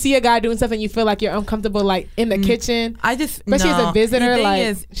 sometimes you see a guy doing stuff and you feel like you're uncomfortable, like in the kitchen. I just, But she's a visitor. The thing Like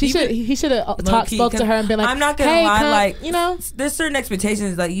is, he should have Low-key, spoke to her and been like, I'm not gonna hey, lie, come, like, you know. there's certain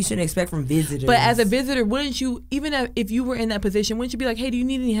expectations like you shouldn't expect from visitors. but as a visitor, wouldn't you, even if you were in that position, wouldn't you be like, hey, do you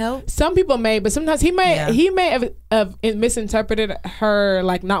need any help? Some people may, but sometimes he may Yeah. have misinterpreted her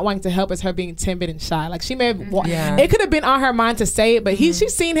like not wanting to help as her being timid and shy. Like she may have Yeah. it could have been on her mind to say it, but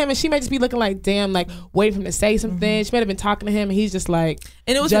she's seen him and she may just be looking like, damn, like waiting for him to say something. She may have been talking to him and he's just like,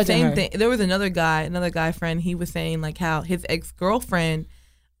 And it was the judging same her. thing. There was another guy friend. He was saying like how his ex-girlfriend,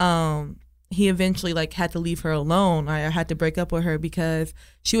 he eventually like had to leave her alone. I had to break up with her because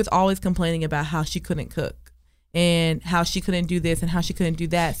she was always complaining about how she couldn't cook and how she couldn't do this and how she couldn't do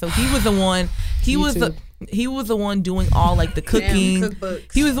that. So he was the one. He was the one doing all like the cooking.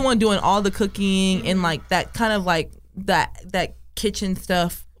 He was the one doing all the cooking and like that kind of like that kitchen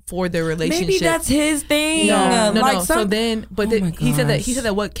stuff for their relationship. maybe that's his thing. No. Like So then, but Oh my he said gosh.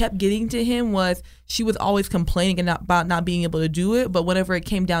 that what kept getting to him was she was always complaining about not being able to do it. But whenever it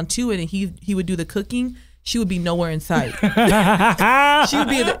came down to it, and he would do the cooking, she would be nowhere in sight. she'd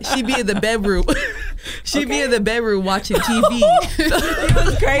be in the bedroom. She'd be in the bedroom watching TV. It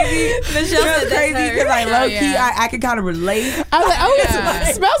was crazy. Michelle said crazy because like low key, I could kind of relate. I was like, oh,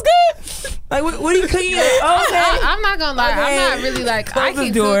 it smells good. Like what are you cooking? Okay. I'm not gonna lie. Okay. I'm not really like Close I the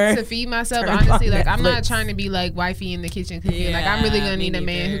can door. cook to feed myself. Turn But honestly, on like I'm not Netflix. trying to be like wifey in the kitchen cooking. Like I'm really gonna need a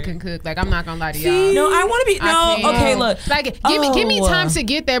man who can cook. Like I'm not gonna lie to y'all. No, I want to be. I No, can't. okay, look. Like give me time to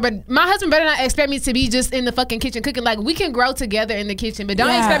get there, but my husband better not expect me to be just in the fucking kitchen cooking. Like we can grow together in the kitchen, but don't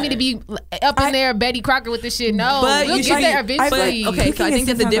Yeah. expect me to be up in there Betty Crocker with this shit. No, But we'll you get should- there I- eventually. but- okay, so I think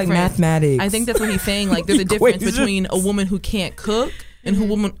that's the Sometimes like difference. mathematics. I think that's what he's saying. Like there's a difference Equations. between a woman who can't cook and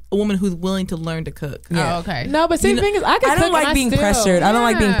a woman who's willing to learn to cook. Yeah. Oh, okay. No, but see, the thing is, I can I cook don't and like being still- pressured. I don't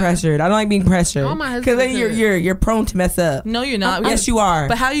like being Yeah. pressured. I don't like being pressured. Oh, my husband Because then could. you're prone to mess up. No, you're not. Yes, you are.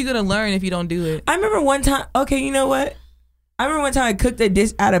 But how are you gonna learn if you don't do it? I remember one time. Okay, you know what? I remember one time I cooked a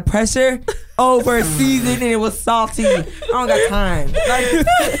dish out of pressure, over seasoned, and it was salty. I don't got time.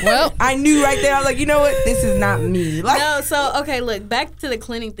 Like, Well, I knew right there. I was like, you know what? This is not me. Like, No, so okay, look, back to the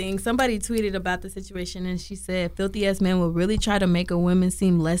cleaning thing. Somebody tweeted about the situation and she said filthy ass men will really try to make a woman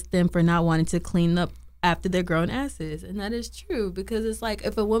seem less than for not wanting to clean up after their grown asses. And that is true because it's like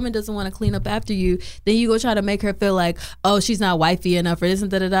if a woman doesn't want to clean up after you, then you go try to make her feel like, oh, she's not wifey enough or this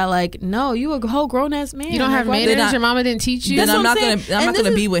and da. Like, no, you a whole grown ass man. you don't have Like, why- manners. Your mama didn't teach you. Then That's I'm what not I'm gonna. saying. I'm And not this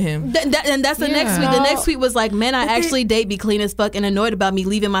gonna is- be with him. And that's the next tweet. Yeah. The next tweet was like, men I actually date be clean as fuck and annoyed about me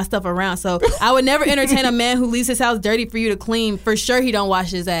leaving my stuff around. So I would never entertain a man who leaves his house dirty for you to clean. For sure, he don't wash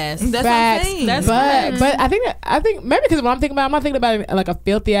his ass. That's what I'm Facts. saying. That's but facts. but I think maybe because when I'm thinking about it like a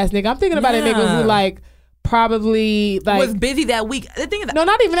filthy ass nigga. I'm thinking about a nigga who like probably like was busy that week. The thing is, no,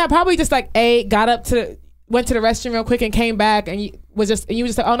 not even that. Probably just like got up to went to the restroom real quick and came back and you were just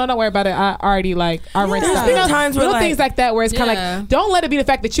like, oh no, don't worry about it. I already like I rinsed There's out. been times where, little like- things like that where it's kind of Yeah. like don't let it be the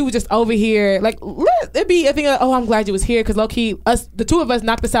fact that you were just over here. Like let it be a thing of, oh, I'm glad you was here because low key the two of us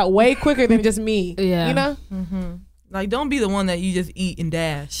knocked this out way quicker than just me. Yeah. You know. like, don't be the one that you just eat and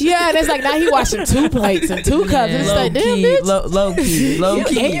dash. Yeah, and it's like now he washing 2 plates and 2 cups. And it's low like, damn, key, bitch. low key, low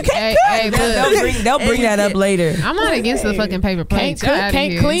key. And you can't Hey, look, They'll bring that up later. I'm not against the fucking paper Can't plates. cook, Y'all outta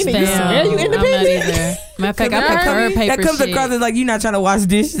can't here. clean it. You Damn. swear you I'm not independent. either. Matter of fact, I That prefer comes- paper That comes shit. across as like you're not trying to wash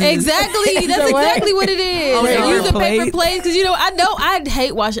dishes. Exactly. That's So what? exactly what it is. Oh, Like, paper use the paper plates. plates because I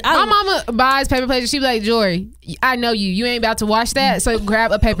hate washing. My mama buys paper plates. She be like, Jory, I know you. You ain't about to wash that, so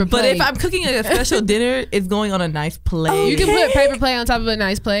grab a paper plate. But if I'm cooking a special dinner, it's going on a nice plate. you can put paper plate on top of a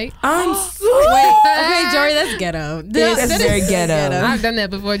nice plate. I'm so. Okay, Jory, that's ghetto. That's very ghetto. I've done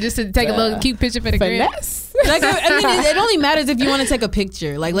that before just to take a little cute picture for the gram. Finesse. Like, I mean, it only matters if you want to take a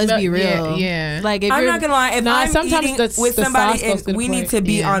picture. Like, let's be real. Yeah. Like, if I'm you're not gonna lie. If Nah, I'm sometimes eating the- with the somebody, sauce goes and to the we need plate. to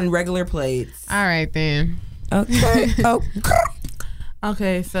be Yeah. on regular plates. All right, then. Okay. Oh.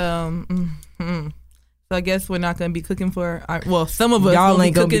 Okay, so So I guess we're not gonna be cooking for some of us. Y'all will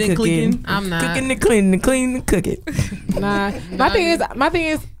ain't gonna be and cooking. cleaning. I'm not. Cooking and cleaning and cooking. Nah, my thing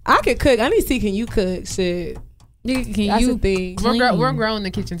is, I can cook. I need to see, can you cook? Shit, Can that's you the thing. We're growing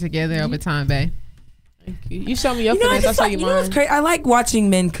the kitchen together over time, babe. You show me your You know, I finesse, I'll just show like, you you know what's mine. crazy? I like watching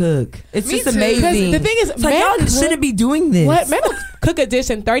men cook. It's Me just too. 'Cause amazing. The thing is, it's like men y'all cook- shouldn't be doing this. What? Man will cook a dish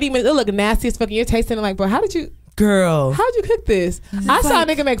in 30 minutes. It look nasty as fucking. You're tasting it like, bro, how'd you Girl. cook this? I saw a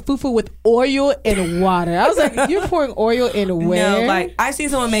nigga make fufu with oil and water. I was like, you're pouring oil in where? No, like I seen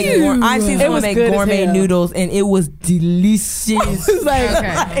someone make It someone was make good as gourmet hell. noodles and it was delicious. It's like,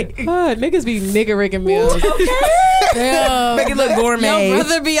 Okay. niggas be nigga rigging meals. Damn. Make it look gourmet. Your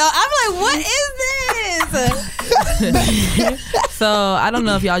brother be all, I'm like, what is this? So I don't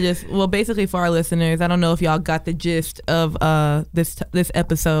know if y'all basically for our listeners, I don't know if y'all got the gist of this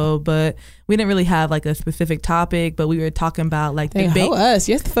episode, but we didn't really have like a specific topic, but we were talking about like Dang, debate. hoe us.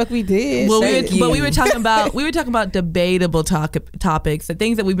 Yes, the fuck we did. Well, Thank you. we were talking about debatable topics, the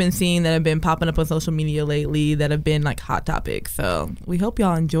things that we've been seeing that have been popping up on social media lately that have been like hot topics. So we hope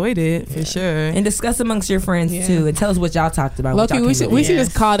y'all enjoyed it for sure. And discuss amongst your friends Yeah. too, and tell us what y'all talked about. what Loki, y'all we came should up we with. should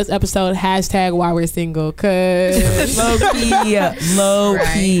just call this episode #Why We're Single, cause low Right.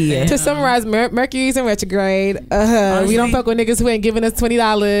 key. to summarize, Mercury's in retrograde. We Honestly. don't fuck with niggas who ain't giving us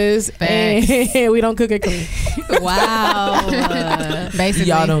 $20, and we don't cook it clean. Wow. Basically,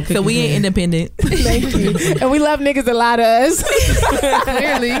 Y'all don't cook. So we ain't independent. Thank you. And we love niggas that lie to us.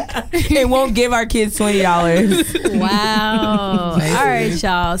 clearly. It won't give our kids $20. Wow. All right,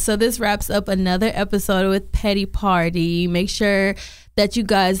 y'all. So this wraps up another episode with Petty Party. Make sure that you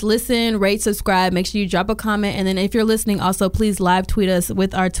guys listen, rate, subscribe. Make sure you drop a comment. And then if you're listening, also please live tweet us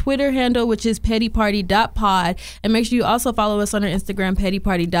with our Twitter handle, which is pettyparty.pod. And make sure you also follow us on our Instagram,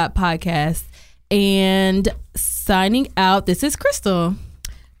 pettyparty.podcast. And signing out, this is Crystal.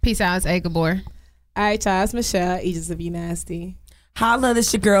 Peace out. It's A. Gabor. All right, y'all. It's Michelle. Aegis of You Nasty. Holla,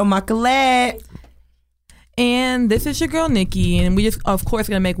 this your girl, Macolette. And this is your girl, Nikki. And we just, of course,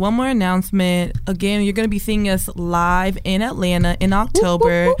 going to make one more announcement. Again, you're going to be seeing us live in Atlanta in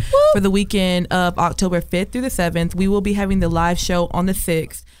October for the weekend of October 5th through the 7th. We will be having the live show on the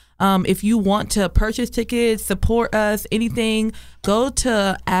 6th. If you want to purchase tickets, support us, anything, go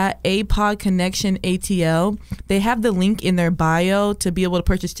to @APod Connection ATL. They have the link in their bio to be able to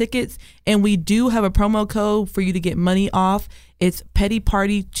purchase tickets. And we do have a promo code for you to get money off. It's Petty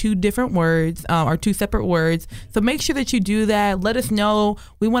Party, 2 different words, or 2 separate words. So make sure that you do that. Let us know.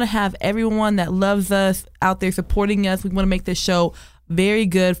 We want to have everyone that loves us out there supporting us. We want to make this show very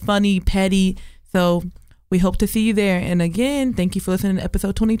good, funny, petty. So we hope to see you there. And again, thank you for listening to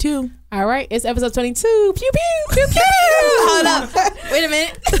episode 22. All right, it's episode 22. Pew, pew, pew, pew. Hold up. Wait a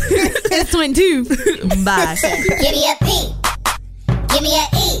minute. It's 22. Bye. Give me a P. Give me a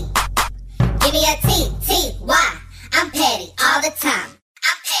E. Give me a T. T.